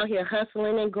just out here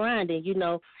hustling and grinding, you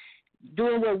know,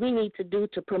 doing what we need to do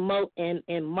to promote and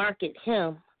market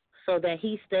him so that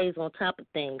he stays on top of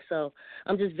things. So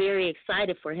I'm just very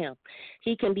excited for him.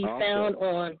 He can be found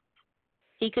on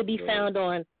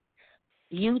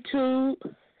YouTube,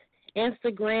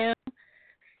 Instagram,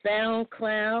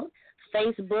 SoundCloud,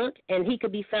 Facebook, and he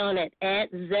could be found at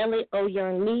Zealot O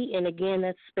Young Me, and again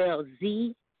that's spelled ZEALOTOLEYOUNGME,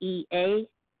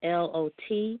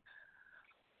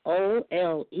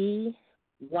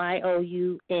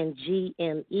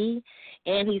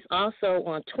 and he's also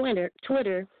on Twitter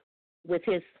with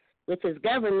his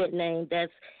government name,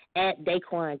 that's at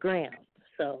Daquan Graham.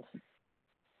 So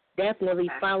definitely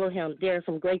follow him. There are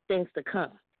some great things to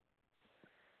come.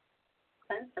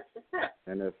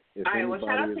 And if all right, well, shout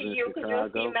out anybody to is in you because you're a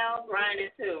Chicago, female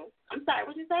grinding too. I'm sorry,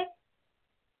 what you say?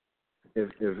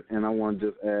 and I want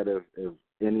to just add, if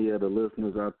any of the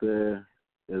listeners out there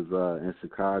is in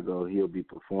Chicago, he'll be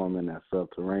performing at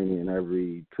Subterranean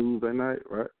every Tuesday night,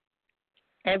 right?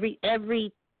 Every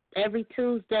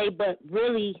Tuesday, but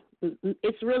really,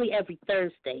 it's really every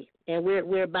Thursday, and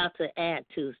we're about to add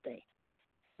Tuesday.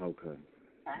 Okay.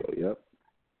 So, yep.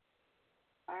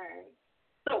 All right.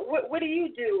 So what do you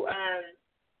do?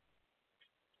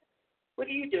 What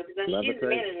do you do? Because she's the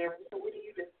manager. So what do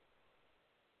you do?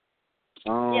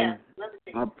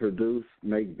 I produce,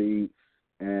 make beats,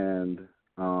 and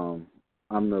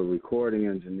I'm the recording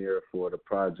engineer for the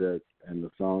project and the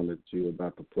song that you're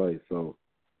about to play. So,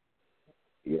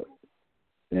 yeah.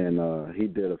 And he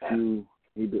did a few.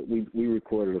 We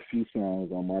recorded a few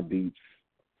songs on my beats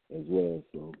as well.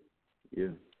 So,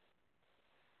 yeah.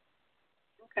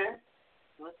 Okay.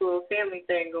 That's a little family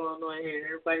thing going on here.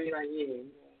 Everybody like, yeah.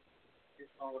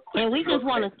 And we just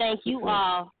want to thank you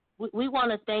all. We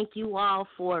want to thank you all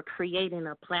for creating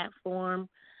a platform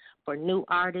for new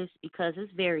artists because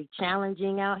it's very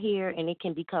challenging out here and it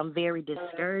can become very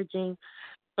discouraging.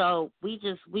 So we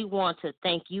want to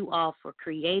thank you all for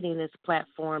creating this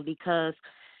platform because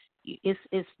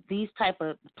it's these type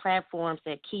of platforms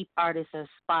that keep artists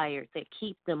inspired, that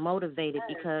keep them motivated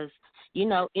because, you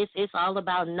know, it's all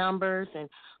about numbers and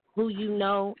who you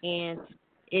know, and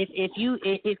if you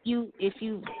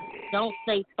don't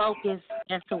stay focused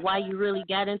as to why you really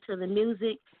got into the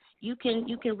music, you can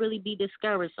really be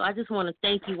discouraged. So I just want to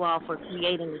thank you all for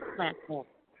creating this platform.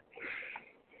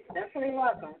 Definitely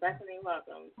welcome.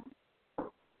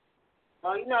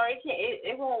 Well, you know,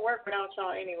 it won't work without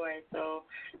y'all anyway. So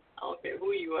I don't care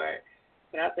who you are.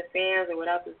 Without the fans and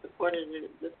without the supporters,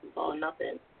 this is all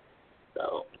nothing.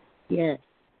 So yeah.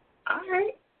 All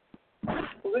right. Well,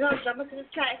 we're gonna jump into this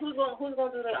track. Who's gonna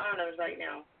do the honors right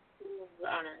now? Who's the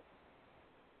honors?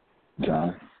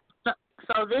 John.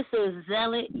 So this is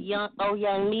Zealot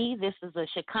Young Me. This is a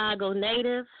Chicago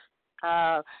native.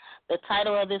 The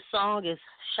title of this song is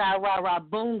Sha Ra Ra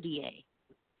Boom Die.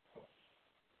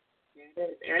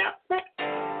 Air it out. God,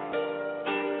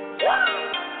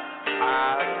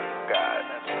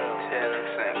 that's 10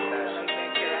 singles.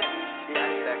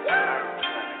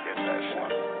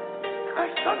 I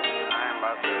ain't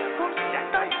about to.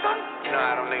 You know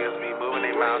how them niggas be moving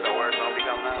their mouth, the words don't be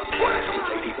coming out.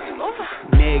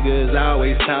 Niggas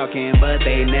always talking, but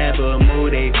they never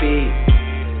move their feet.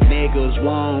 Niggas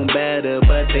want better,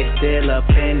 but they still up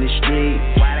in the street.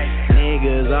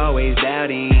 Niggas always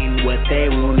doubting what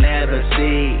they will never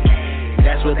see.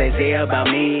 That's what they say about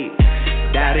me.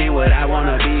 Doubting what I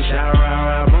wanna be. Shout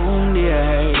boom,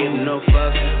 yeah. Give no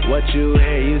fuck what you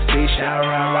hear, you see.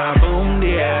 Shout boom,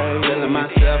 yeah. Feeling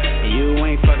myself, you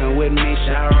ain't fucking with me.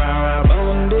 Shout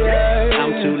boom, yeah.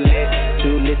 I'm too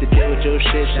lit to deal with your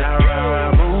shit.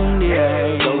 Shout boom,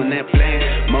 yeah. So in that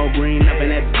plan, more green up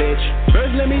in that bitch.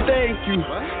 First, let me thank you.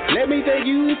 Let me thank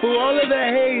you for all of the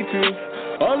haters,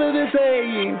 all of the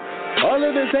saying, all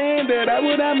of the saying that I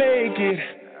would not make it.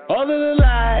 All of the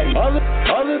lies, all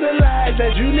of the lies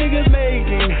that you niggas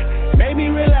making, made me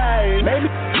realize that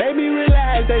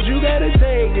you gotta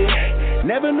take it.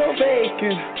 Never no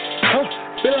faking.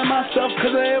 Feeling myself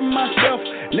cause I am myself.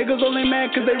 Niggas only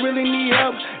mad cause they really need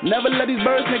help. Never let these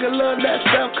birds nigga love that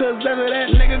stuff. Cause after that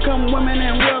nigga come women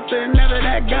and wealth. And never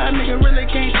that guy nigga really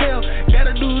can't tell.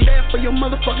 Gotta do that for your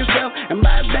motherfucking self. And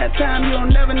by that time you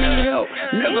don't never need help.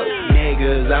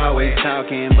 Niggas always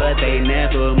talking but they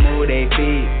never move their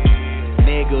feet.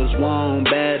 Niggas want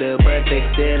better but they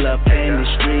still up in the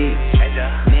street.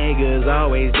 Niggas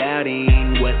always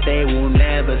doubting what they will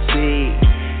never see.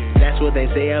 That's what they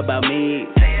say about me.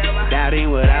 Doubting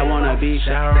what I wanna be.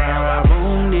 Shout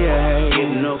boom, yeah.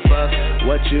 Give no fuck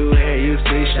what you hear, you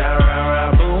see.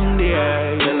 Shout boom,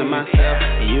 yeah. Feeling myself,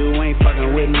 you ain't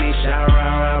fucking with me.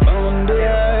 Shout boom,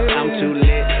 yeah. I'm too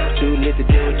lit to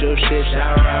deal with your shit.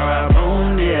 Shout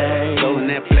boom, yeah. Go in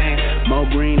that plane, more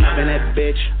green up in that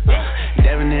bitch.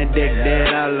 Devin that dick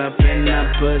dead all up in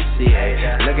that pussy.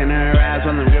 Looking her eyes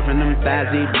while I'm ripping them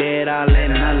thighs. He dead all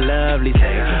in her lovely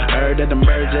face. Heard that them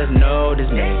birds just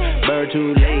noticed me. Bird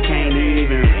too late, can't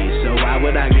even read. So why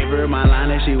would I give her my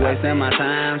line if she wasting my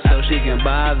time so she can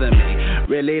bother me?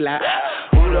 Really like,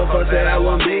 who the fuck said I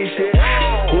wouldn't be shit?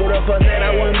 Who the fuck said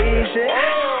I wouldn't be shit?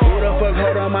 Who the fuck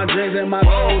hold on my drinks and my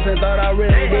goals and thought I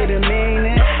really didn't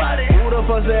mean it? Who the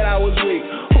fuck said I was weak?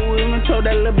 Who even told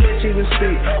that little bitch he was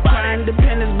sweet? Crying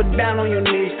independence but down on your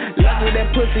knees. Lucky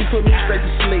that pussy put me straight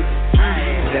to sleep.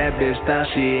 That bitch thought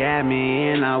she had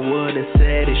me and I would've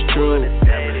said it's true.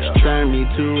 Turned me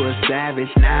to a savage,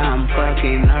 now I'm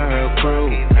fucking her crew.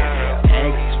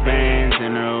 Ex-friends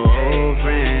and her old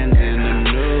friends in the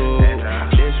news.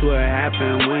 This what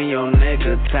happen when your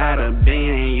nigga tired of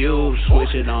being you.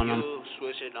 Switch it on him.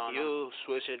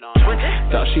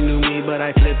 Thought she knew me, but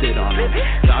I flipped it on her.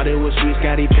 Thought it was sweet,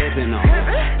 Scotty Pippen on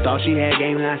her. Thought she had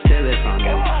game, and I steal it from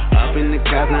her. Up in the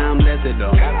clouds, now I'm lifted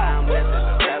on her.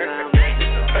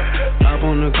 Up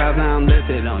on the clouds, now I'm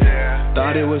lifted on you.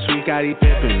 Thought it was sweet, Scotty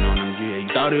Pippen on him. Yeah,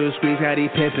 you thought it was sweet, Scotty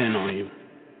Pippen on you.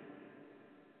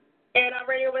 And I'm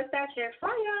radio with Thatcher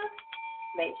Fire.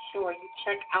 Make sure you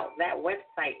check out that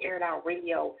website,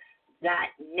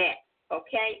 airitoutradio.net.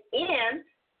 Okay, and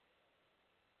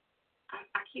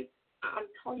I'm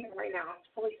telling you right now, I'm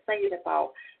so excited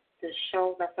about the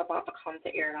show that's about to come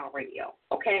to Air It Out Radio.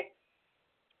 Okay?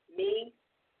 Me,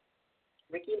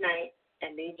 Ricky Knight,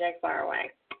 and DJ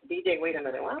Fireway. DJ, wait a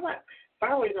minute. Why am I?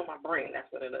 Fireway's on my brain.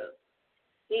 That's what it is.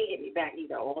 He ain't hit me back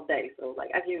either all day. So,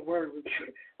 like, I get worried with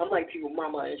you. I'm like people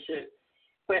mama and shit.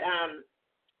 But,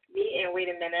 me and Wait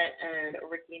a Minute and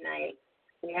Ricky Knight,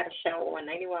 we had a show on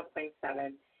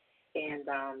 91.7. And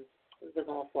we've been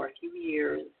on for a few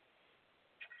years.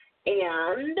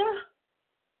 And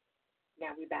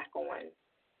now we're back on.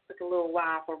 Took a little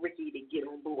while for Ricky to get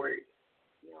on board.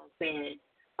 You know what I'm saying?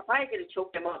 I probably could have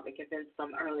choked him up and convinced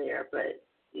him earlier, but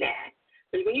nah.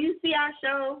 But when you see our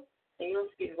show, then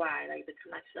you'll see why. Like, the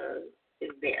connection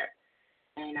is there.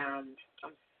 And I'm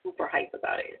super hyped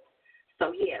about it.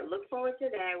 So, yeah, look forward to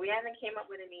that. We haven't came up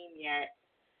with a name yet.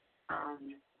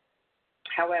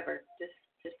 However,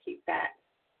 just keep that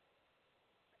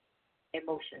in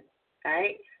motion. All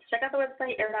right? Check out the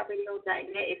website,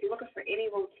 airitoutradio.net. If you're looking for any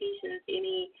rotations,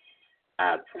 any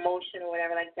promotion or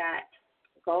whatever like that,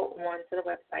 go on to the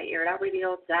website,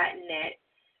 airitoutradio.net.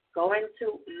 Go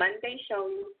into Monday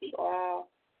show. You'll see all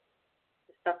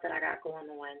the stuff that I got going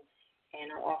on.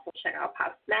 And I'll also check out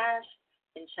Pop Smash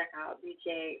and check out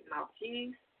DJ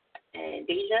Maltese and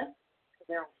Deja.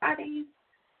 They're on Fridays.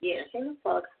 Yeah, shameless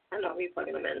plug. I know we're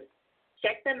plugging them in.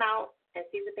 Check them out and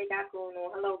see what they got going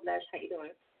on. Hello, Blush. How you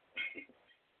doing?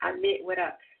 I admit, what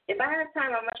up? If I have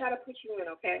time, I'm going to try to put you in,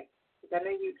 okay? Because I know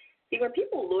you. See, when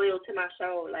people loyal to my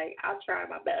show, like, I'll try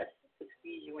my best to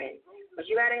squeeze you in. But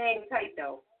you got to hang tight,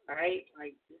 though, all right?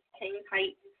 Like, just hang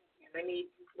tight and let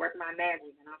me work my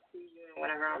magic, and I'll squeeze you in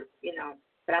whenever I'm, you know.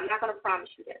 But I'm not going to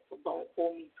promise you that, so don't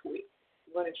hold me to it.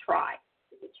 I'm going to try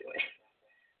to get you in.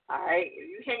 All right? If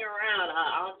you hang around,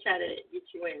 I'll try to get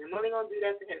you in. I'm only going to do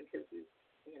that for him because,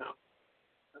 you know,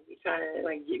 I'll be trying to,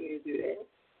 like, get me to do that.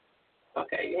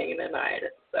 Okay, you're hanging in. All right,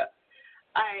 that's what's up.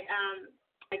 All right,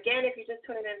 again, if you're just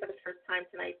tuning in for the first time,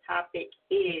 tonight's topic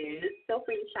is, feel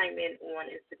free to chime in on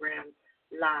Instagram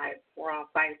Live. We're on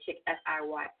Fire Chick,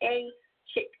 FIYA,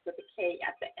 Chick with a K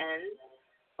at the end.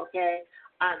 Okay?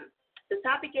 The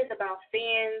topic is about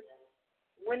fans.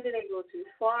 When do they go too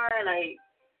far? Like,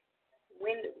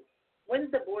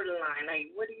 when's the borderline?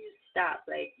 Like, where do you stop?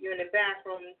 Like, you're in the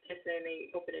bathroom, kissing,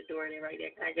 they open the door, and they're right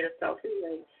there. Can I get a selfie?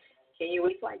 Like, can you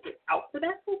wait till I get out the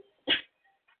bathroom?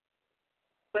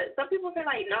 But some people feel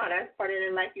like, no, that's part of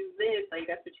the life you live.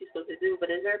 Like, that's what you're supposed to do. But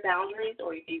is there boundaries,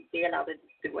 or they're allowed to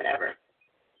do whatever?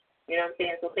 You know what I'm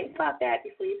saying? So think about that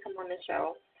before you come on the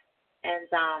show. And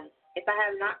if I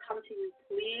have not come to you,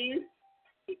 please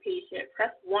be patient.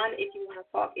 Press 1 if you want to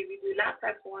talk. If you do not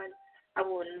press 1, I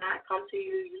will not come to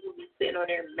you. You will be sitting on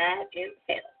there mad and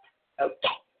pissed.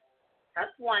 Okay.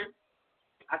 Press 1.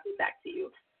 I'll be back to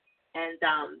you. And,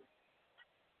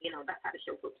 you know, that's how the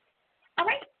show goes. All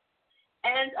right.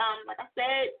 And, like I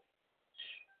said,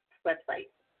 website.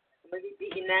 I'm going to be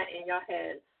beating that in your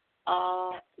head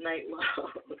all night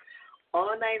long.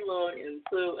 All night long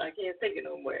until I can't take it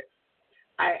no more.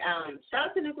 Shout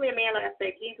out to Nuclear Man. Like I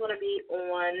said, he's going to be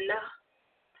on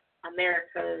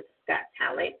America's Got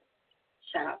Talent.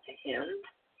 Shout out to him.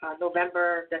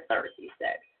 November the 3rd, he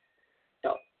said.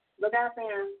 So, look out for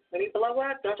him. When he blow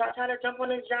up, don't y'all try to jump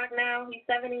on his jock now. He's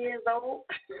 70 years old.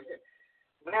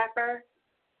 Rapper.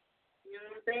 You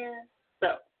know what I'm saying? So,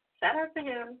 shout out to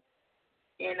him.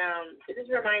 And it just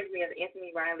reminds me of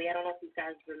Anthony Riley. I don't know if you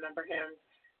guys remember him.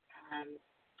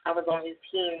 I was on his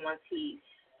team once he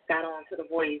got on to The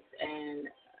Voice, and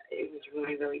it was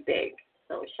really, really big.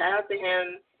 So shout out to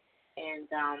him, and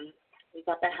he's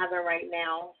up in heaven right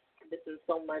now. This is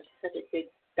so much, such a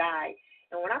good guy.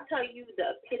 And when I tell you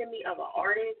the epitome of an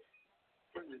artist,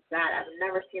 oh my God, I've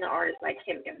never seen an artist like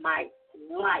him in my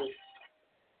life.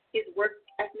 His work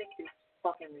ethic is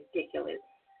fucking ridiculous.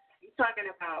 You're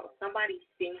talking about somebody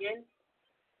singing,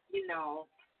 you know,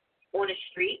 on the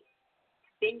street,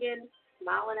 singing,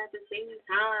 smiling at the same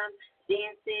time,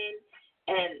 dancing,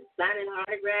 and signing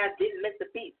autographs, didn't miss a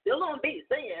beat, still on beat,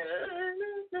 singing,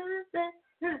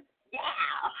 yeah.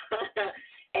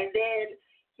 And then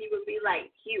he would be like,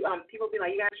 people would be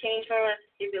like, you got change for us?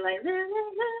 He'd be like,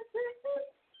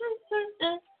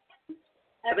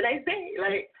 have a nice day,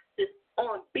 like, just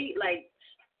on beat, like,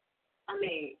 I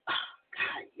mean, oh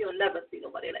God, you'll never see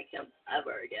nobody like him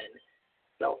ever again.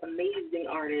 So amazing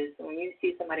artist. When you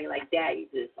see somebody like that,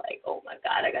 you just like, oh my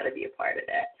God, I gotta be a part of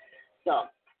that. So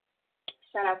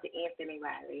shout out to Anthony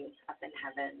Riley up in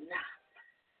heaven.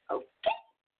 Okay.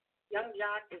 Young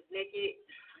Jock is naked.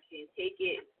 I can't take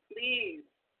it. Please.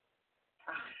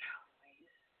 Oh no.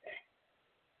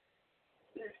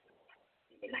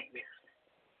 Give me nightmares.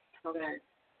 Okay.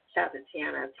 Shout out to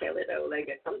Tiana Taylor though. Like,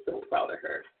 I'm so proud of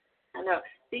her. I know.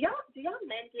 Do y'all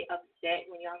men get upset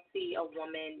when y'all see a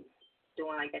woman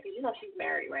doing like that? Because you know she's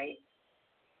married, right?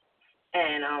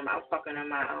 And I was talking to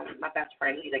my best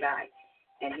friend. He's a guy,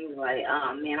 and he was like,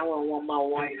 man, I wouldn't want my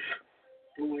wife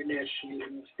doing that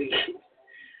shit.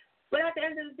 But at the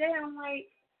end of the day, I'm like,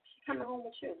 she's coming home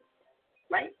with you,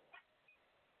 right?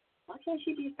 Why can't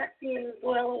she be sexy and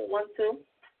well want to?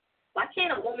 Why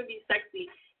can't a woman be sexy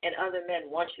and other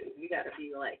men want you? You gotta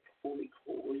be like fully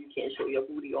cool. You can't show your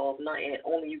booty off, nothing.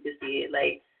 Only you can see it.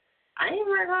 Like, I ain't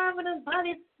work hard for this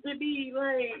body to be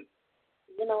like,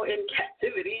 you know, in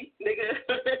captivity, nigga.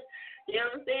 You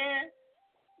know what I'm saying?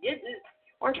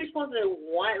 Aren't you supposed to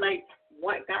want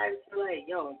guys to like,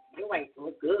 yo, your wife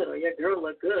look good or your girl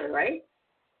look good, right?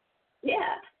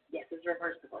 Yeah. Yes, it's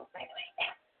reversible. Anyway,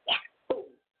 yeah. Boom.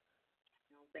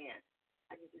 You know what I'm saying?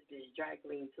 I just did dry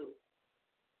clean too.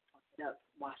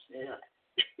 Washing it up.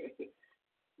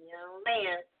 You know,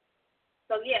 man.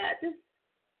 So yeah, just,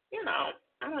 you know,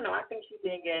 I don't know. I think she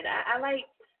did good. I like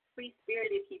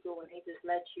free-spirited people when they just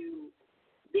let you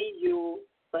be you,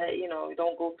 but, you know,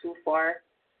 don't go too far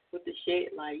with the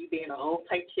shit, like you being a whole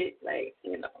type shit, like,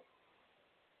 you know.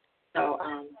 So,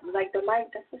 like the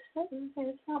mic, that's what's up.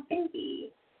 It's my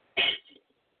baby.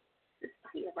 This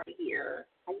here right here.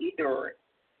 How you doing?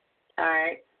 All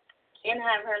right. Can't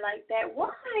have her like that. Why?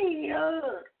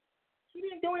 She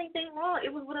didn't do anything wrong.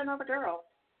 It was with another girl.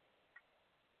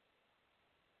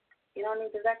 You know what I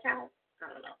mean? Does that count? I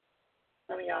don't know.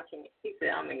 Some of y'all can't. He said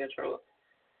I'm in control.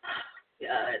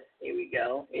 God, here we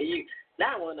go. And you,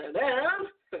 not one of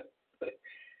them.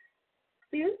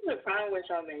 See, this is the problem with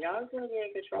y'all, man. Y'all just want to be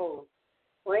in control.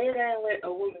 Why ain't that let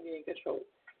a woman be in control?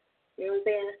 You know what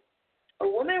I'm saying? A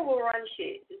woman will run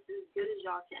shit just as good as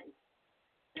y'all can.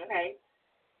 Okay?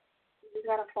 You just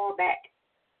gotta fall back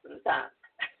sometimes.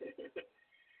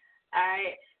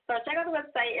 Alright. So check out the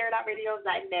website,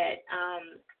 air.radios.net.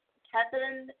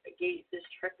 Kevin Gates is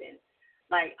tripping.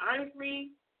 Like,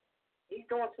 honestly, he's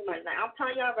doing too much. Like, I'm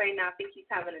telling y'all right now, I think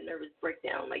he's having a nervous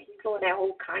breakdown. Like, he's doing that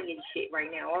whole Kanye shit right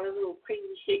now. All the little crazy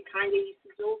shit Kanye used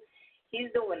to do.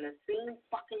 He's doing the same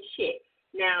fucking shit.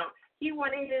 Now, he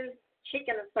wanted his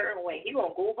chicken a certain way. He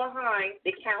gonna go behind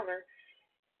the counter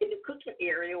in the cooking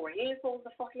area where he ain't supposed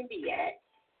to fucking be at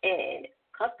and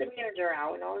cuss the manager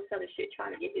out and all this other shit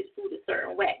trying to get his food a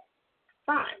certain way.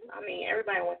 Fine. I mean,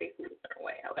 everybody wants their food a certain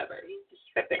way. However, he's just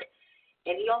tripping.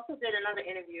 And he also did another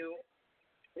interview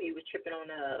where he was tripping on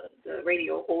the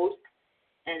radio host,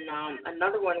 and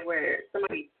another one where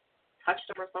somebody touched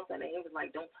him or something, and he was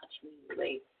like, "Don't touch me,"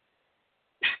 like,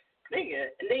 nigga.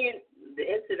 And then the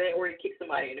incident where he kicked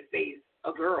somebody in the face,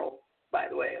 a girl, by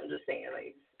the way. I'm just saying,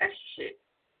 like, extra shit.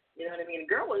 You know what I mean?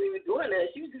 The girl wasn't even doing that.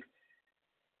 She was just,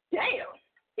 damn.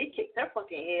 He kicked her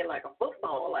fucking head like a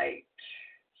football, like,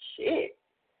 shit.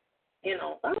 You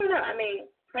know, I don't know. I mean,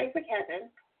 pray for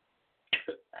Kevin.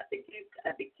 I think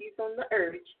he's on the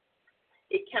urge.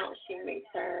 It counts. She makes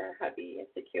her hubby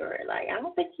insecure. Like, I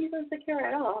don't think he's insecure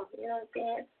at all. You know what I'm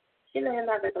saying? She let him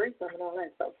have a threesome and all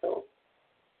that stuff. So,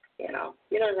 you know,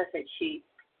 as I said, she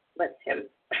lets him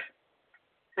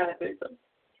have a threesome.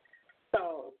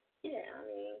 So, yeah, I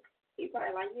mean, he's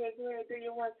probably like, yeah, go ahead, do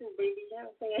your one too, baby. You know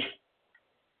what I'm saying?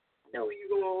 I know where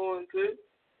you're going on, good.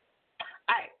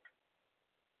 All right.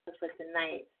 That's for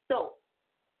tonight. So,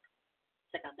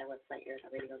 check out that website,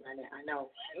 air.radios.net. I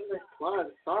know, shameless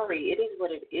plug. Sorry, it is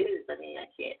what it is. I mean, I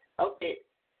can't help it.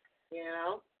 You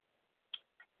know?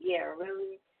 Yeah,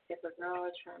 really, if a girl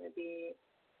is trying to be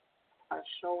a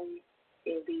showy,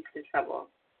 it leads to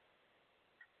trouble.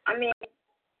 I mean,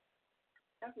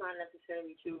 that's not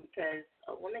necessarily true because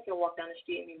a woman can walk down the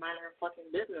street and be minding her fucking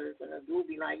business, and a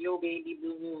dude be like, yo, baby,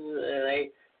 boo, boo,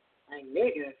 like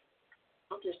nigga.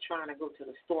 I'm just trying to go to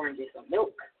the store and get some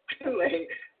milk. Like,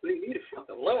 leave me the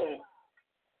fuck alone.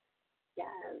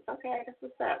 Yes, okay, that's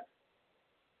what's up.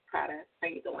 Prada, how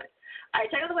you doing? All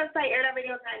right, check out the website,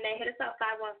 air.radios.net. Hit us up,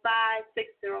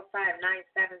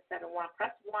 515-605-9771.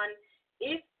 Press 1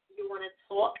 if you want to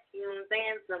talk. You know what I'm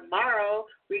saying? Tomorrow,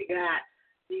 we got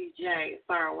DJ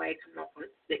Faraway coming up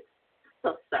from 6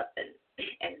 to 7.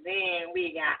 And then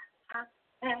we got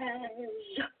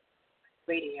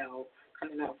Radio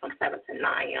coming up from 7 to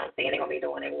 9, you know what I'm saying? They're going to be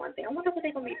doing their one thing. I wonder what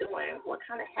they're going to be doing, what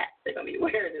kind of hats they're going to be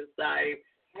wearing inside.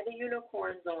 Had the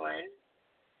unicorns on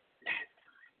last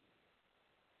time.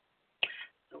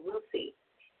 So we'll see.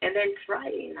 And then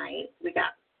Friday night, we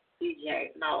got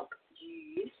DJ Malk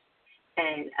Juice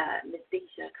and Miss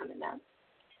Deisha coming up.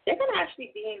 They're going to actually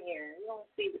be in here. We're going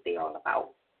to see what they're all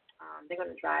about. They're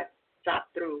going to drop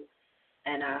through.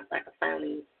 And so I could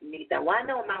finally meet them. Well, I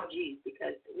know Mount G's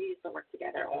because we used to work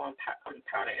together on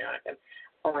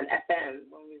FM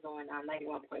when we was on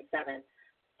 91.7.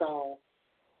 So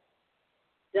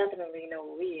definitely know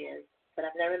who he is. But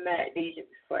I've never met Deja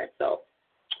before, so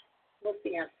we'll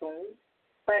see her soon.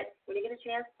 But when you get a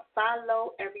chance,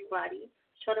 follow everybody,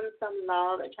 show them some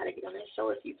love, and try to get on their show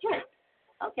if you can.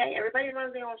 Okay? Everybody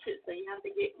runs their own shit, so you have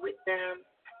to get with them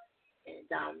and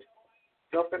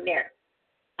go from there.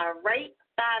 All right,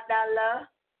 $5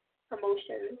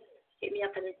 promotions. Hit me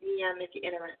up in the DM if you're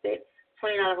interested.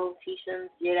 $20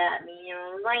 rotations. Get at me, you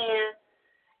know what I'm saying?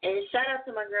 And shout out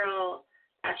to my girl,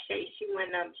 Ashay. She won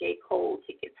J. Cole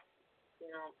tickets. You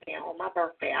know what I'm saying? On my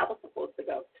birthday. I was supposed to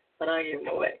go, but I didn't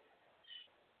know it.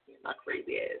 My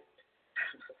crazy ass.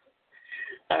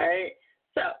 All right.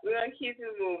 So we're going to keep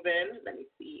it moving. Let me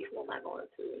see. What am I going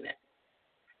to next?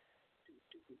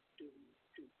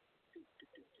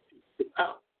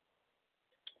 Oh.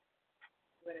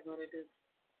 We're going to go to this.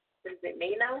 What is it?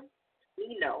 Mino?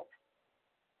 Mino.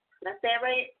 Did I say it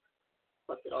right?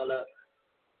 Fuck it all up.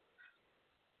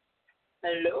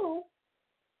 Hello?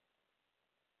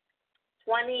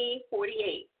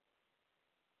 2048.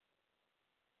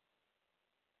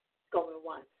 Going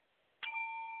once.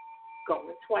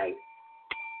 Going twice.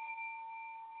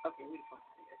 Okay, we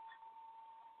fucking this.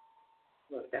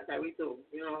 Look, that's how we do.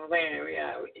 You know what I'm saying? We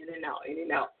are in and out, in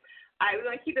and out. All right, we're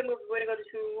going to keep it moving. We're going to go to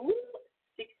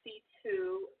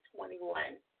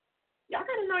 6221. Y'all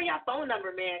got to know y'all phone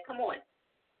number, man. Come on.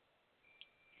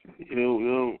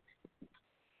 Yo.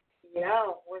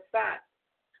 Yo, what's that?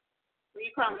 Where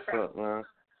you calling from? What's up, man?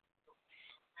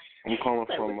 I'm calling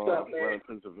from Atlanta,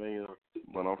 Pennsylvania,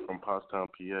 but I'm from Pottstown,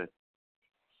 PA.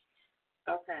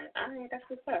 Okay. All right, that's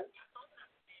what's up.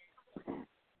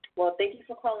 Well, thank you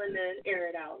for calling in, air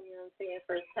it out. You know what I'm saying?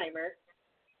 First timer.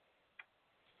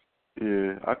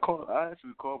 Yeah, I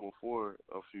actually called before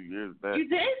a few years back. You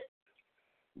did?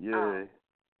 Yeah.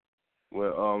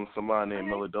 With somebody named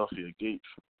Philadelphia Gates.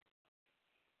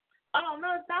 Oh,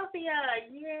 Philadelphia.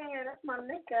 Yeah, that's my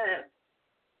nigga.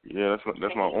 Yeah,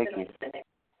 that's my uncle.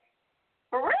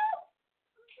 For real?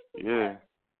 Yeah.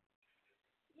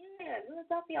 Yeah,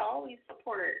 Philadelphia always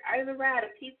support. I remember I had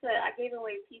a pizza. I gave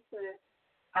away pizza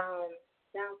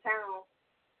downtown.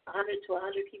 100 to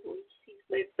 100 people each piece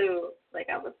lived through.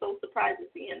 Like, I was so surprised to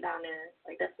see him down there.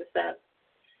 Like, that's what's up.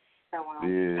 So,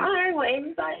 yeah. All right, well,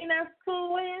 Amy's like, that's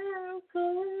cool. Well,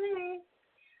 cool.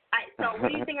 All right, so what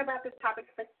do you think about this topic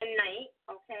for tonight?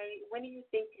 Okay, when do you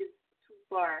think is too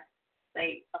far?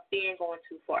 Like, a fan going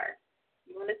too far?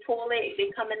 You on the toilet, they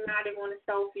coming out, they want a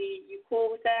selfie. You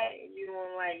cool with that? You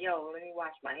don't like, yo, let me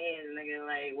wash my hands, nigga.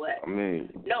 Like, what? I mean,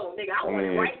 no, nigga, I want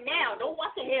it right now. Don't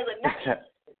wash your hands or nothing.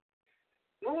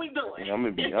 What we doing? I'm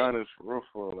gonna be honest, for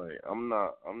real, like I'm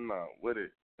not with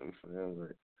it. You know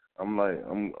what I'm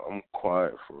saying? I'm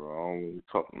quiet for real. I don't really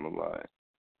talk to nobody. You know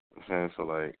what I'm saying? So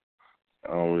like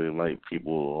I don't really like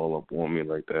people all up on me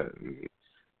like that. And, you know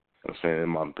what I'm saying, in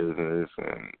my business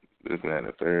and this and that and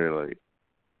the third, like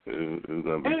it's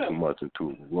gonna be too much and too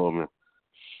overwhelming.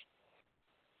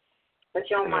 But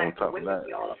you don't and mind on top women of that,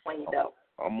 be all up on you though.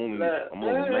 I'm only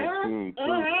 19 too,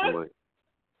 so like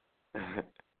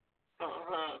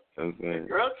The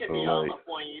girls can be all up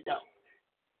on you though.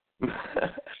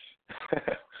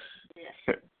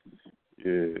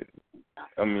 Yeah.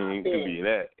 I mean, it could be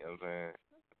that, you know what I'm saying?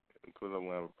 Because I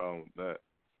won't have a problem with that.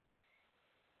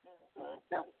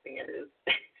 That's the thing it is.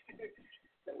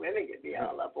 The women can be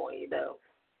all up on you though.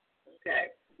 Okay.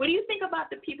 What do you think about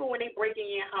the people when they break in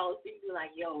your house? Do you be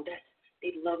like, yo,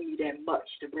 they love you that much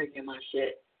to break in my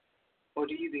shit? Or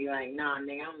do you be like, nah,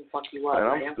 nigga, I'm gonna fuck you up.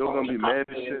 And I'm still gonna be mad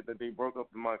as shit that they broke up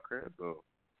in my crib though.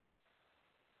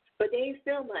 But they ain't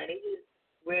still mad. They just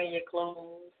wearing your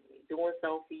clothes, doing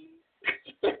selfies.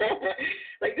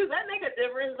 Like, does that make a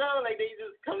difference though? Like, they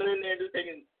just coming in there just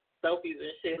taking selfies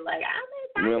and shit. Like,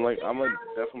 I'm gonna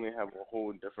definitely have a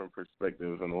whole different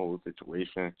perspective on the whole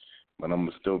situation, but I'm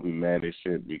gonna still be mad as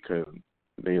shit because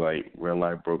they like real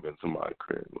life broke into my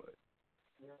crib. Like,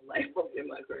 real life broke in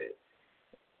my crib.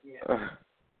 Yeah.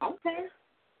 Okay.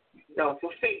 No,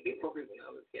 for fake, they broke it. I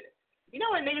was kidding. You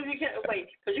know what niggas you can't wait,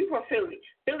 cause you from Philly.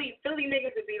 Philly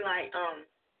niggas would be like,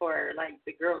 or like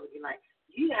the girls would be like,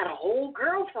 you got a whole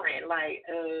girlfriend. Like,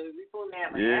 we supposed to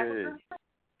have a half a girlfriend?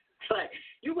 But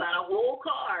you got a whole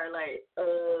car. Like,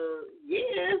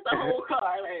 yeah, it's a whole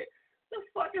car. Like, the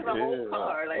fuck is a whole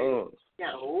car? Like, you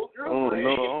got a whole girlfriend.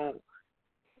 No,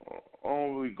 I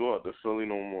don't really go out to Philly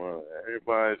no more.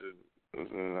 Everybody's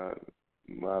just a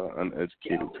lot of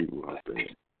uneducated people out there.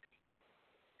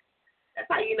 That's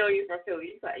how you know you're from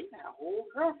Philly. You got a whole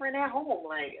girlfriend at home.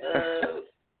 Like,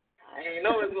 I didn't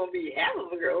know it was gonna be half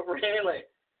of a girlfriend. Like,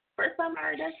 first time I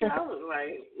heard that shit, I was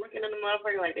like looking at the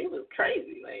motherfucker like they was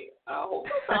crazy. Like, a whole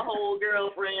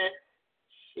girlfriend.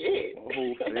 Shit. A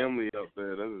whole family up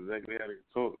there. That's exactly how they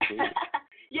talk. Too.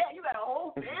 Yeah, you got a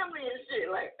whole family and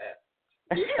shit. Like,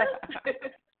 yeah.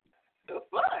 The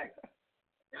fuck?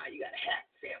 Nah, you got a half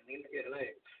family.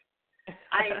 Like,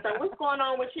 alright, so what's going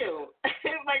on with you?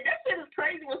 Like, that shit is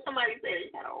crazy when somebody says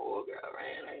you got a whole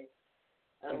girlfriend. Like,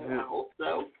 I hope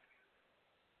so.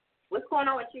 What's going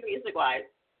on with you music-wise?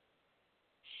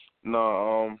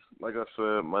 No, like I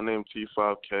said, my name's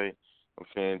T5K. I'm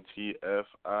saying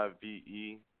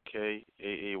TFIVEKAAY.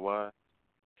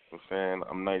 I'm saying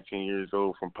I'm 19 years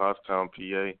old from Pottstown,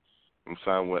 PA. I'm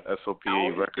signed with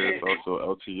SOPA Records,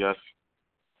 also LTS.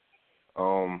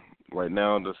 Right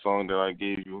now, the song that I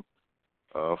gave you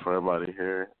for everybody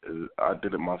here is I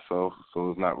did it myself, so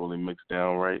it's not really mixed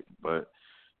down right, but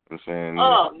I'm saying.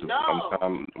 Oh no!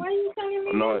 Why are you telling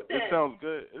me no, this? it sounds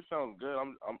good. It sounds good.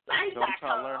 I'm trying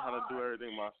to learn how to do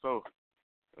everything myself. You know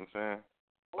what I'm saying.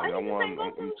 Why did you say go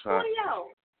to the studio?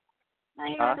 Now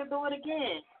you have to do it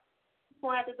again. You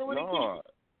have to do it again.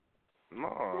 No,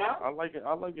 I like it.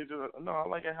 I like it. I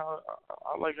like it how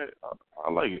I like it. I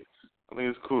like it. I think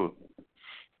it's cool.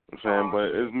 You know what I'm saying, but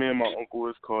it's me and my uncle.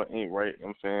 It's called Ain't Right. You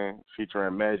know what I'm saying,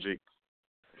 featuring Magic.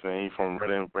 You know what I'm saying, he's from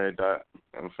Red Dot. You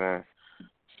know what I'm saying.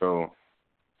 So,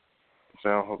 I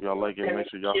hope y'all like it. Make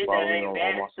sure y'all follow me on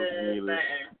all my social media.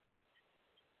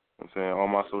 I'm saying all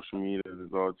my social media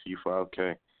is all T5K.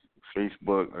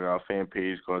 Facebook, I got a fan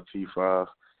page called T5.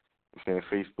 I'm saying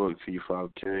Facebook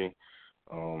T5K.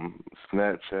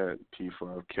 Snapchat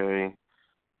T5K.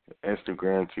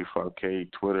 Instagram T5K.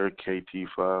 Twitter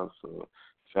KT5. So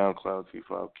SoundCloud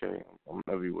T5K. I'm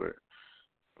everywhere.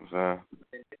 You know what I'm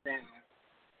saying.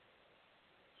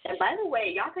 And by the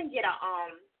way, y'all can get a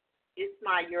it's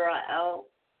my URL.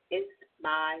 It's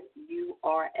my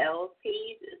URL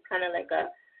page. It's kind of like a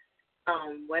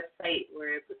website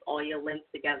where it puts all your links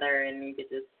together, and you could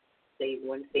just say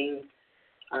one thing.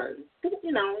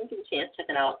 You know, you can chance check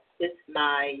it out. It's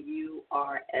my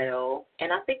URL,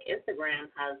 and I think Instagram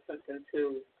has something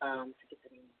too. To get the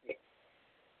name of it,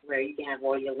 where you can have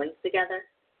all your links together.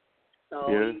 So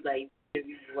you like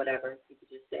whatever, you could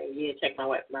just say, yeah, check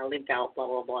my link out, blah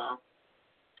blah blah.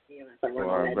 You know, so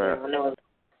run that down. No,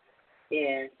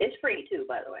 yeah, it's free too,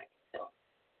 by the way. So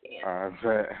yeah. I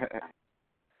bet.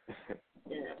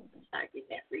 Yeah, I get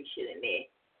that free shit in there.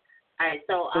 All right,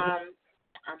 so I'm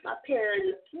up here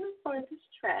looking for this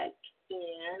track,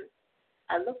 and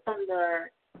I looked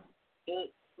under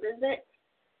Ain't Right.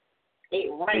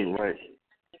 Ain't Right.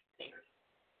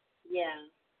 Yeah.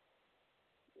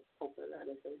 Hoping that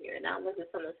is in here. Now I'm looking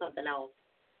for something else,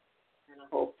 and I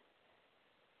hope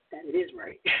that it is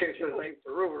right. Like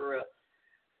for real.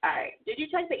 All right. Did you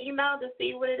check the email to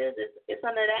see what it is? It's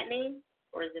under that name,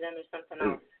 or is it under something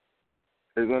else?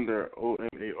 It's under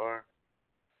OMAR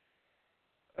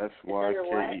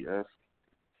SYKES.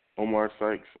 Omar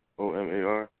Sykes,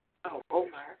 OMAR. Oh,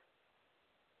 Omar.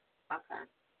 Okay.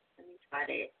 Let me try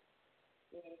that.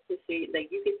 You can see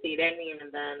that name,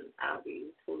 and then I'll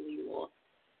be totally lost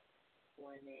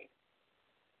on it.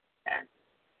 Okay.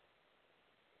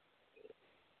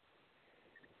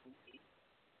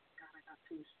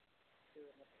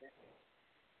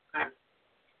 Okay.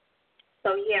 So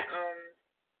yeah,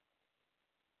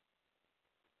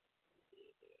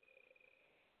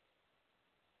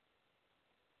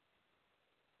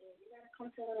 you gotta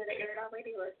come to one of the Air It Out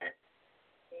radio events.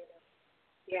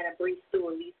 You gotta breathe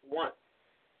through at least once.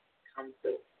 Come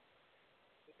through.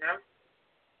 You know?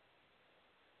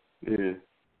 Yeah.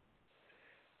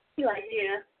 You like,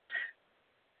 yeah.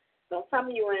 Don't tell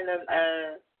me you were in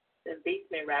the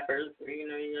basement rappers where, you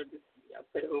know, you just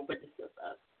put a whole bunch of stuff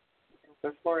up.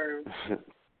 Perform.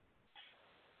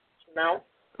 No?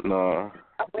 No.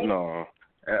 No.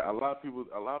 A lot of people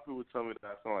tell me that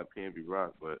I sound like PNB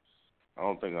Rock, but I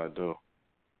don't think I do.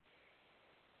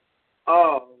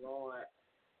 Oh Lord.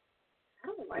 I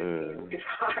don't like PNB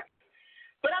Rock.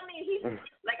 But I mean, he's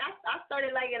like I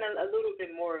started liking a little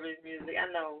bit more of his music. I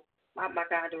know my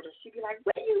goddaughter, she'd be like,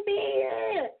 "Where you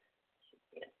been?" She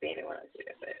can't stand it when I say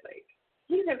that, but like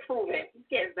he's improving. He's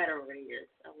getting better over the years.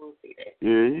 I will say that.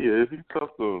 Yeah, he is. He's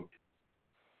tough though.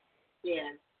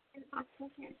 Yeah. I'm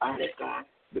just going.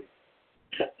 This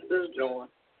John.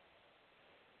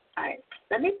 All right.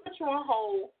 Let me put you on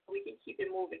hold. We can keep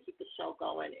it moving, keep the show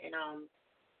going, and I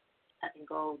can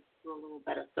go do a little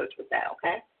better search with that.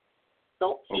 Okay.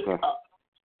 Don't keep up.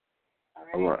 All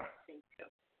right. All right. Thank you.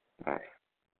 All right.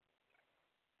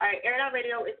 All right. Air It Out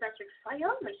Radio is Patrick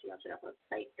Fire. Make sure y'all check out the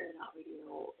site,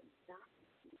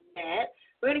 airitoutradio.net.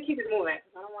 We're gonna keep it moving.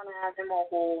 I don't want to have them on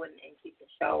hold and keep the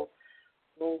show.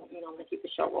 I'm gonna keep the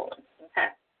show rolling.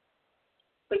 Okay.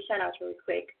 Quick shout outs really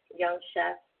quick. Young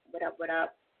Chef, what up, what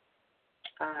up?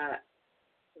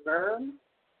 Verm,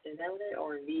 is that what it is?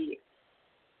 Or V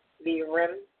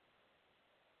Rim?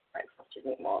 Right, fuck your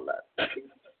name all up.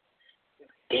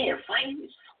 Damn, fine,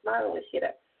 smiling this shit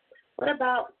up. What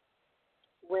about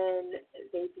when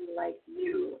they be like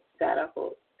you got a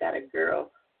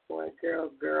girl or a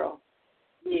girl?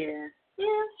 Yeah,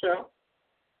 sure.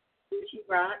 Gucci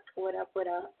Rock, what up, what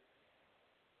up?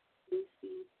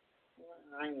 Lucy, well,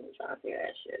 I ain't even trying to say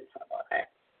that shit. How about that?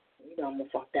 You know I'm gonna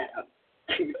fuck that up.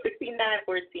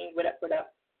 6914, what up, what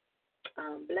up?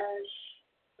 Blush,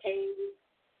 Paige,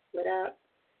 what up?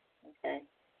 Okay.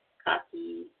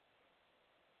 Cocky. I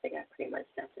think I pretty much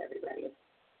got to everybody.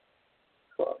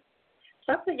 Cool.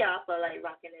 Shout out to y'all for like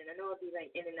rocking in. I know I'll be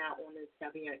like in and out on this.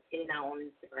 I'll be in and out on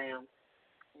Instagram.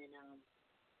 And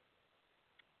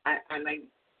I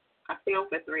stay on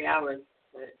for 3 hours,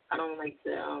 but I don't like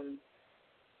to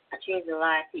I change the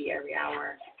live feed every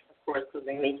hour, of course, because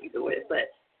they make you do it.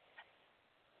 But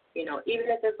you know, even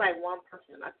if it's like one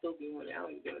person, I still be on it. I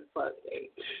don't even give a fuck.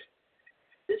 Like,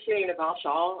 this shit ain't about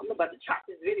y'all. I'm about to chop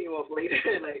this video up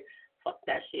later. Like, fuck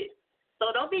that shit.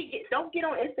 So don't get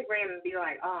on Instagram and be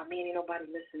like, oh man, ain't nobody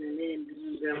listening in.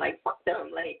 Like, fuck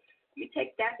them. Like, you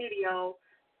take that video,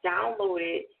 download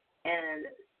it, and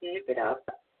snip it up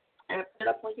and put it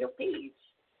up on your page.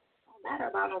 Don't matter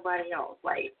about nobody else.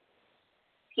 Like,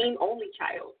 team only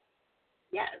child.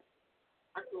 Yes,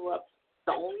 I grew up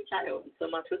the only child until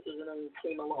my sisters and them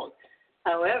came along.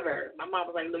 However, my mom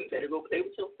was like, look, you better go play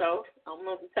with yourself. I don't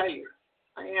know what to tell you.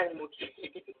 I ain't having no kids.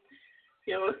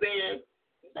 You know what I'm saying?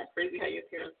 That's crazy how your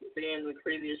parents are saying the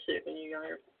craziest shit when you're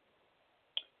younger.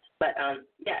 But,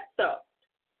 yeah, so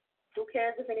who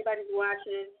cares if anybody's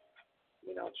watching?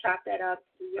 You know, chop that up,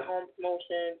 do your own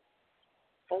promotion.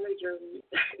 Only Jersey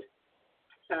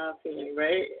child thing,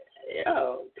 right?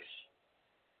 Yo,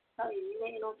 you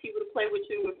ain't no people to play with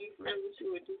you or be friends with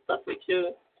you or do stuff with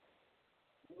you.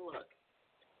 Look,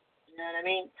 you know what I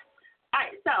mean? All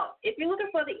right, so if you're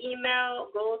looking for the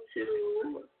email, go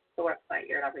to the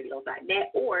website,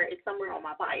 airitoutradio.net, or it's somewhere on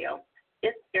my bio.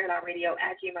 It's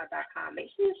airitoutradio@gmail.com. Make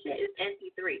sure your shit is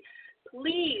MP3.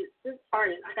 Please, this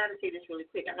artist, I gotta say this really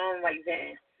quick. I know I'm like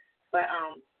venting, but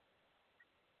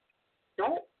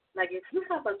don't, like, if you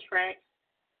have a track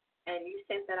and you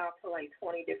sent that out to like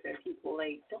 20 different people,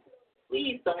 like,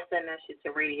 please don't send that shit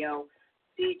to radio,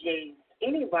 DJs,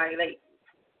 anybody. Like,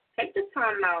 take the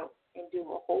time out and do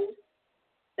a whole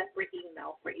separate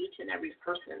email for each and every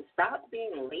person. Stop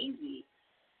being lazy.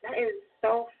 That is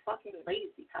so fucking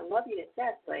lazy. I love you to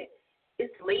death, but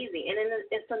it's lazy. And then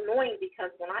it's annoying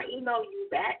because when I email you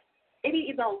back, it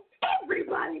emails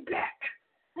everybody back.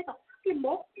 Like a fucking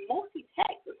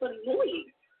multi-text. It's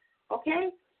annoying. Okay?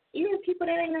 Even people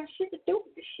that ain't got shit to do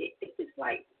with the shit. They just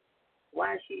like,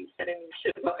 why is she sending me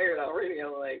shit about Air It Out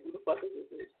Radio? Like, who the fuck is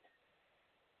this?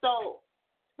 So,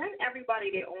 send everybody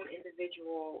their own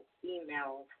individual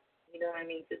emails. You know what I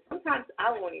mean? Because sometimes I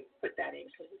won't even put that in.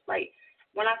 Because it's like,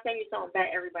 when I send you something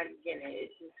back, everybody's getting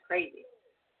it. It's just crazy.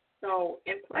 So,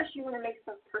 and plus you want to make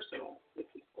stuff personal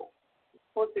with people. You're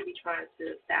supposed to be trying to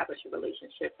establish a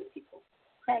relationship with people.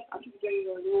 Okay, I'll just give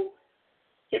you a little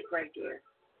tip right there.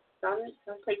 Some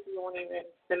places won't even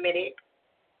submit it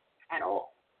at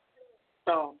all.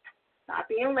 So, stop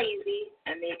being lazy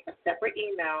and make a separate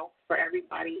email for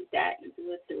everybody that you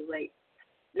do it to. Like,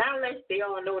 not unless they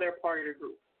all know they're part of the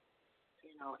group.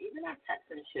 You know, even that text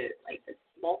and shit, like the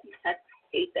multi-text, I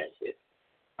hate that shit.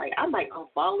 Like, I might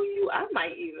unfollow you. I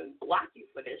might even block you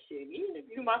for that shit. Even if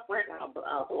you're my friend, I'll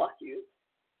block you.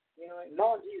 You know, like,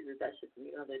 Lord Jesus, that shit to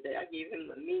me the other day. I gave him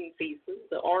the mean face. This is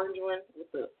the orange one with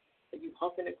the you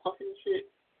huffing and puffing shit.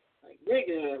 Like,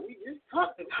 nigga, we just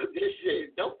talked about this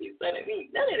shit. Don't be sending me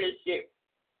none of this shit.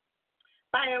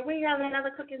 Fire, we have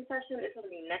another cooking session. It's going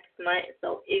to be next month.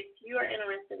 So if you are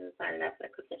interested in signing up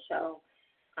for the cooking show,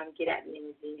 get at me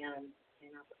in the DM,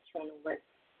 and I'll put you on the list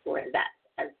for that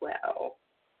as well.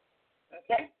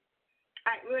 Okay?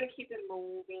 All right, we're going to keep it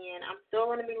moving. I'm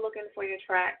still going to be looking for your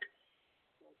track.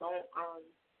 Don't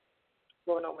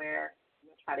go nowhere.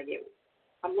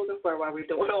 I'm looking for it while we're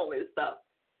doing all this stuff.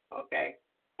 Okay?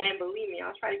 And believe me,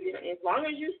 I'll try to get it. As long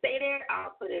as you stay there,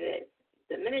 I'll put it in.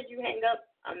 The minute you hang up,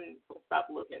 I'm going to stop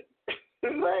looking.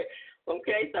 But,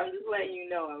 okay, so I'm just letting you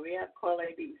know. We have call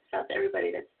ID. Shout out to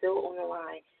everybody that's still on the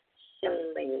line.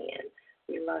 Shilling.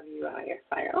 We love you out here,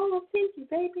 Fire. Oh, thank you,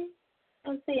 baby.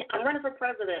 I'm running for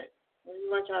president. I just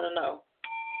want y'all to know.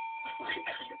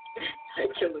 I'm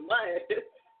killing my ass.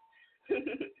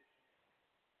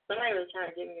 Somebody was trying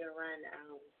to get me to run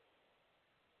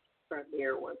for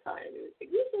beer one time. It was like,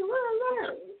 you should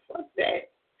run. Fuck that.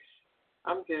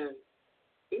 I'm good.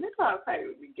 Even though I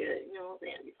probably would be good, you know what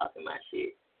I'm saying? Be talking my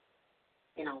shit.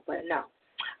 You know, but no.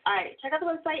 All right, check out the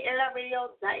website,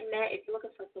 airitoutradio.net. If you're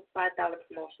looking for some $5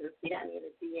 promotions, get at me in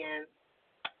the DM,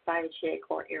 buy a check,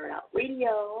 or Air It Out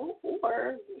Radio,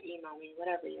 or you can email me,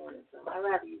 whatever you want to do. I'd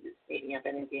rather you just hit me up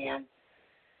in the DM,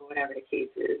 or whatever the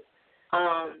case is.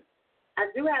 I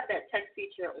do have that text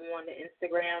feature on the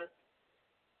Instagram,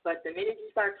 but the minute you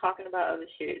start talking about other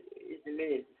shit is the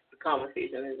minute the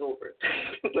conversation is over.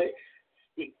 Like,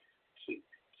 keep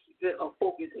it a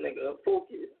focus, nigga, a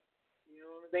focus. You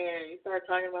know what I'm saying? You start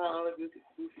talking about all the goofy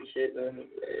shit, and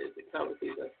the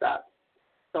conversation stops.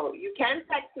 So you can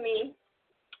text me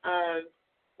on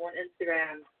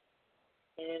Instagram,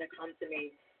 and it'll come to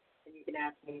me, and you can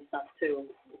ask me stuff too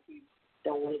if you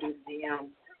don't want to do the DM.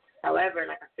 However,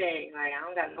 like I said, like, I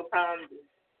don't got no problem just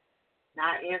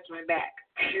not answering back.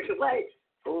 Like,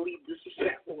 totally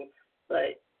disrespectful.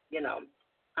 But, you know,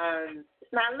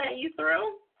 it's not letting you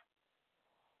through.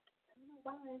 I don't know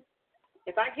why.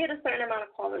 If I get a certain amount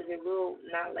of callers, it will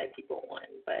not let people on.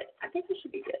 But I think it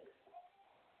should be good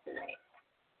tonight.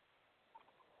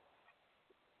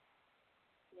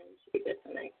 Yeah, it should be good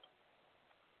tonight.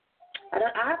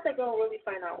 I have to go really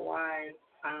find out why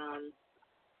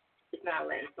it's not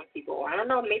letting some people. I don't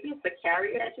know. Maybe it's the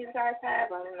carrier that you guys have.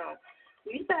 I don't know.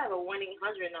 We used to have a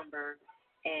 1-800 number,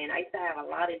 and I used to have a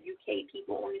lot of UK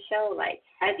people on the show, like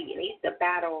heavy, and they used to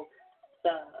battle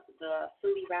the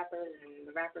Philly rappers and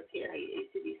the rappers here. It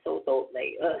used to be so dope,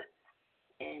 like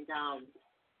And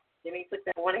then they took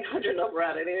that 1-800 number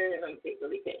out of there, and they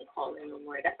really couldn't call in no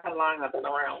more. That's how long I've been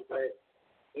around, but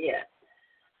yeah.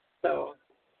 So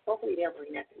hopefully they'll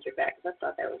bring that feature back, because I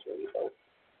thought that was really dope.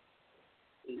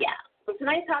 Yeah. So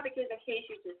tonight's topic is, in case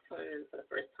you just tuned in for the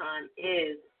first time,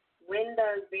 is when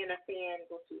does being a fan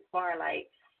go too far? Like,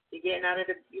 you're getting out of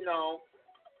the,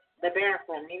 the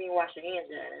bathroom, you didn't wash your hands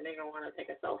yet, and they're going to want to take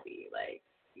a selfie. Like,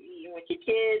 you eating with your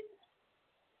kids,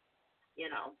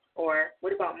 Or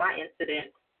what about my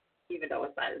incident, even though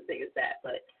it's not as big as that,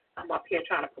 but I'm up here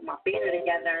trying to put my banner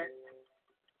together.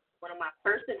 One of my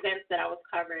first events that I was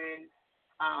covering,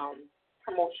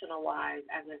 promotional-wise,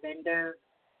 as a vendor,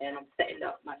 and I'm setting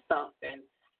up my stuff and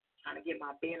trying to get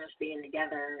my banner stand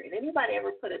together. And anybody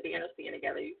ever put a banner stand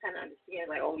together, you kind of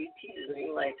understand, like, all these pieces, and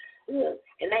you're like, ugh.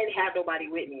 And I didn't have nobody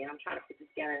with me, and I'm trying to put this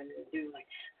together, and the dude, like,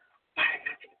 all right, I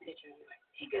gotta take a picture. And you're like,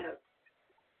 take a,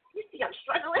 you see, I'm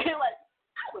struggling. Like,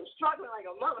 I was struggling like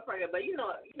a motherfucker, but,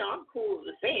 I'm cool as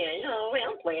a fan.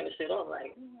 I'm playing the shit off,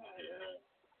 like,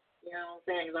 you know what I'm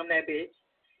saying, because I'm that bitch.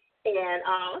 And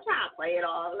I'm trying to play it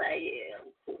off, like, yeah, I'm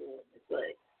cool.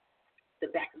 But the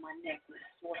back of my neck was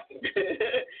swinging.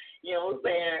 You know what I'm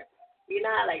saying? You're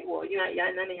not like, well, y'all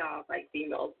none of y'all like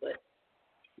females, but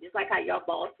just like how y'all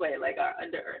balls sweat, like our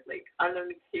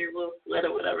underneath here little sweat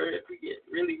or whatever, if we get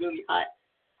really, really hot,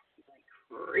 it's like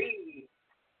crazy.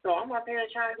 So I'm up there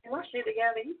trying to get my shit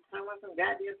together. He's talking about some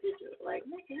goddamn picture. Like,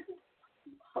 nigga,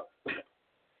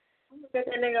 I'm looking at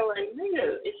that nigga like,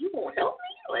 nigga, if you gonna help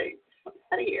me, like, fuck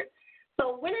out of here.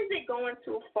 So when is it going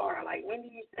too far? Like, when do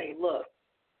you say, look,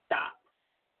 stop?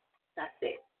 That's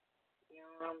it. You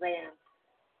know what I'm saying?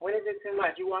 When is it too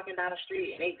much? You walking down the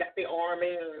street and they got their arm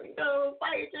in,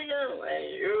 fire chicken.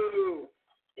 Like, ooh,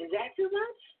 is that too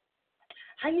much?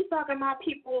 How you talking about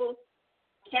people's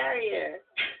carrier?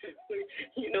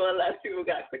 A lot of people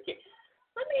got cricket.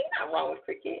 I mean, not wrong with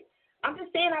cricket. I'm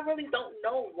just saying I really don't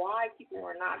know why people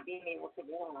are not being able to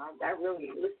go on. I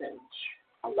really, listen,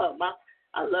 I love my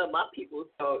people,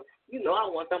 so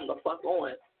I want them to fuck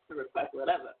on to request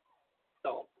whatever.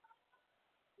 So,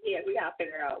 yeah, we gotta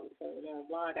figure out what's going on.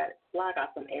 Blog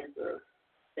got some answers.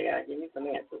 They gotta give me some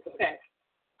answers. Okay.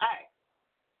 All right.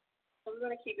 So we're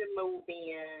gonna keep it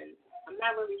moving. I'm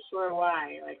not really sure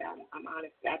why. Like, I'm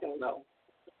honestly, I don't know.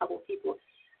 A couple people.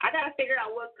 I gotta figure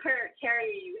out what current carrier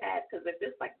you have, because if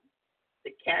it's like the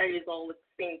carriers all with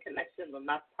the same connection, then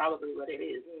that's probably what it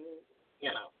is. It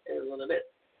is what it is.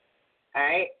 All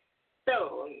right.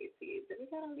 So let me see. Did we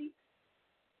got a leak?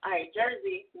 All right,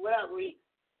 Jersey. What up, Leak?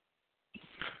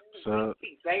 What's up?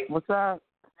 Right? What's up?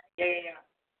 Yeah.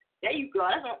 There you go.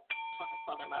 That's what I'm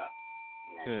talking about.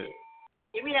 That shit.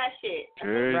 Give me that shit.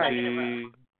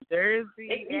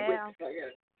 Jersey. Yeah.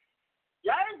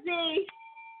 Jersey.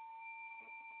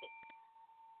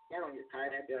 I don't get tired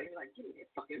of that bill. You're like, give me that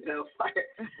fucking bill. Fire.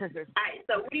 All right.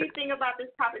 So what do you think about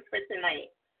this topic for tonight?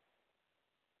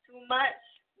 Too much?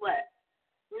 What?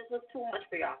 This was too much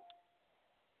for y'all.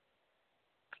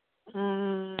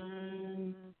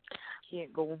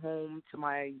 Can't go home to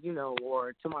my,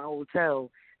 or to my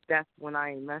hotel. That's when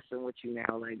I ain't messing with you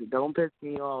now. Like, don't piss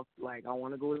me off. Like, I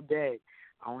want to go to bed.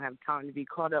 I don't have time to be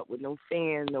caught up with no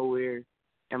fan nowhere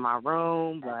in my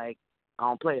room. Like, I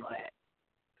don't play that.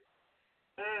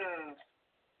 You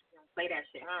don't play that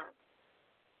shit, huh?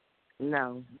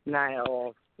 No, not at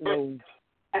all. No.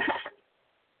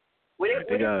 What if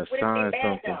they gotta sign bad,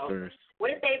 something though? first.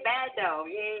 What if they bad though?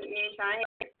 You ain't trying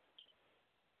to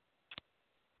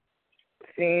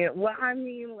See, well, I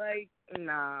mean, like,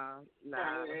 nah. No,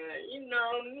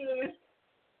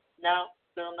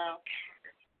 still no.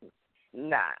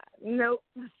 Nah, nope.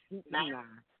 Nah.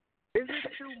 Is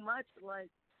it too much?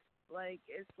 Like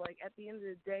it's like at the end of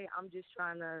the day, I'm just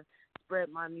trying to spread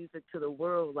my music to the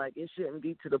world. Like, it shouldn't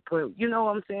be to the point, you know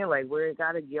what I'm saying? Like, where it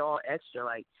gotta get all extra.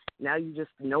 Like, now you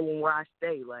just knowing where I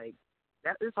stay. Like,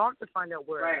 that it's hard to find out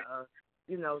where, right.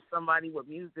 Somebody with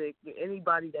music,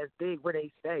 anybody that's big, where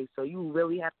they stay. So you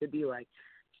really have to be like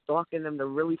stalking them to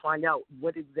really find out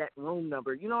what exact room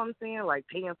number. You know what I'm saying? Like,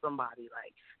 paying somebody.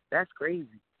 Like, that's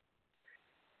crazy.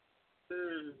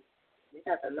 They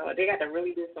got to know. They got to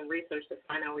really do some research to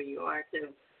find out where you are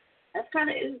too. That's kind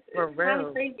of it's kind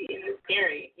of crazy and it's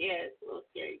scary. Yeah, it's a little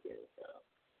scary too. So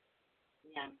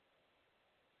yeah,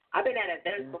 I've been at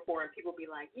events before and people be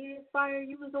like, "Yeah, Fire,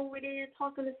 you was over there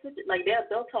talking to such." Like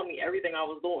they'll tell me everything I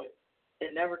was doing.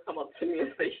 They never come up to me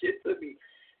and say shit to me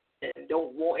and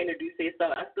won't introduce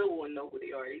themselves. I still won't know who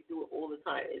they are. They do it all the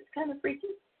time. It's kind of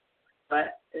freaky,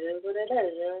 but it is what it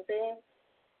is. You know what I'm saying?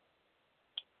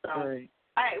 So. Right.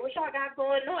 All right, what y'all got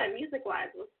going on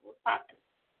music-wise? What's poppin'?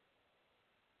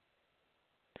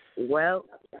 Well,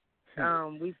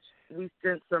 we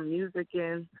sent some music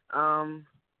in,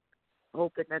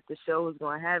 hoping that the show is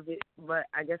gonna have it, but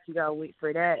I guess we gotta wait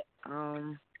for that.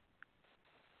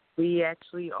 We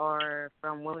actually are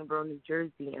from Willingboro, New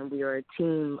Jersey, and we are a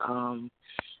team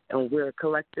and we're a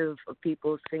collective of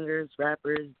people, singers,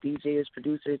 rappers, DJs,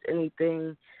 producers,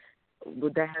 anything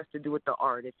that has to do with the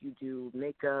art. If you do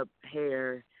makeup,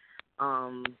 hair,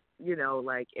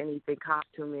 like anything,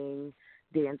 costuming,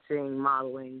 dancing,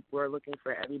 modeling, we're looking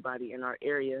for everybody in our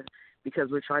area because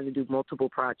we're trying to do multiple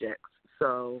projects.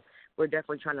 So we're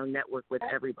definitely trying to network with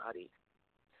everybody.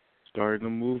 Starting a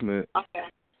movement. Okay.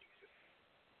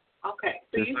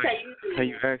 So you say you do how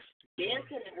you asked.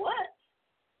 Dancing and what?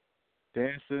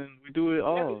 Dancing. We do it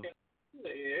all. Everything.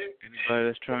 Anybody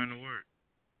that's trying to work.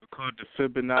 We're called the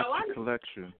Fibonacci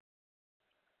Collection.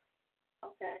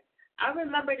 Okay. I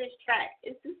remember this track.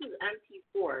 This is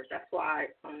MP4. That's why.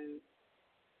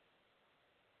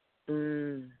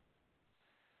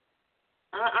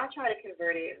 I'll try to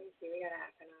convert it. Let me see. We got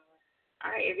half an hour.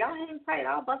 All right. If y'all hang tight,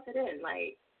 I'll bust it in.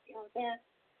 Like, you know what I'm saying?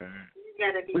 You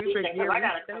gotta be decent because I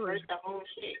gotta convert the whole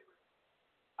shit.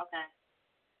 Okay.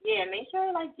 Yeah, make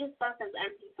sure just stuff as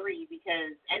MP3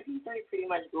 because MP3 pretty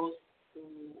much goes to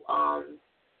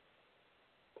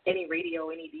any radio,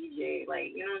 any DJ,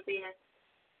 you know what I'm saying?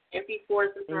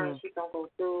 MP4 sometimes shit don't go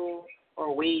through,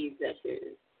 or waves, that shit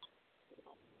is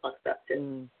fucked up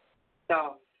too.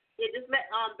 So yeah, just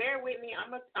bear with me. I'm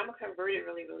gonna convert it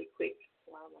really, really quick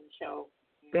while I'm on the show.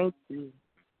 Thank you.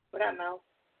 What up, Mel?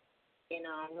 And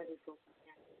I'm gonna just go from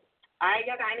there. All right,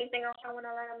 y'all got anything else y'all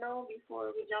wanna let them know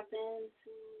before we jump into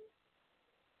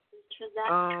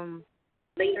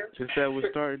later? Just that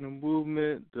we're starting a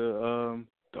movement. The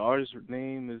artist's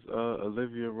name is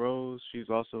Olivia Rose. She's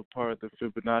also part of the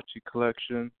Fibonacci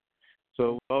Collection.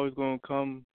 So we're always going to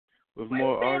come with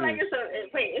more artists.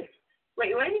 Wait,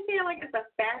 why are you saying like it's a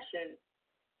fashion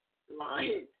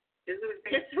line? Is it a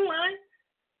fashion line?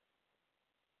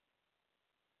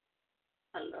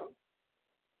 Hello?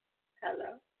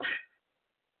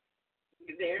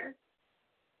 You there?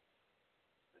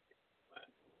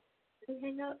 Did he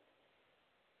hang up?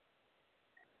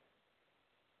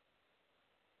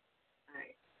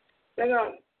 Alright. We're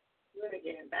gonna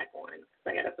get him back on because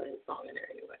I gotta put his song in there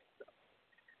anyway. So.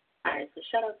 Alright, so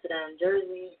shout out to them,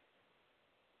 Jersey,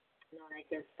 and all that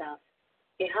good stuff.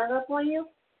 It hung up on you?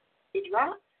 It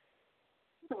dropped?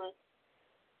 What?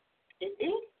 It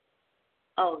did?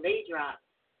 Oh, they dropped.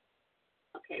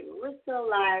 Okay, well, we're still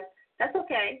live. That's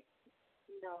okay.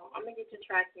 I'm going to get your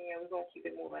track in. We're going to keep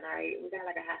it moving, all right? We got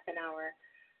like a half an hour.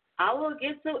 I will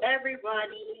get to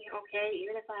everybody, okay,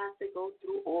 even if I have to go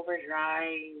through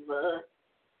overdrive.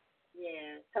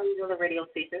 Yeah, tell these other radio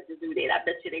stations to do that. I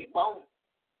bet you they won't.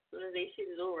 As soon as they shit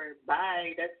is over,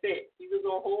 bye, that's it. You was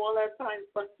on hold all that time,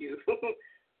 fuck you.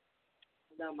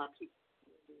 No, my people.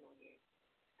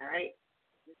 All right?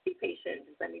 Just be patient.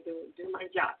 Just let me do my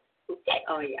job. Okay.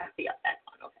 Oh, yeah, I see y'all back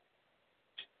on. Okay.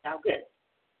 Sound good.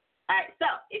 All right, so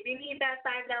if you need that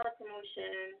 $5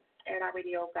 promotion, Air Out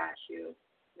Radio got you.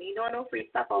 We don't know free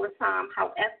stuff all the time.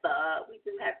 However, we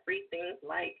do have free things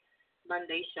like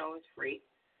Monday show is free.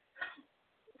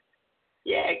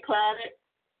 Yeah, Clouded.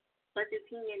 Circus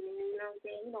Union, you know what I'm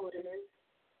saying? You know what it is.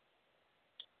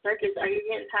 Circus, are you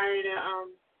getting tired of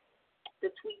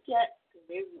the tweet yet?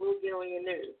 They will get on your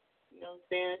nerves. You know what I'm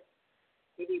saying?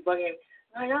 They be bugging.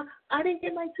 I didn't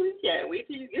get my tweets yet. Wait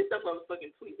till you get some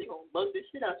motherfucking tweets. They're going to bug the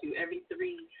shit out you every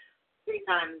three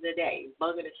times a day.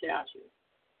 Bugging the shit out you.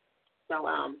 So,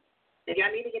 if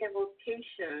y'all need to get in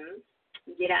rotation,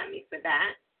 get at me for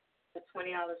that. For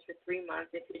 $20 for 3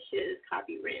 months. If your shit is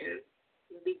copywritten,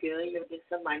 you'll be good. You'll get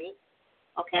some money.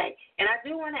 Okay? And I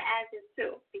do want to add this,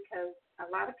 too, because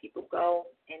a lot of people go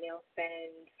and they'll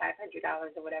spend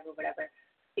 $500 or whatever,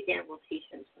 to get in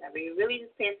rotations, whatever. You're really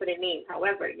just paying for the name.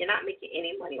 However, you're not making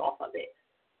any money off of it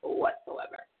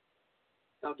whatsoever.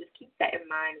 So just keep that in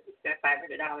mind. If you spend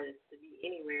 $500 to be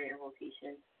anywhere in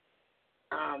rotation,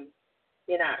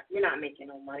 you're not making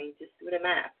no money. Just do the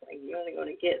math. Like, you're only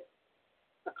going to get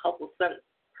a couple cents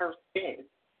per spin.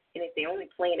 And if they only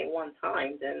playing it one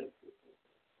time, then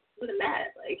do the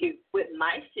math. Like, with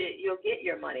my shit, you'll get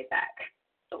your money back.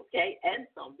 Okay? And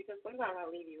some. Because sometimes I'll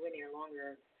leave you in there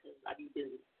longer because I be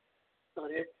busy. So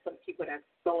there's some people that's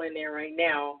still in there right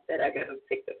now that I got to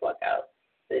pick the fuck out.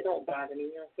 They don't bother me.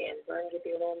 You know what I'm saying? Go and get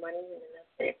their little money, and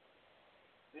that's it.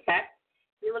 Okay?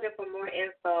 If you're looking for more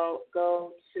info,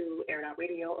 go to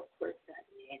air.radio, of course,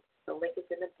 .net. The link is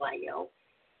in the bio,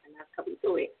 and that's how we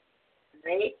do it. All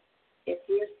right? If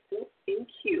you're still in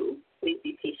queue, please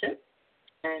be patient,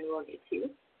 and we'll get to you.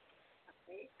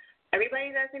 Okay?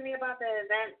 Everybody's asking me about the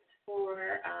events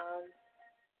for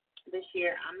this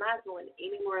year. I'm not doing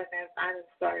any more events. I just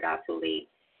started out too late,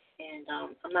 and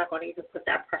I'm not going to even put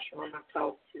that pressure on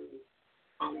myself to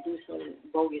do some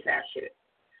bogus ass shit.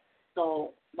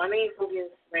 So my main focus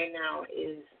right now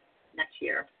is next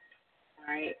year.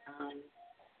 All right.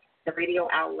 The radio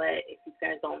outlet, if you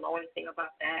guys don't know anything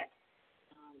about that,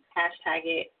 hashtag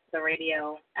it, the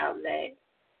radio outlet.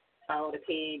 Follow the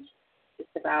page. It's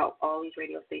about all these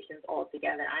radio stations all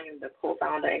together. I am the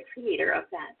co-founder and creator of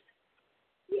that.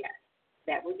 Yes,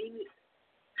 that would be me.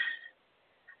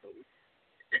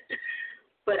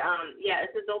 But, yeah,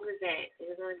 it's a dope event.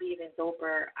 It's going to be even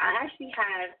doper. I actually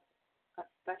have a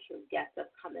special guest that's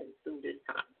coming through this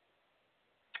time.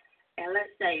 And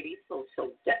let's say these folks so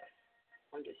deaf.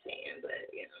 I'm just saying, but,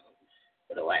 you know,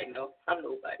 what do I know? I'm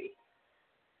nobody.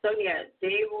 So, yeah,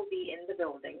 they will be in the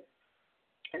building.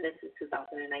 And this is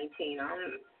 2019.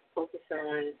 I'm focused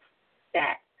on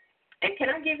that. And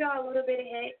can I give y'all a little bit of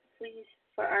hint, please,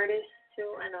 for artists,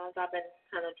 too? I know I'm dropping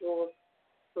kind of jewels.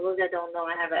 For those that don't know,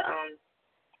 I have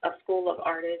a school of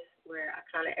artists where I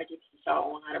kind of educate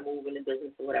y'all on how to move in the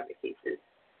business or whatever the case is.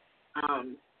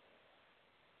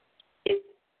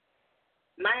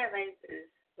 My advice is,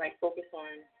 like, focus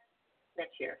on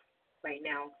next year right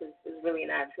now because there's really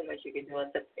not too much you can do.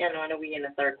 I know we're in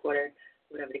the third quarter,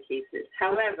 whatever the case is.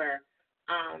 However,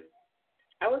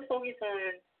 I would focus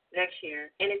on next year.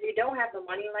 And if you don't have the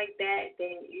money like that,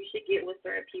 then you should get with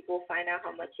certain people, find out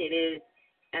how much it is,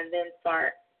 and then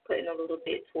start putting a little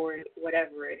bit toward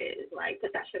whatever it is. Like,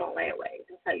 put that shit on layaway.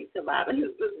 That's how you survive in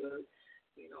this business.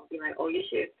 You know, be like, oh, your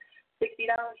shit, $60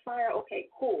 fire? Okay,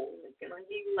 cool. Can I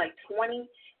give you like 20?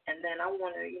 And then I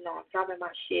want to, you know, I'm dropping my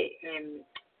shit in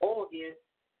August.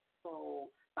 So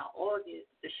by August,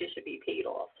 the shit should be paid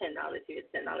off. $10 here,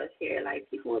 $10 here. Like,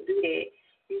 people will do that.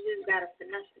 You just got to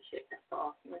finesse the shit. That's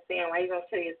all. You know what I'm saying? Why you going to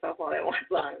tell yourself all at one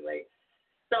time? Like,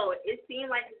 so it seemed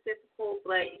like it's difficult,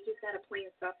 but you just got to plan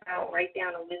stuff out. Write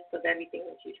down a list of everything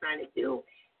that you're trying to do,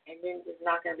 and then just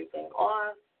knock everything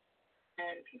off.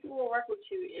 And people will work with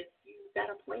you if you got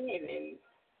a plan, and,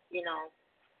 you know.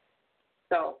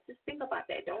 So just think about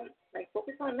that. Don't, like,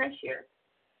 focus on next year.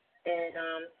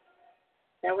 And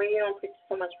that way you don't put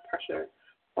so much pressure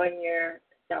on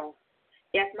yourself.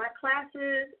 Yes, my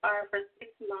classes are for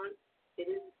 6 months. It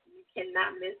is, you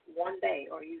cannot miss one day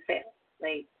or you fail.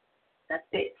 Like, that's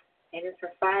it. And it's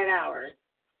for 5 hours.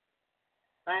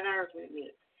 5 hours with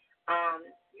me.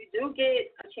 You do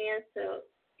get a chance to,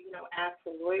 you know, ask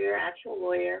a lawyer, actual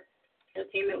lawyer,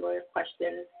 entertainment lawyer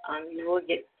questions. You will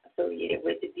get affiliated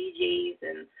with the DJs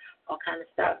and all kind of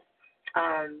stuff.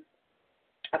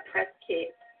 A press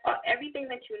kit, everything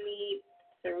that you need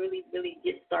to really, really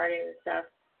get started and stuff.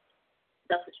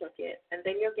 That's what you'll get. And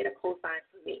then you'll get a cosign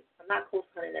from me. I'm not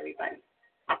cosigning everybody.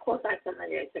 I'll cosign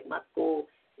somebody that took my school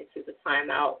and took the time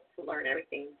out to learn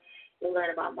everything. You'll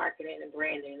learn about marketing and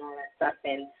branding and all that stuff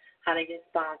and how to get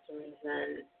sponsors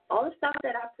and all the stuff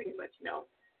that I pretty much know.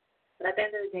 But at the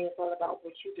end of the day, it's all about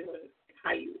what you do and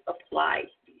how you apply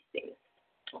these things.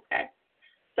 Okay?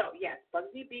 So, yes,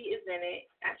 Bugsy B is in it.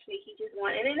 Actually, he just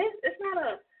won. And it's not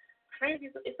a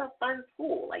crazy, it's a fun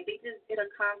tool. Like, they just did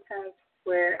a contest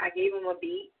where I gave him a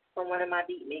beat from one of my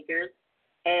beat makers,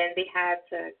 and they had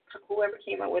to, whoever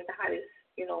came up with the hottest,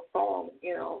 you know, song,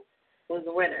 you know, was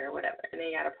the winner or whatever, and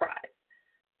they got a prize.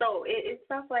 So it's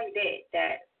stuff like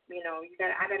that, you know,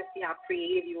 I got to see how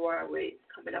creative you are with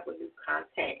coming up with new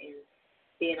content and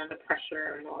being under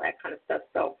pressure and all that kind of stuff.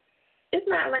 So it's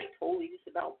not like totally just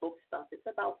about book stuff. It's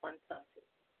about fun stuff too.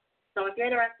 So if you're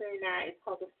interested in that, it's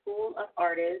called the School of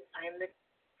Artists. I am the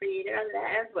creator of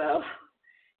that as well.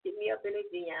 Hit me up in a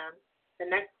DM. The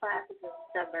next class is in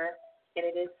December, and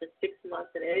it is for 6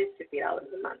 months, and it is $50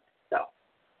 a month. So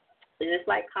it's just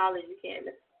like college. You can't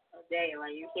miss a day.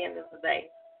 Like, you can't miss a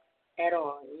day at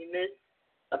all. You miss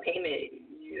a payment,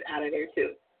 you're out of there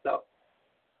too. So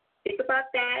think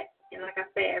about that. And like I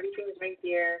said, everything's right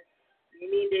there. You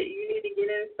need to get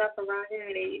in stuff around here,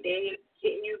 and they ain't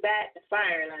hitting you back to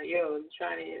fire. Like, yo, I'm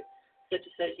trying to such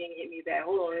and such ain't hit me back.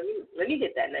 Hold on, let me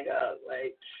hit that nigga up.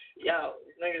 Like, yo,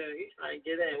 this nigga, you trying to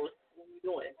get in? What you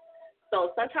doing?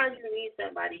 So sometimes you need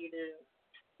somebody to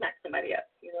smack somebody up.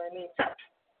 You know what I mean? So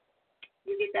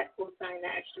you get that cool sign,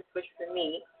 that extra push from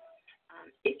me,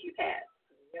 if you have.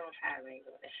 If you don't have, ain't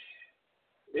doing it.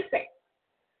 Just say,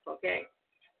 okay.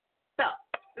 So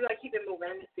we're gonna keep it moving.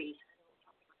 Let me see.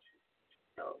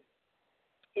 So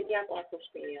hit me up on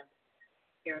social media.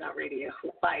 Hear It Out Radio.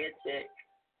 Buy a chick.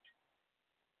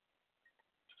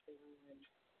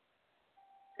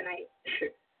 Tonight.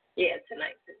 Yeah,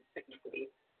 tonight, technically.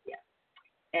 Yeah.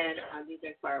 And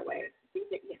DJ Faraway.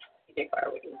 DJ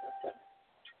Faraway.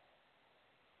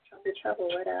 Trouble, trouble,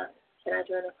 what up? Can I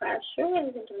join the class? Sure,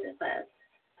 you can join the class.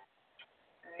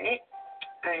 Alright.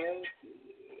 Alright, let me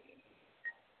see.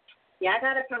 Yeah, I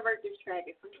gotta convert this track.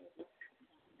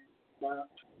 Well,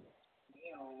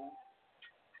 you know,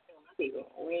 I think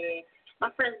we My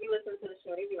friends be listening to the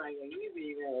show. They be like, "Yo, you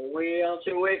be going way out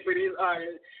your way for these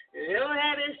artists. They don't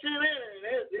have this shit in it.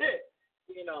 That's it."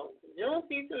 You know, you don't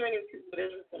see too many people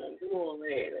that's just gonna do all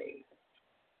that. Like,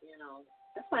 you know,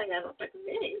 that's why I got no fucking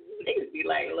niggas. Niggas be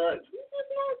like, "Look, you just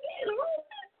don't get the whole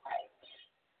thing right."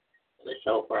 The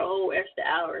show for a whole extra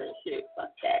hour and shit.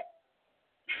 Fuck that.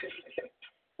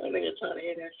 Some niggas trying to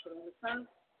hear that shit all the time.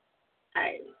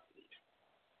 Alright,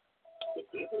 let's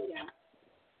see who we got.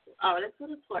 Oh, let's go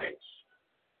to Torch.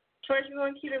 Torch, we're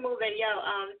gonna keep it moving. Yo,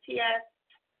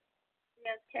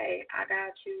 TSK, I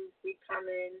got you. We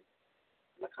coming.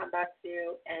 I'm gonna come back to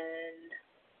you, and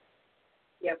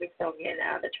yeah, we still getting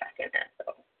out of the track in that,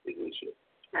 so we reach you.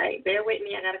 Alright, bear with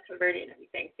me. I gotta convert it and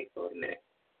everything. Takes a little minute.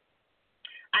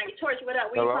 Alright, Torch, what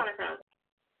up? Where you calling from?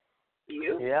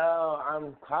 You? Yo,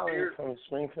 I'm calling from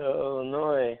Springfield,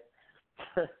 Illinois.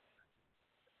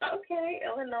 Okay,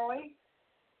 Illinois.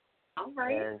 All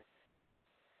right. And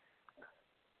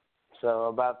so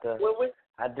about the,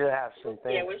 I do have some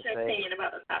things yeah, what's your opinion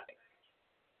about the topic?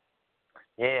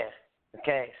 Yeah.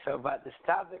 Okay, so about this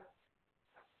topic,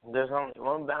 there's only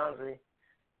one boundary.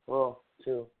 Well,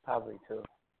 two, probably two.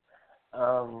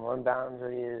 One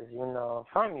boundary is, you know,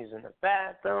 if I'm using the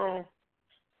bathroom,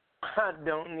 I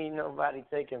don't need nobody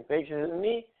taking pictures of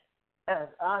me.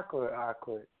 That's awkward.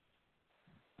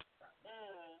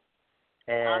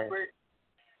 And awkward.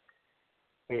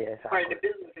 Yeah, it's part awkward. of the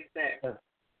business, they said.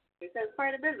 They said it's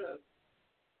part of the business.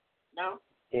 No?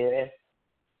 Yeah.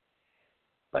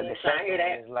 But yeah, the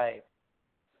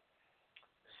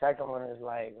second one is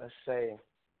like, let's say,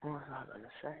 what was I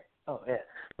gonna say? Oh yeah.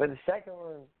 But the second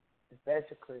one is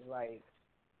basically like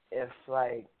if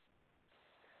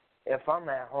I'm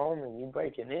at home and you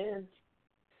breaking in,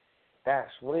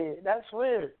 that's weird.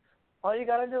 All you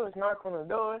gotta do is knock on the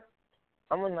door.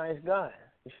 I'm a nice guy.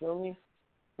 You feel me?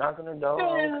 Knock on the door.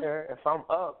 I don't care. If I'm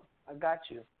up, I got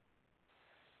you.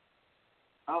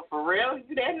 Oh, for real?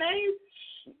 You that nice?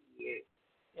 Shit.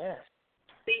 Yeah.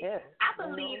 See, I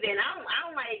believe that. I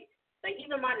don't like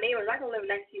even my neighbors. I can live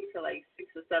next to you for like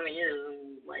 6 or 7 years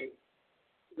and like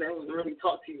they don't really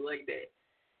talk to you like that.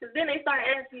 Cause then they start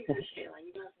asking you for shit like,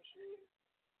 you got some shit?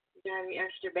 You got any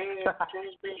extra bags,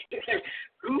 trash bags,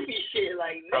 goofy shit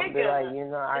like nigga. I'll be like, you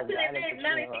know, I got it.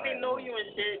 Now they think they know you and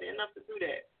shit enough to do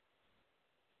that.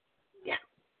 Yeah.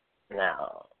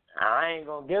 Now, I ain't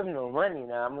gonna give them no money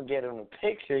now. I'm gonna get them a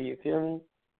picture, you feel me?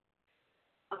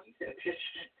 Oh, you said picture.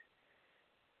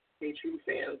 They true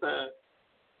fans, huh?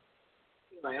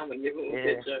 He's like, I'm gonna give them a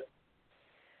picture.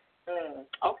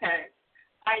 Okay.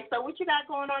 All right, so what you got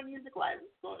going on music-wise?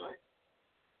 What's going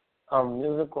on?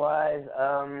 Music-wise,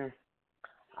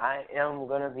 I am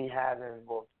going to be having,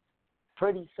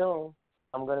 pretty soon,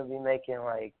 I'm going to be making,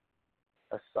 like,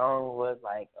 a song with,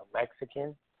 like, a Mexican.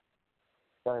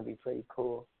 It's going to be pretty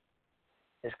cool.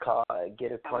 It's called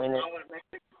Get Acquainted. Okay.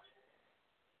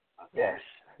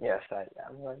 Yes,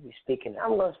 I'm going to be speaking.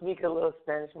 I'm going to speak a little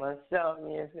Spanish myself,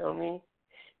 you feel me?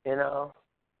 You know,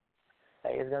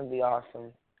 like, it's going to be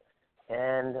awesome.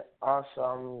 And also,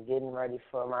 I'm getting ready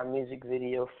for my music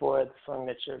video for the song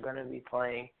that you're going to be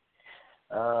playing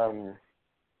on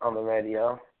the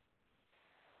radio.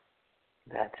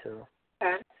 That too.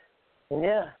 Okay. And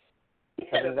yeah. You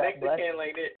said a Mexican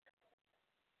like that.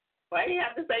 Why do you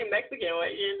have to say Mexican? Why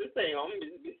you just say, I'm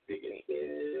just be speaking?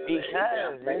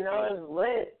 Because, you know, it's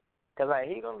lit. Because, like,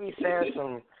 he going to be saying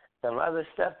some other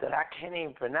stuff that I can't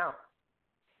even pronounce.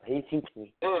 He teach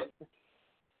me.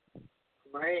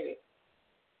 Right.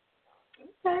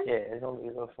 Okay. Yeah, it's going to be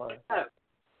a little fun.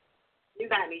 You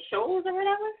got any shows or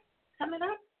whatever coming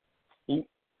up?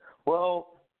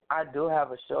 Well, I do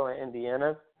have a show in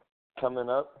Indiana coming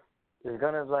up. It's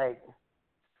going to, like,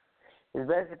 it's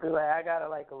basically like I got a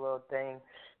little thing.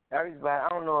 Everybody, I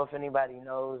don't know if anybody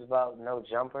knows about No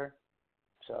Jumper.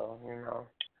 So, you know.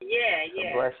 Yeah.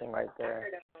 It's a blessing right there.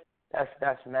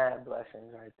 That's mad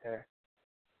blessings right there.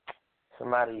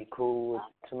 Somebody cool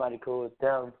with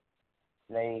them,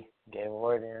 and they gave a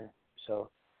word in.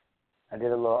 So I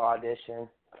did a little audition in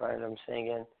front of them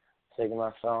singing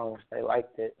my songs. They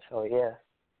liked it. So yeah,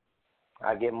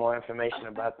 I'll get more information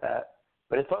about that.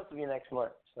 But it's supposed to be next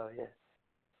month. So yeah.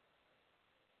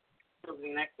 It'll be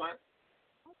next month.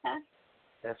 Okay.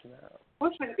 Yes, ma'am.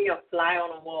 We're trying to be a fly on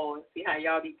the wall and see how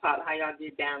y'all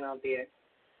get down out there.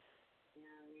 You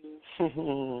know what I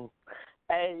mean?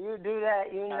 Hey, you do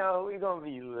that, you know we gonna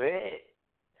be lit.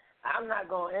 I'm not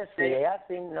gonna answer it. I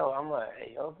think no. I'm like,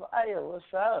 hey, yo, Fire,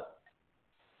 what's up?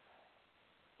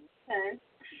 Okay.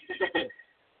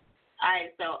 All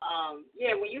right, so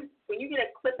yeah, when you get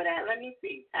a clip of that, let me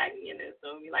see. Tag me in it.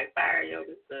 So be like, Fire, yo,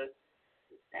 this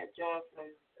that joint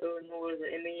from Illinois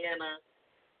or Indiana.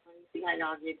 Let me see how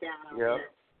y'all get down. Yep.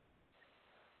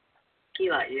 He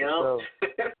like, yo.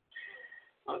 So,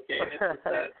 okay, that's what's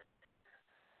up.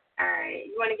 All right,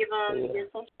 you want to give them your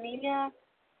social media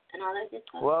and all that good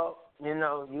stuff? Well, you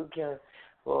know, you can.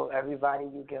 Well, everybody,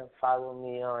 you can follow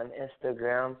me on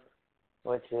Instagram,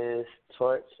 which is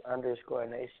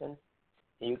Torch_Nation.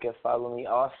 You can follow me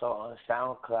also on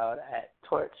SoundCloud at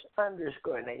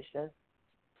Torch_Nation.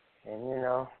 And, you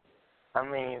know, I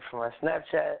mean, for my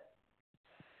Snapchat,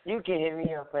 you can hit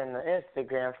me up on the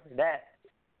Instagram for that.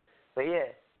 But,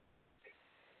 yeah.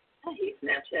 I hate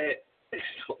Snapchat. It's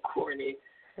so corny.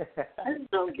 I just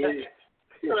don't get it.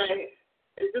 Like,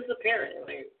 it's disappearing.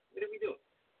 Like, what are we doing?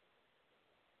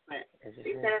 Like,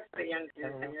 we said it's for young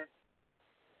kids, I guess.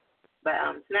 But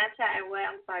Snapchat and what?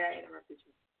 I'm sorry I interrupted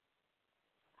you.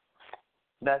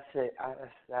 That's it.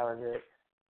 That was it.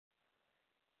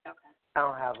 Okay. I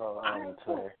don't have a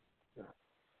Twitter. Oh,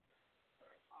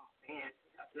 man.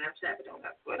 Snapchat, but don't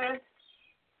have Twitter?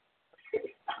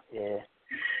 Yeah.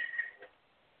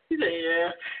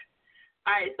 Yeah.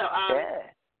 All right, so,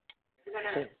 yeah. We're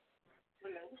gonna,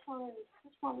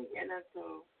 which one we getting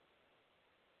into?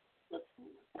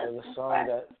 The song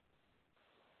that,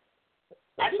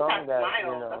 you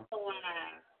know. That's the one I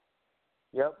have.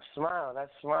 Yep, Smile.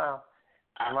 That's Smile.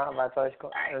 Smile by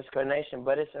Torch_Nation.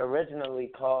 But it's originally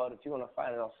called, if you want to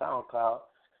find it on SoundCloud,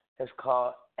 it's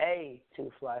called A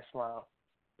Too Fly Smile.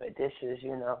 But this is,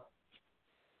 you know,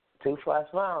 Too Fly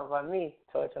Smile by me,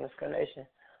 Torch_Nation.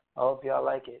 I hope y'all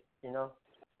like it, you know.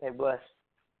 Stay blessed.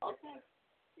 Okay.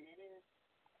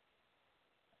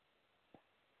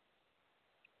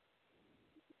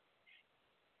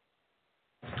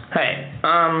 Hey,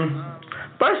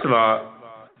 first of all,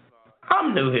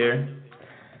 I'm new here.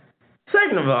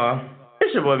 Second of all,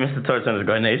 it's your boy Mr.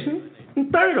 Torch_Nation.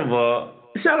 And third of all,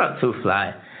 shout out to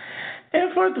Fly.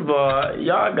 And fourth of all,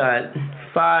 y'all got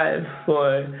 5,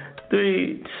 4,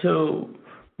 3, 2,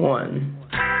 1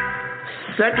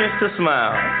 seconds to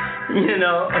smile. You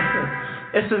know,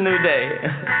 it's a new day.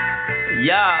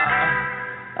 Yeah.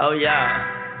 Oh,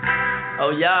 yeah.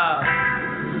 Oh, yeah.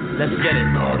 Let's get it.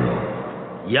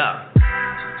 Yeah.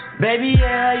 Baby,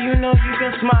 yeah, you know you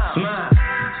can smile. Smile.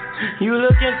 You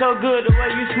looking so good the way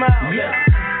you smile. Yeah.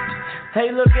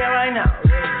 Hey, look at right now.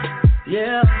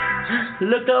 Yeah.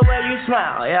 Look the way you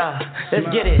smile. Yeah. Let's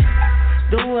get it.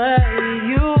 The way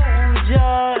you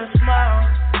just smile.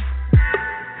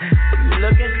 You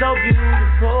looking so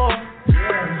beautiful.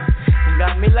 Yeah. You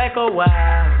got me like a wow.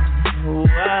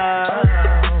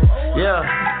 Wow. Yeah.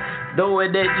 The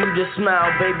way that you just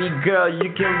smile, baby girl,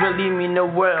 you can really mean the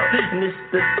world. And it's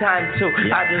the time too.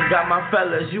 I just got my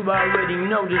fellas, you already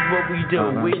know just what we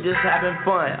do. We just having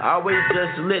fun, always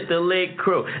just lit the lit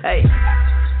crew. Hey,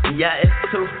 yeah, it's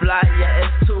too fly,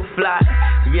 yeah, it's too fly.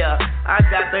 Yeah, I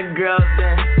got the girls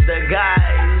and the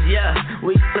guys, yeah.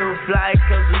 We too fly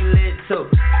cause we lit too.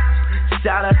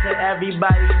 Shout out to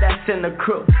everybody that's in the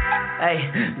crew.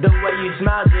 Hey, the way you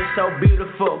smile just so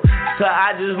beautiful. So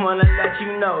I just wanna let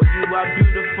you know you are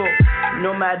beautiful.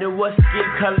 No matter what skin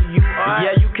color you are.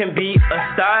 Yeah, you can be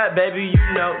a star, baby,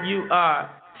 you know you are.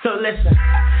 So listen,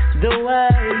 the way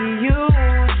you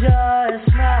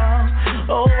just smile.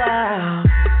 Oh wow,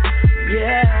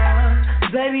 yeah,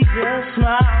 baby just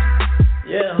smile.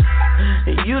 Yeah,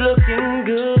 you looking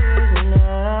good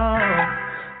now.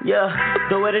 Yeah,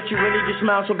 the way that you really just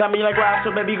smile so got me like wow.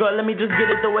 So baby girl, let me just get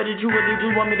it the way that you really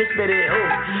just want me to spit it. Oh,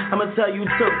 I'ma tell you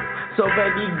too. So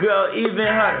baby girl, even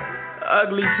her,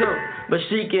 ugly too, but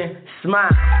she can smile.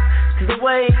 Cause the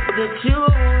way that you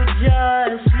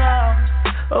just smile,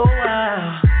 oh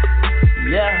wow.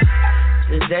 Yeah,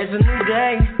 today's a new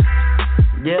day.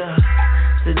 Yeah,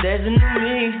 today's a new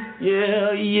me. Yeah,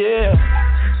 yeah.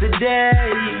 Today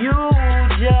you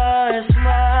just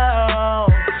smile.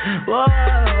 Whoa.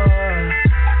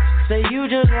 Say you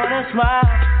just wanna smile,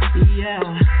 yeah.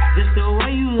 Just the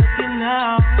way you looking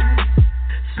now.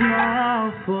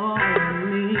 Smile for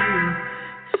me,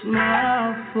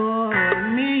 smile for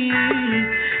me,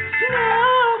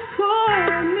 smile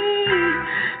for me,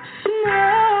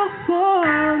 smile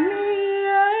for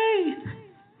me.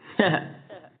 Hey.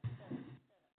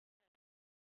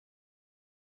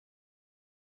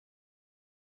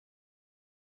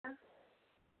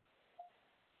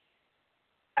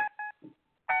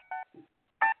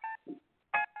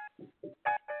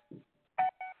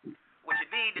 What you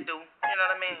need to do, you know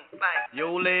what I mean? Like,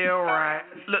 yo, left, right.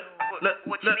 Look,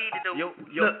 what you need to do.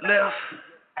 Yo, left.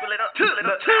 Fill it up, fill it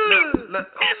up.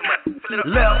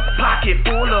 Left pocket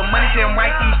full of money, them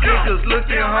right, these niggas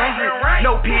looking hungry.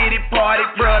 No pity party,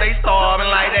 bro, they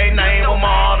starving like they name of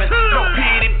Marvin. No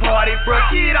pity party, bro,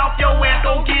 get off your ass,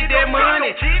 go get that money.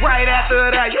 money. Right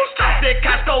after that, you stop that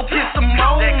cash, go get some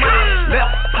more money.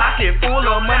 Left pocket full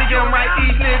of money, get right,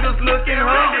 these niggas looking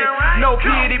hungry. No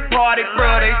pity party,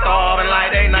 bruh, they starving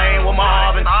like they name was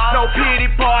Marvin. No pity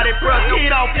party, bruh,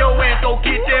 get off your ass, go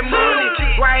get that money.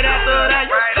 Right after that,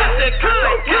 you stop that cash,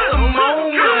 go get some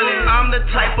more money. I'm the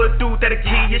type of dude that'll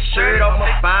keep your shirt off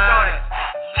my body.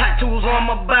 Tattoos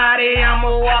on my body, I'm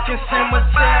a walking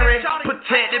cemetery.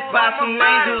 Protected by some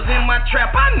angels in my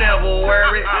trap, I never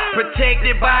worry.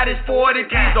 Protected by this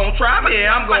 40, please don't try me,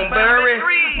 I'm gon' bury.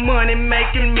 Money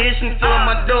making mission for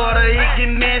my daughter, it get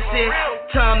messy.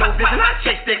 Tunnel vision, I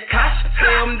chase that cash.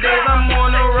 Some days I'm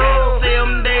on the road,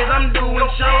 some days I'm doing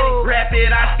shows.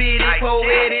 Rapid, I spit it,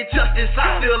 poetic justice,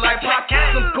 I feel like Pop.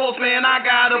 Some ghosts, man, I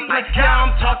gotta break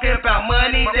down. I'm talking about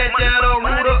money, that's the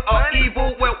root of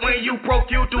evil. Well, when you broke,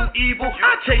 you do evil.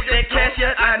 I chase that cash,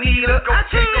 yeah, I need her. I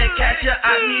chase that cash, yeah,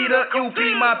 I need her. You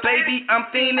be my baby, I'm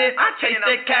fiending. I chase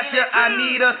that cash, yeah, I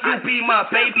need her. You be my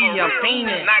baby, I'm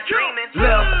fiending.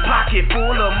 Left pocket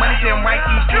full of money, them right,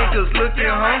 these niggas looking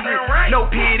hungry. No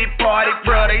pity party,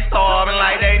 bruh, they starving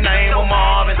like they name was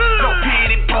Marvin. No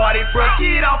pity party, bruh,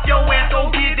 get off your ass, go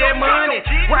get that money.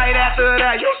 Right after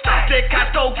that, you stop that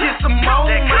cash, go get some more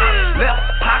money. Left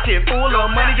pocket full of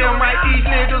money, them right, these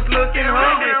niggas looking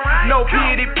hungry. No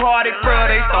pity party, bruh,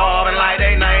 they starving like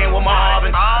they name was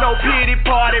Marvin. No pity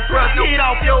party, bruh, get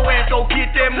off your ass, go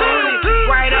get that money.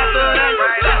 Right after that, you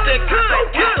stop that cash, go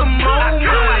get some more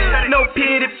money. No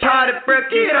pity party, bruh,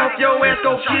 get off your ass,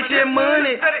 go get that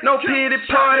money. No pity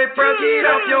party, bruh, get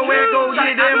off your ass, go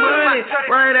get that money.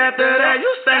 Right after that,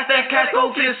 you stack that cash,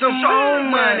 go get some more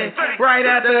money. Right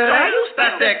after that, you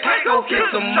stack that cash, go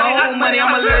get some more money.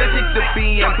 I'm allergic to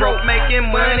being broke,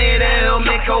 making money. The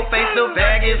helmet, coat, face, the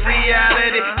bag is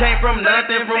reality. Came from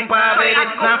nothing, from poverty.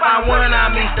 951,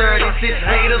 I mean 36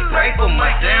 haters, pray for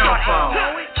my downfall.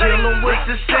 Chillin' with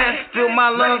success, fill my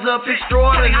lungs up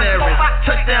extraordinary.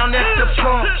 Touchdown at the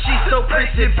pump, she's so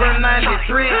pretty, burn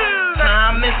 93.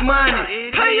 Time is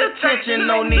money, pay attention,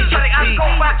 no need to speak.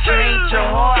 Change your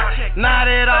heart, not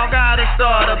at all gotta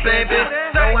start a baby.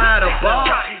 Know how to ball,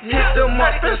 hit them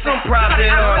up and some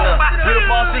profit on her. Real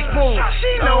bosses move,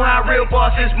 she know how real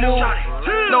bosses move.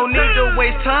 No need to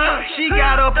waste time, she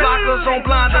got her blockers on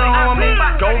blind to homie.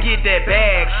 Go get that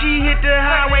bag, she hit the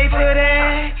highway for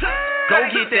that. Go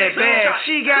get that bag,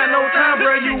 she got no time,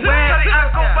 bro, you whack.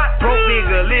 Broke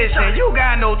nigga, listen, you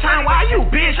got no time, why you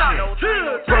bitchin'?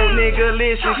 Broke nigga,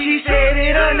 listen, she said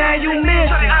it up, now you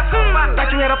missing.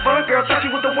 Thought you had a fun girl, thought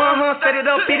you was the one, huh? Set it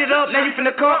up, beat it up, now you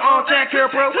finna come on, Jack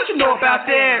Girl, bro, what you know about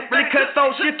that? Really cut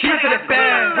those shit, key for that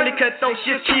bag. Really cut those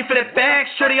shit, key for that bag.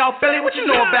 Shorty off belly, what you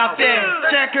know about that?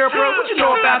 Jack Girl, bro, what you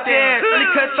know about that? Really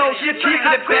cut those shit, key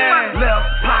for that bag. Left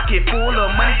pocket full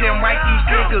of money, damn right, these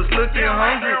niggas looking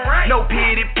hungry. No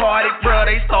pity party, bruh,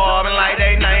 they starving like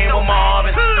they name was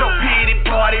Marvin. No pity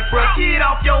party, bruh, get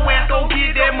off your ass, go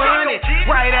get that money.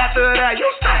 Right after that, you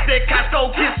stop that cash, go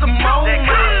get some more money.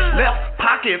 Left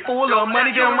pocket full of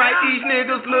money, damn right, these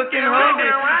niggas looking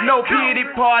hungry. No pity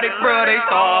party, bruh, they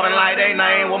starving like they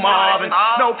name was Marvin.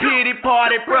 No pity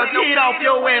party, bruh, get off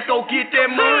your ass, go get that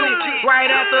money.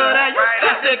 Right after that, you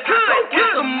stop that cash, go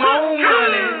get some more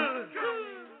money.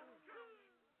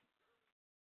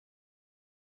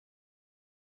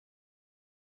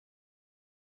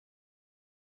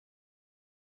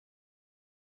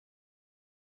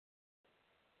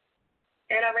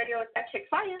 Air Radio is that chick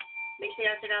fire. Make sure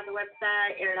y'all check out the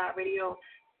website,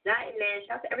 air.radio.net.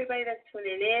 Shout out to everybody that's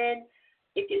tuning in.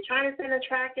 If you're trying to send a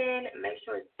track in, make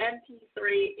sure it's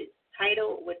MP3. It's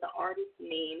titled with the artist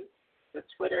name, the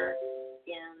Twitter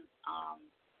and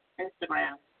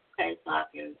Instagram. Okay, so I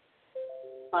can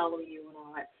follow you and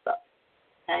all that stuff.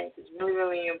 Okay, it's really,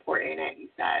 really important that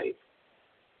you guys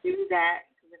do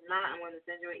that. Because if not, I'm going to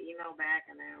send you an email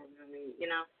back and then so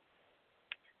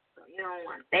you don't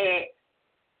want that.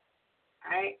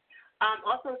 All right.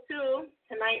 Also, too,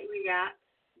 tonight we got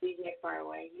DJ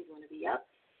Faraway. He's going to be up.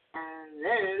 And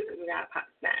then we got Pop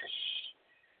Smash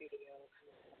Radio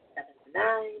 7 to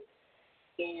 9.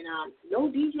 And no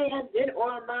DJ has been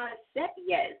on my set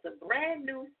yet. It's a brand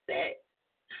new set.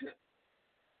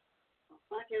 A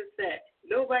fucking set.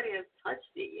 Nobody has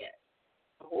touched it yet.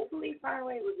 So hopefully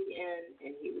Faraway will be in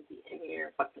and he will be in here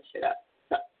and fuck the shit up.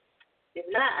 So if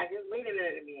not, I just wait a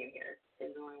minute to be in here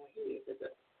and doing what he needs to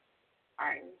do. All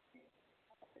right.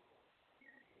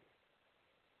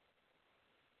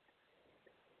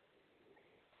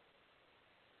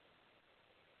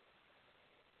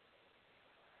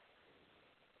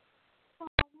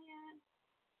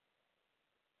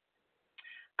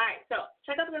 All right, so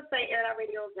check out the website,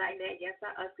 air.radio.net. Yes,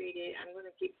 I upgraded. I'm going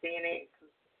to keep saying it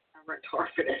because I worked hard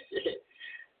for that shit.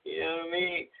 You know what I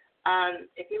mean?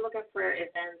 If you're looking for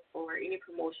events or any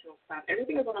promotional stuff,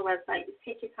 everything is on the website. Just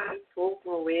take your time, go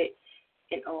through it,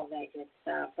 and all that good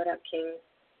stuff. What up, King?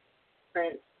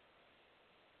 Prince?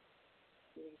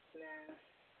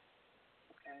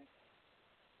 Okay.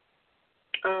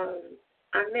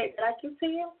 Ahmed, did I get to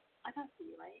you? I got to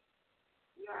you, right?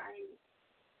 You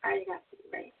already got to you,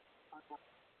 right? Okay.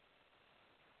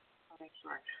 I'll make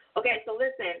sure. Okay, so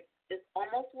listen, it's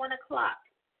almost 1 o'clock.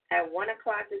 At 1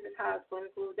 o'clock, this is how it's going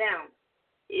to go down.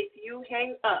 If you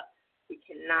hang up, we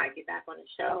cannot get back on the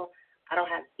show. I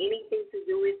don't have anything to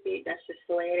do with it. That's just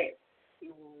the way it is.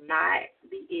 You will not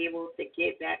be able to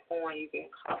get back on. You can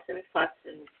cuss and fuss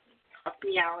and cuss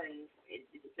me out, and it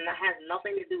has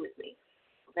nothing to do with me.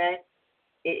 Okay?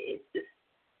 It's just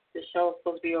the show is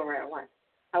supposed to be over at 1.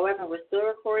 However, we're still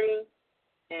recording,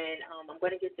 and I'm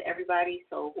going to get to everybody.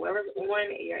 So whoever's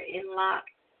on, you're in lock.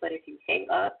 But if you hang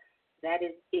up, that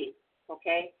is it.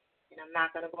 Okay? And I'm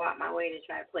not going to go out my way to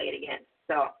try to play it again.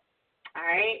 So, all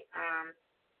right?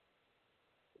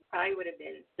 Probably would have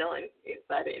been done if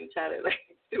I didn't try to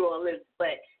do all this,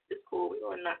 but it's cool. We're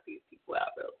going to knock these people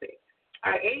out real quick.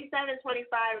 All right,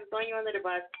 8725, I'm throwing you under the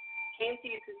bus. Came to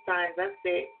you 2 times. That's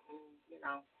it.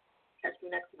 Catch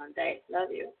me next Monday.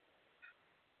 Love you.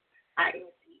 I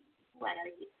can see what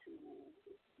I get to.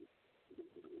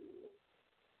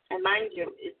 And mind you,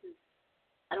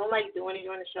 I don't like doing it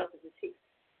during the show because it's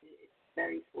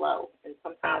very slow, and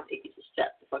sometimes it can just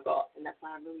shut the fuck off, and that's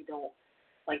why I really don't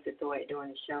like to do it during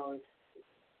the shows.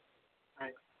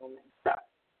 It's so messed up.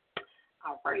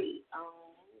 All right.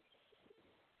 All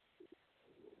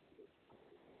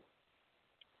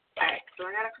right, so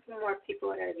I got a couple more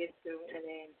people I got to get to, and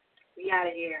then we out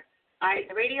of here. All right,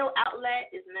 the radio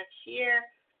outlet is next year.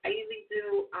 I usually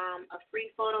do a free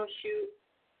photo shoot.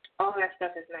 All that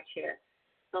stuff is next year.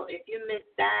 So if you miss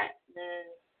that, then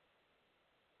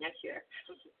next year.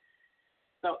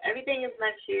 So everything is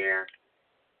next year.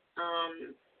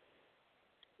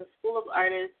 The School of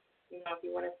Artists, if you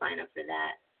want to sign up for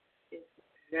that, is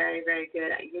very, very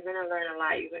good. You're going to learn a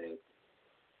lot. You're going to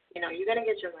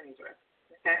get your money's worth,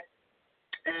 okay?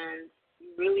 And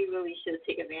you really, really should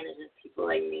take advantage of people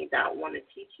like me that want to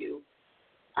teach you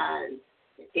and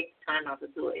take the time out to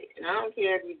do it. And I don't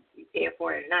care if you pay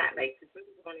for it or not. Like, some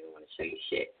people don't even want to show you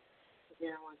shit.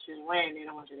 They don't want you to win. They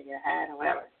don't want you to get ahead or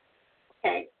whatever.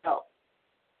 Okay, so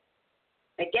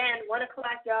again, 1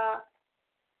 o'clock, y'all.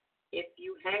 If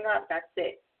you hang up, that's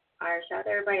it. All right, shout out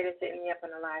to everybody that's hitting me up on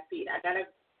the live feed. I got to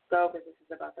go because this is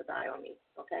about to die on me,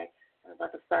 okay? I'm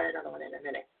about to start another one in a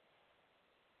minute.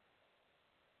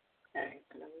 Okay,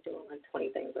 I know we're doing like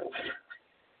 20 things over. All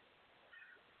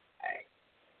right.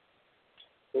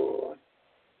 Cool.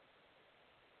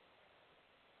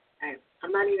 All right,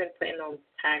 I'm not even putting no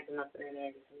tags or nothing in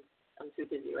there because I'm too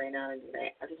busy right now to do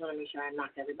that. I just want to make sure I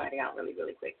knock everybody out really,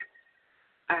 really quick.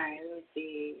 All right, let me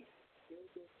see.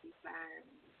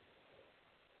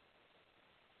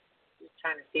 Just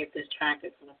trying to see if this track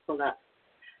is going to pull up.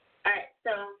 All right,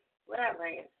 so what up,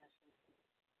 Ryan?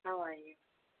 How are you?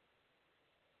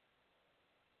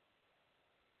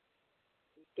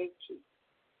 Gucci.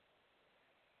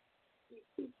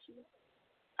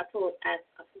 I told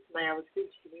somebody I was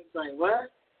Gucci, and he was like,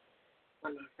 what?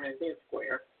 One of my friends, they're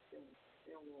square. They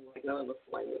don't know like none of us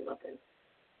like nothing.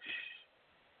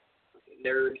 Fucking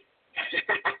nerd.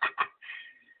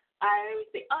 All right, let me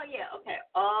see. Oh, yeah, okay.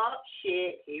 Oh,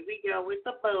 shit. Here we go with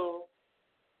the bow. All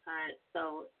right,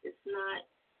 so it's not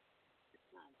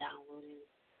downloading.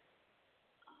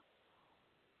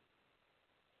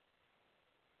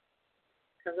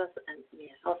 Because I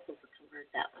was supposed to convert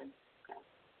that one. Okay.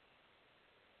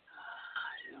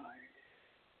 Oh, Lord.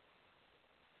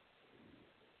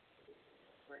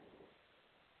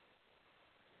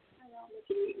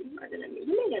 You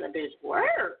making a bitch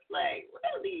work. Like,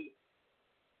 really?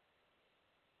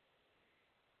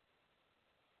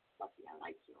 Lucky I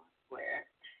like you, I swear.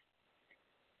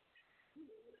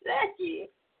 Lucky.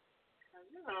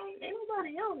 Ain't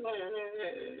nobody else.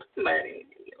 Somebody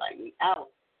like me out.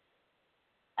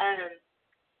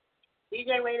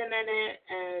 DJ Wait a Minute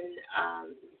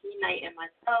and He Night and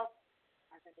myself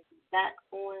are going to be back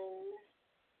on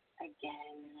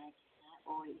again. And I cannot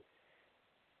wait.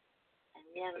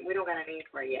 And we don't got a name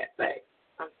for it yet, but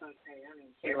I'm so excited. I don't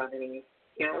even care about the name.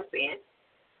 You know what I'm saying?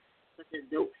 Which is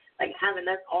dope. Like having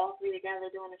us all three together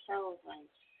doing the show is like,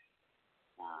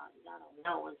 y'all don't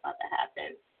know what's about to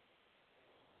happen.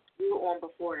 We were on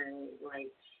before and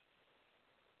like,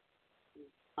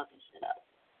 fucking shit up.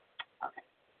 Okay.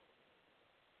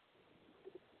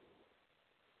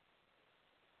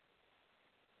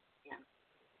 Yeah.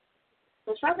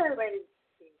 So shout out to everybody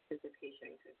to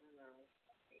participation because I know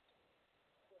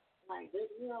Like,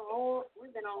 you know,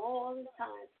 we've been on all this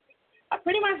time. I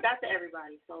pretty much got to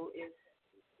everybody, so if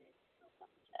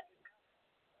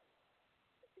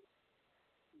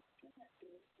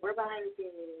we're behind the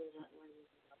scenes,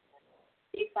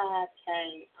 C5K, I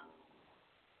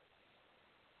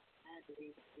had to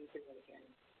read it again.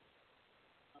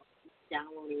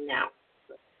 Downloading now.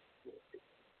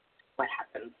 What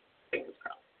happens? Fingers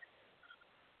crossed.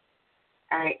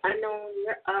 All right, Unknown,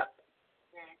 you're up.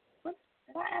 What,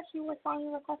 did I ask you what song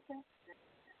you requested?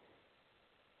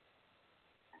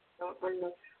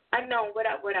 Unknown, what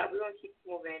up? We're gonna keep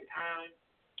moving.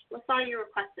 What song you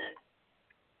requesting?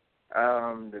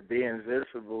 The Be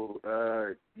Invisible.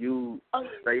 Like you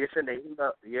said, the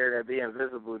email, that Be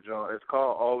Invisible joint. It's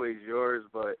called Always Yours,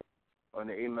 but on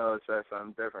the email it says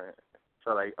something different.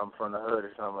 So like I'm from the hood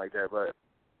or something like that. But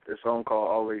the song called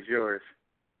Always Yours.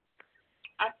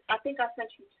 I think I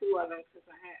sent you two of them because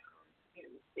I had made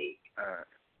a mistake.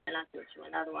 And I sent you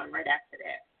another one right after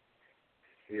that.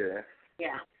 Yeah.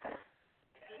 Yeah.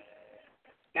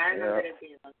 I remember it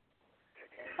being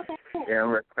okay, cool. Yeah, I'm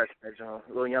requesting that joint.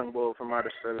 Little young boy from out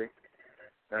of Philly.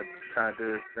 That's trying to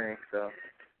do his thing, so,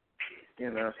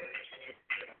 you know.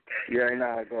 You already know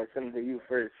how it goes. Send it to you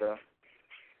first, so.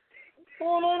 What's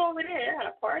going on over there? At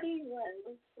a party?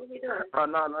 What we doing? Oh,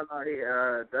 no.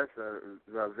 That's a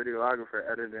videographer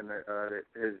editing the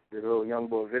little young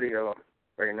boy video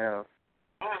right now.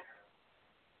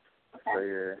 Okay. So,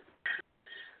 yeah.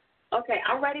 Okay,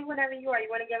 I'm ready whenever you are. You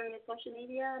want to give me your social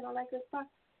media and all that good stuff?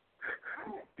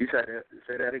 You say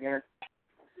that again?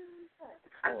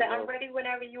 I said I'm ready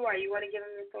whenever you are. You want to give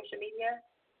me your social media?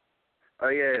 Oh,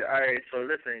 yeah. All right. So,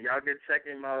 listen, y'all can check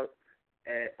him out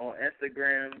on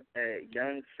Instagram at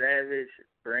Young Savage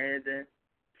Brandon,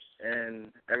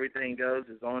 and everything goes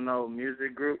is On Out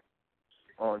Music Group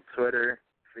on Twitter,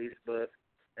 Facebook,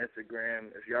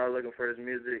 Instagram. If y'all looking for his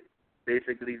music,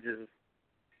 basically just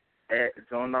at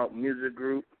Zone Out Music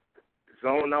Group.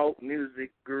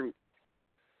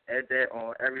 Add that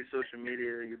on every social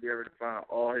media. You'll be able to find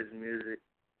all his music,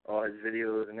 all his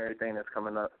videos, and everything that's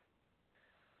coming up.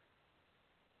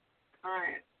 All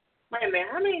right. Wait a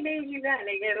minute. How many names you got,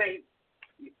 nigga? Like,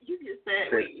 you just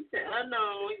said, you said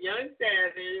Unknown, Young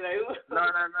Savage. Like, No.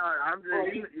 I'm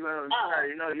just, you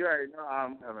already know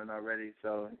I'm coming already.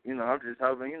 So, I'm just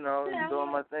helping,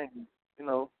 doing my thing,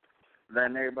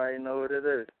 letting everybody know what it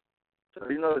is. So,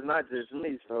 it's not just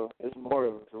me, so it's more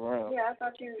of us around. Yeah, I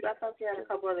thought you had a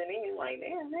couple other names. Like,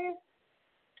 damn, man.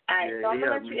 All right, so I'm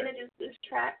going to let you introduce this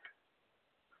track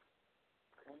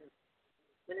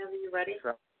whenever you're ready.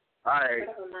 So, all right,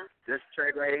 this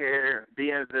track right here,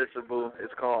 Be Invisible,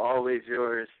 it's called Always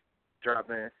Yours,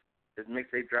 dropping. This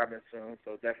mixtape dropping soon,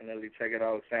 so definitely check it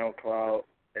out. SoundCloud,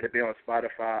 it'll be on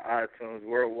Spotify, iTunes,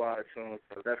 worldwide soon,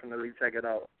 so definitely check it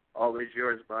out. Always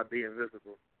Yours by Be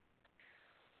Invisible.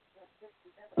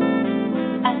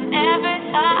 I never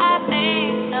thought I'd be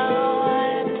so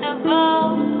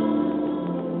untouchable,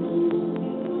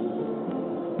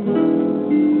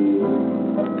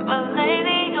 but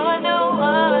lately you're the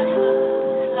one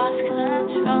who's lost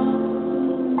control.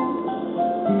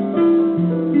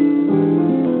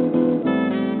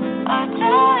 I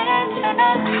don't answer,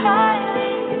 not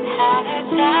crying, how to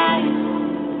die.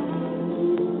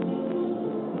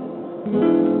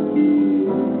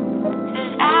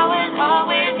 I was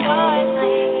always yours,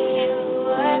 lately you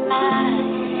were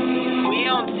mine. We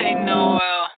don't take no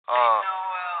L.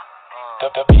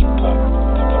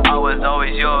 I was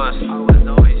always yours,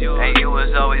 and you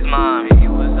was always mine.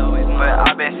 But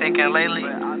I've been thinking lately,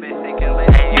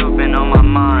 and you've been on my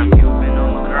mind.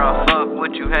 Girl, fuck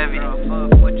what you heavy,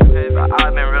 but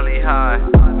I've been really high.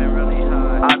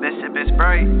 I've been sipping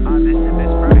Sprite,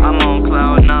 I'm on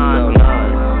cloud 9.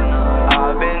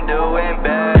 I've been doing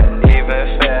bad,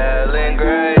 even failing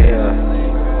great,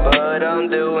 but I'm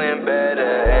doing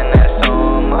better, and that's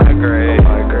on my grave.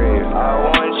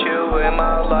 I want you in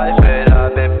my life, but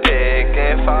I've been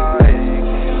picking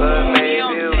fights, but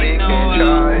maybe we can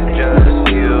try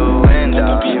just you and I.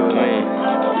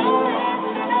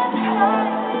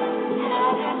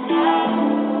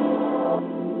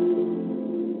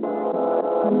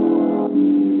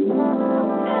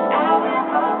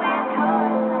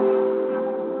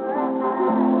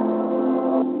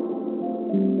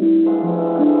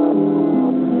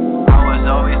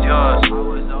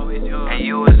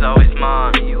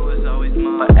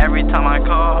 But every time I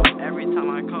call,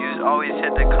 you always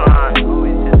hit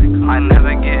decline. I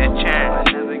never get a chance,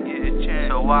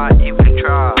 so why even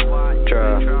try?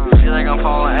 Feel like I'm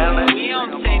falling endless,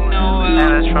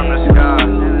 and it's from the sky.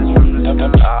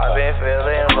 I've been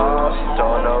feeling lost,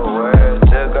 don't know where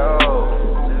to go.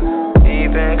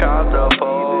 Deep and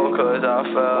comfortable,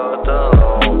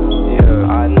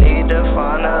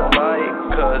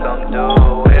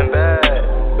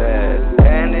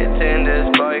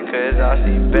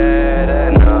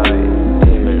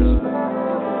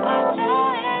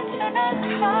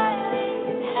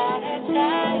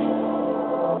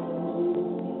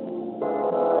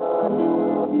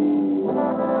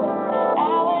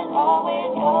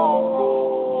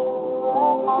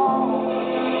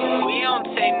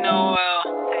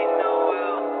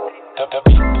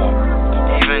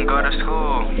 Even go to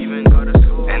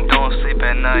school, and don't sleep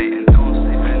at night.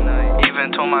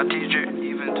 Even told my teacher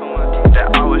that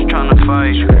I was trying to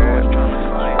fight.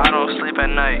 I don't sleep at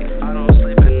night,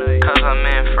 cause I'm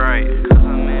in fright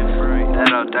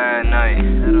that I'll die at night.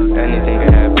 Anything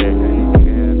can happen.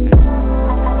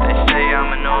 They say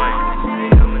I'm annoying,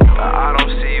 but I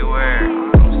don't see you where.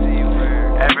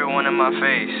 Everyone in my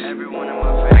face,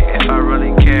 like if I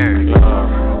really care.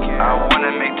 I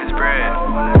wanna make this bread,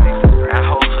 and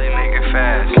hopefully make it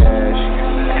fast,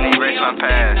 and erase my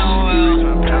past,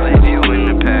 to leave you in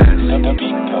the past.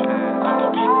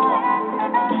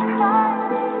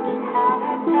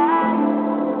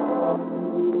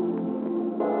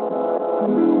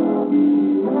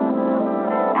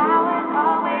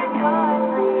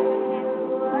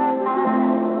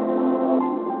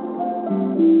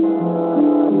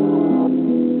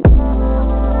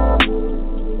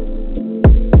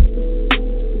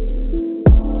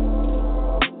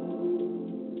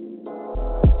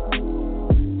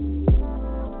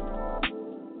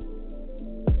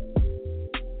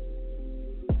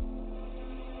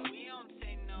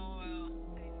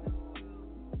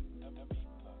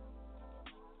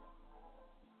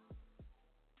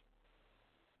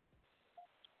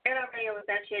 And I'm here with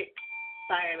that chick.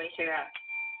 Sorry, make sure I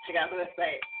got what to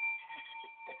say.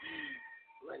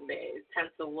 Monday is 10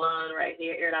 to 1 right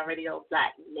here. Air Out Radio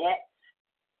 .net.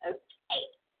 Okay.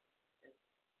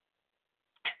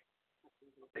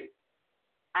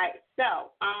 Alright,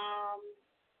 so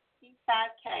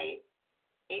P5K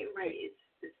 8 raised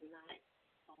is not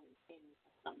on in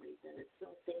for some reason. It's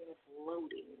still saying it's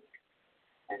loading.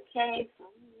 Okay,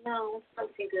 so no, it's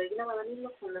something good. You know what, let me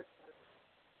look on this one.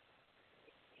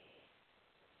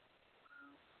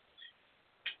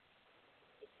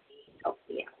 Oh,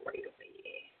 yeah, right over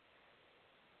here.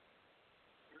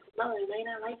 No, it may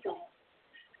not like that.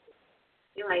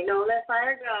 You're like, no, let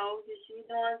fire go. She's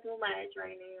doing too much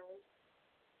right now.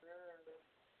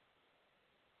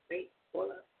 Wait, hold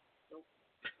up. Nope.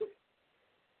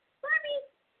 Mommy.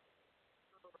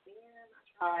 Oh, man, I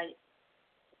tried.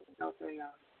 No, for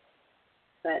y'all.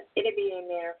 But it'll be in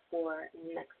there for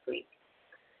next week.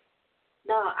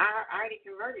 No, I already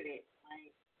converted it.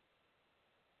 Like,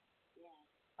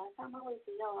 by the time I went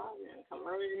to y'all, I was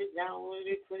converted it, downloaded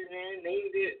it, put it in,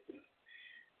 named it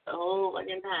the whole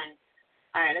fucking time.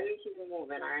 Alright, let me keep it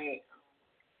moving, alright?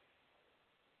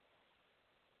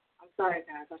 I'm sorry,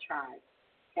 guys, I tried.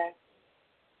 Okay?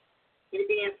 It'll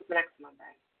be in for next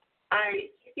Monday.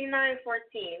 Alright,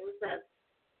 5914, what's up?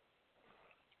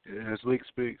 Yeah, it's Leak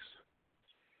Speaks.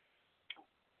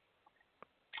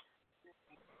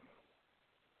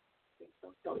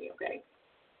 So, okay?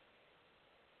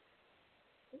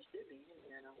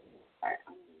 Alright.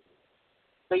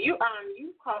 So you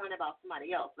calling about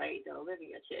somebody else, right? The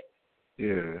Olivia chick.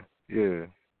 Yeah. Okay.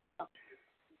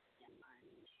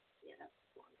 Yeah, that's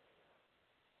the one.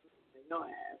 Your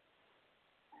ass.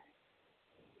 Right.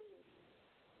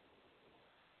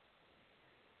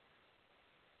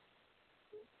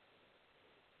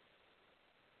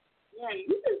 Yeah, you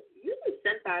just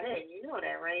sent that in. You know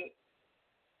that, right?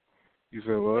 You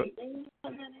said what?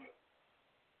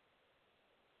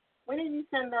 When did you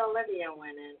send the Olivia one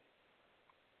in?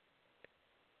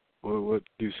 What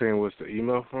you saying? What's the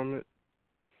email from it?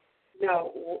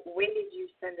 No, when did you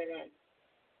send it in?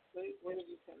 When did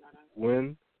you send that in?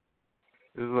 When?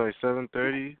 It was like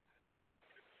 7:30.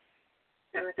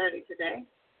 7:30 today.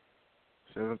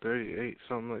 7:30, 8,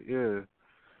 something like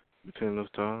between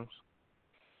those times.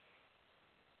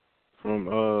 From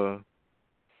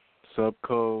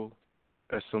Subco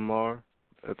SMR.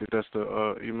 I think that's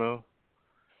the email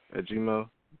at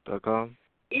gmail.com.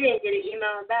 You didn't get an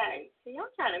email back. See, y'all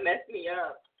trying to mess me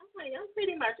up. I'm like, I'm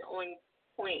pretty much on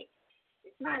point.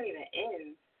 It's not even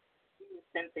in. You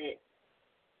just sent it.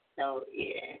 So,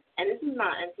 yeah. And this is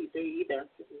not MP3 either.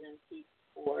 This is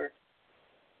MP4.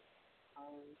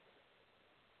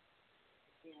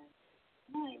 Yeah.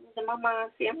 All right, in my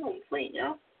mind, see, I'm on point,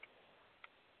 yo.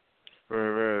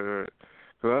 Right.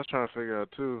 Because I was trying to figure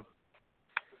out, too.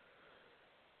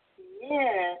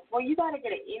 Yeah. Well, you got to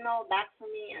get an email back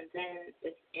from me, and then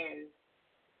it's in.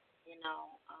 You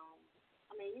know,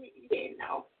 I mean, you didn't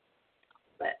know.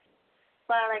 But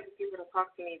I like people to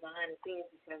talk to me behind the scenes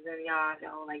because then y'all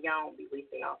know, like, y'all don't be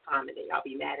wasting y'all time, and then y'all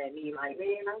be mad at me, like,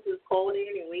 man, I'm just called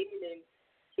in and waited, and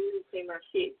she didn't say my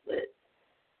shit. But,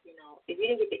 you know, if you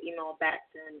didn't get the email back,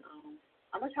 then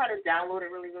I'm going to try to download it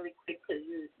really, really quick because,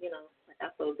 you know, like I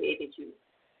so big that you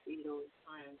read those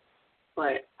times.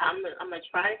 But I'm gonna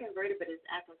try to convert it, but it's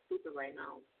acting stupid right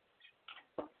now.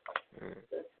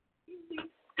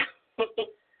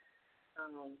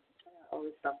 all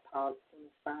this stuff piled on the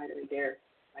side right there,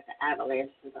 like an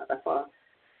avalanche and stuff. That's all.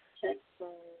 Check.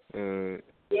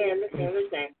 Yeah,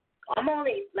 listen. I'm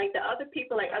only like the other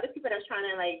people that's trying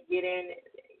to like get in,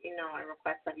 you know, and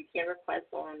request stuff. You can't request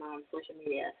on social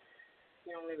media.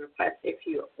 You only request if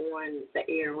you're on the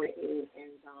air with me,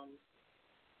 and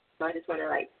so I just want to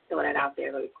like throw that out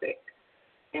there really quick.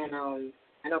 And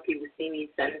I know people see me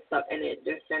sending stuff, and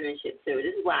they're sending shit too.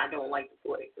 This is why I don't like the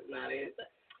boy, because now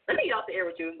let me get off the air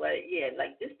with you, but yeah,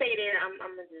 like just stay there. I'm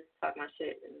gonna just talk my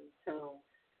shit until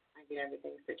I get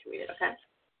everything situated. Okay.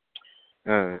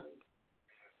 All right.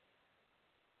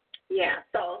 Yeah,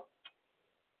 so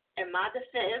in my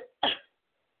defense,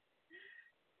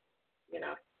 you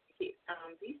know, these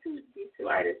two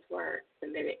artists weren't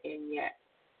submitted in yet.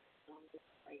 So I'm just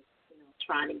like, you know,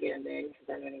 trying to get them in because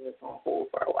I know they was on hold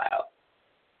for a while.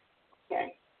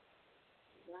 Okay.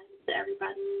 Like to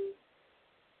everybody,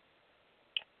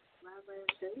 Robert,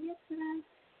 did we get to that?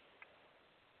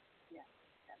 Yeah,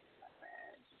 that's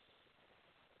Robert.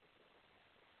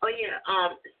 Oh yeah,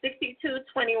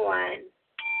 6221.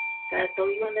 So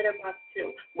you under the box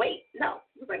too. Wait, no,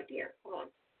 you're right there. Hold on.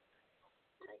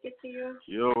 Can I get to you?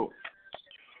 Yo.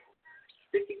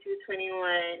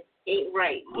 6221 ain't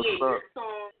right. What's yeah, up? Your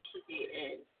song should be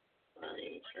in.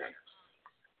 Ain't sure.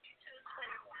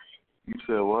 You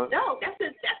said what? No, that's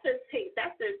a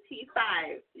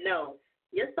T5. No,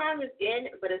 your song is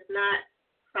in, but it's not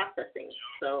processing.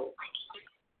 So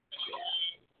yeah.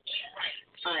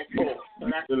 All right, cool.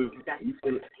 So that's So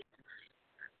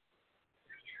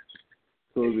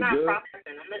is it's it not good?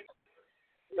 processing.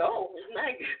 No, it's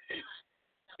not good.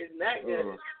 It's not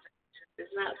good.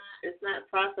 It's not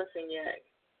processing yet.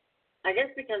 I guess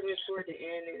because we're toward the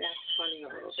end, and that's funny a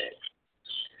little bit.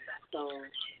 So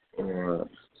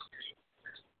Alright.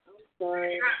 I'm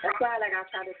sorry. That's why, like, I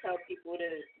try to tell people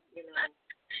to, you know,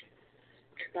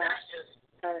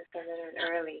 try to send it in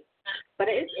early. But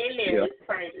it's in there. Yeah. It's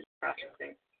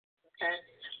processing. Okay.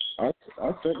 I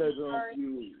sent that to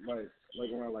you like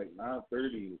around like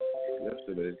 9:30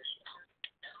 yesterday.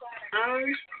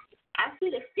 I see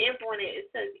the stamp on it. It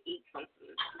says eat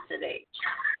something today.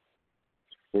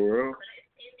 For real?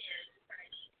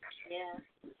 Yeah.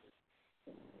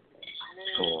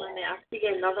 And then I see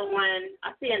another one.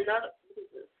 What is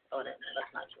this? Oh,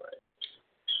 that's not yours.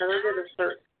 So those are the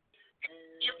search.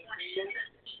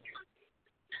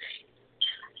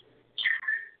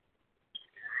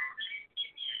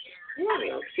 You got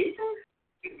me on speaker?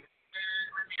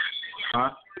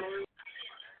 Huh? You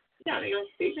got me on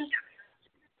speaker?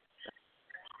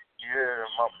 Yeah,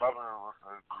 my brother was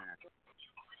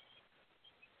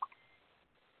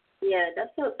Yeah,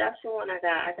 that's the one I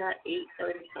got. I got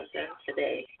 8:30 something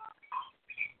today.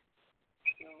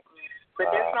 But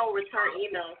there's no return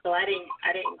email, so I didn't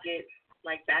get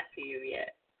like back to you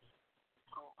yet.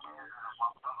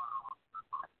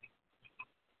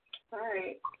 All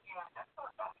right.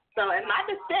 So in my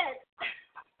defense,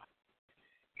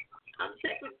 I'm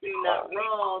technically not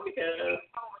wrong because,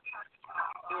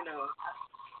 you know, the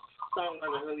song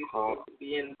wasn't really supposed to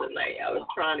be in tonight. I was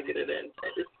trying to get it in.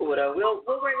 It's cool though. We'll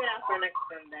work it out for next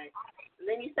Sunday. And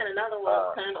then you sent another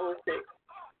one, 10:06.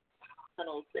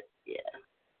 10:06, yeah.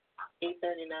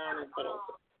 8:39 and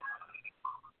 10:06.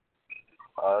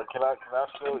 Can I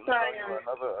still sorry, email you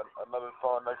another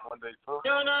song next Monday too?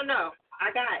 No. I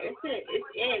got it. It's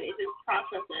in. It's just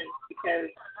processing because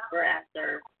we're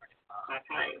after my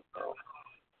time. So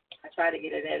I try to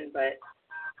get it in, but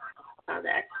I found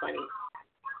that funny.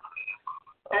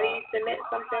 How do you submit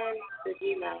something to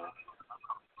Gmail?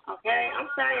 Okay, I'm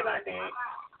sorry about that.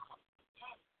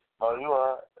 Oh, you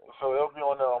are. So it'll be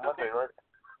on there on Monday, right?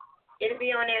 It'll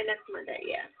be on there next Monday,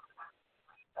 yeah.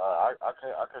 I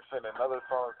can send another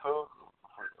song too.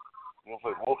 You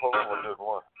play both of them or just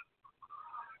one?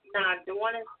 Nah, the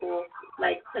one is cool.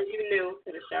 Like, 'cause you're new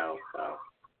to the show, so.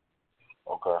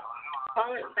 Okay.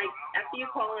 Call it, like, after you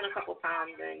call in a couple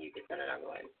times, then you can send another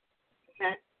one.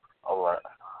 Okay? All right.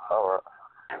 All right.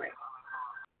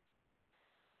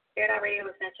 Air Dot Radio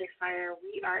with Centric Fire.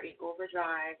 We are in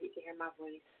overdrive. You can hear my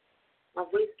voice. My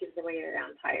voice gives away that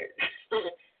I'm tired.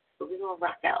 But we're going to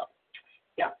rock out.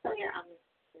 Y'all still here?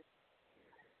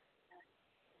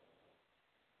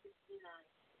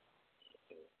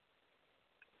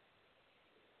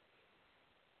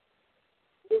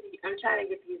 I'm trying to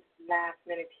get these last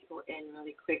minute people in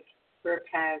really quick. We're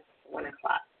past 1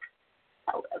 o'clock.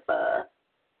 However,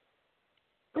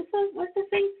 what's the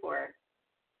face for?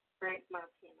 Frank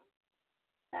Montana.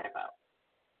 What's that about?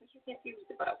 What you confused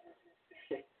about?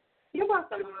 You're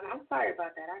welcome, Mom. I'm sorry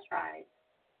about that. I tried.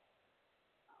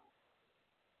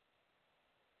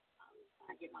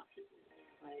 I get my people in,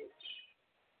 but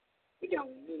We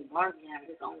don't need Barbie have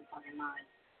his own fucking mind.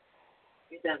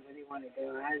 He does what he want to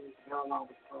do. I just go along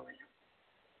with the program.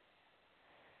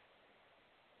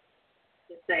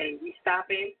 Just say, we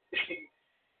stopping.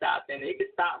 Stopping. He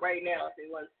can stop right now if he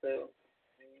wants to.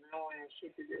 I mean, I don't want to have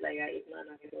shit to do. Like, I even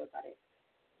nothing I can do about it.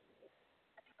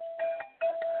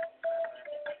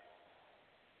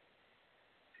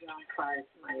 I'm sorry,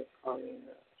 somebody's calling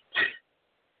me.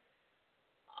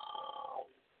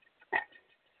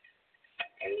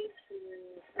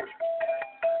 Oh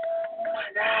my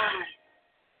God.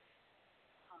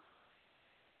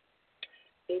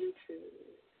 82.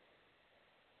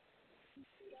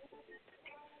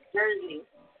 Jersey.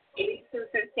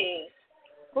 8215.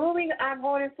 Who are we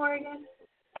voting for again?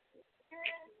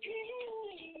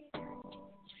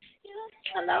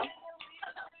 Hello?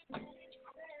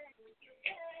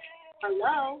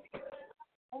 Hello?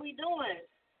 What we doing?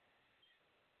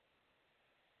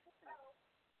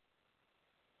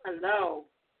 Hello?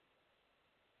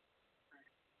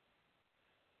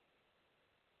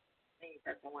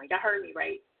 That's the one. Y'all heard me,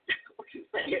 right? What you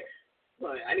saying?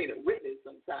 Well, I need a witness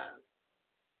sometimes.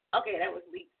 Okay, that was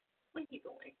Lee. What are you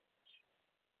doing?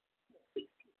 Please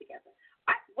keep together.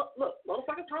 Look,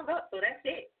 motherfuckers hung up, so that's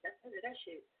it. That's the end of that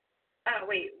shit.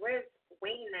 Wait, where's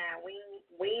Wayne now?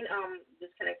 Wayne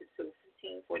disconnected to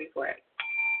 1544.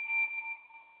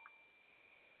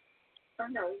 Oh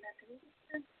no, he's not connected.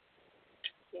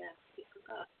 Yeah, he hung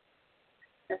up.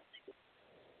 That's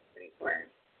 24.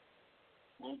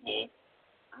 Okay.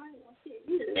 Alright, well shit,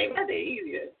 you just make my day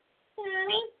easier.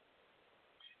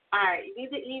 Alright, you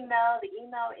need the email. The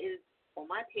email is on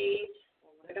my page,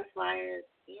 on one of the flyers,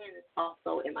 and it's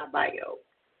also in my bio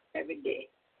every day.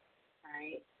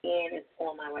 Alright, and it's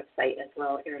on my website as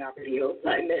well,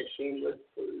 airitoutradio.net, shameless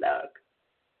plug.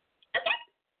 Okay.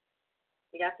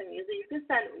 You got some music. You can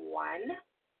send one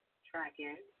track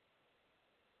in.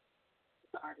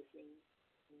 It's the artist name.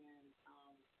 And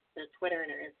their Twitter and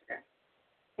their Instagram.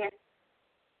 Okay.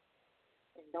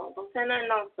 And don't send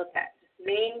nothing else but that. Just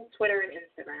name, Twitter, and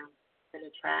Instagram. Send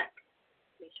a track.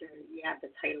 Make sure you have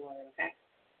the title on it, okay?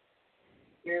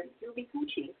 You'll be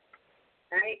Gucci.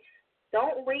 Alright?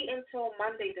 Don't wait until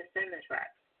Monday to send the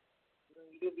track.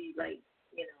 You'll be like,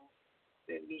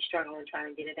 you'll be struggling trying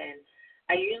to get it in.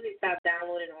 I usually stop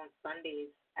downloading on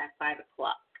Sundays at 5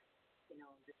 o'clock.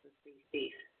 Just to stay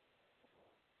safe.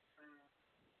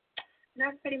 And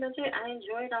that's pretty much it. I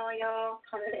enjoyed all y'all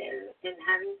coming in and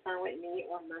having fun with me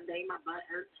on Monday. My butt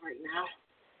hurts right now.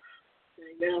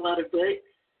 I got a lot of butt.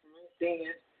 I'm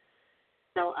saying.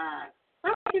 So, I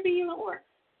want to be either or.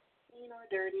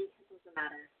 Dirty. It doesn't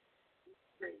matter.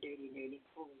 Very dirty.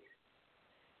 Oh, yeah.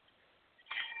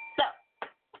 So,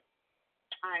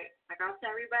 alright. I got to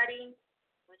everybody.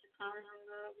 What's your calling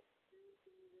hung up?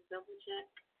 Double check.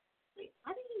 Wait,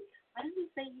 why did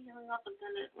he say he hung up and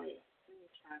done it? Wait, let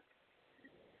me check.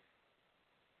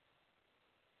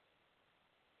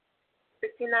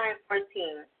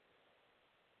 5914.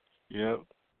 Yep.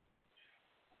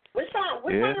 What song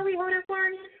are we holding for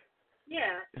again?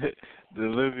 Yeah. The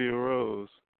Olivia Rose.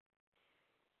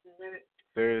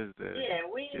 Thursday. Yeah,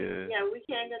 we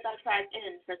can't get that track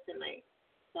in for tonight.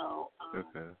 So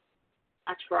okay.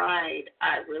 I tried.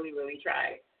 I really, really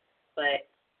tried. But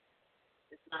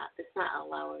it's not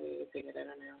allowing me to figure that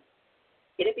out now.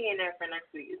 It'll be in there for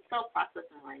next week. It's still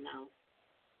processing right now.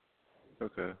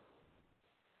 Okay.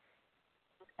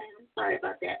 I'm sorry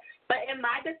about that. But in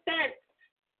my defense,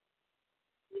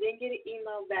 we didn't get an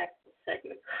email back from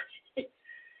technical.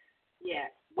 Yeah.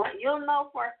 But you'll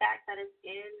know for a fact that it's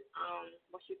in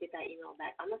once you get that email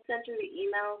back. I'm going to send you the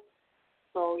email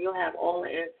so you'll have all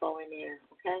the info in there,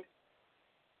 okay?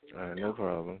 All right, no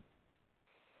problem.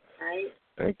 All right.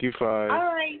 Thank you, Five.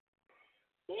 All right.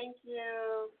 Thank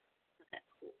you. Okay,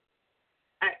 cool.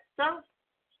 All right, so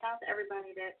shout out to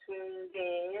everybody that tuned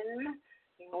in.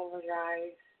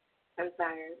 Guys, I'm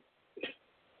tired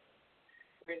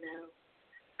right now.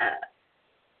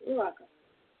 You're welcome.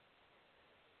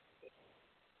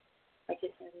 I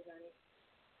kiss everybody.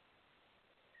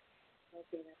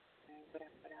 Okay, that's fine. But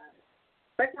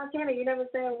first time, Tanner, you never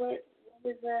said what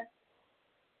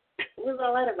was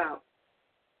all that about?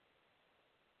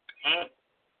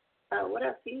 What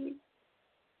up, Steve?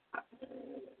 Dog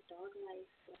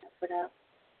life. What up?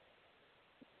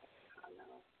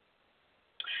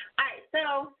 Alright,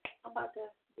 so I'm about to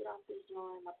get off this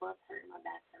joint. My butt's hurting, my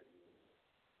back's hurting.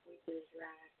 We just dry.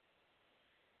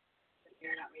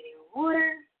 Air Out Radio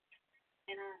Water.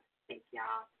 And thank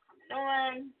y'all for coming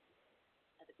on.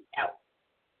 Let it be out.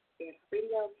 Air Out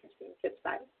Radio, catch me on Flip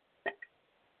Side.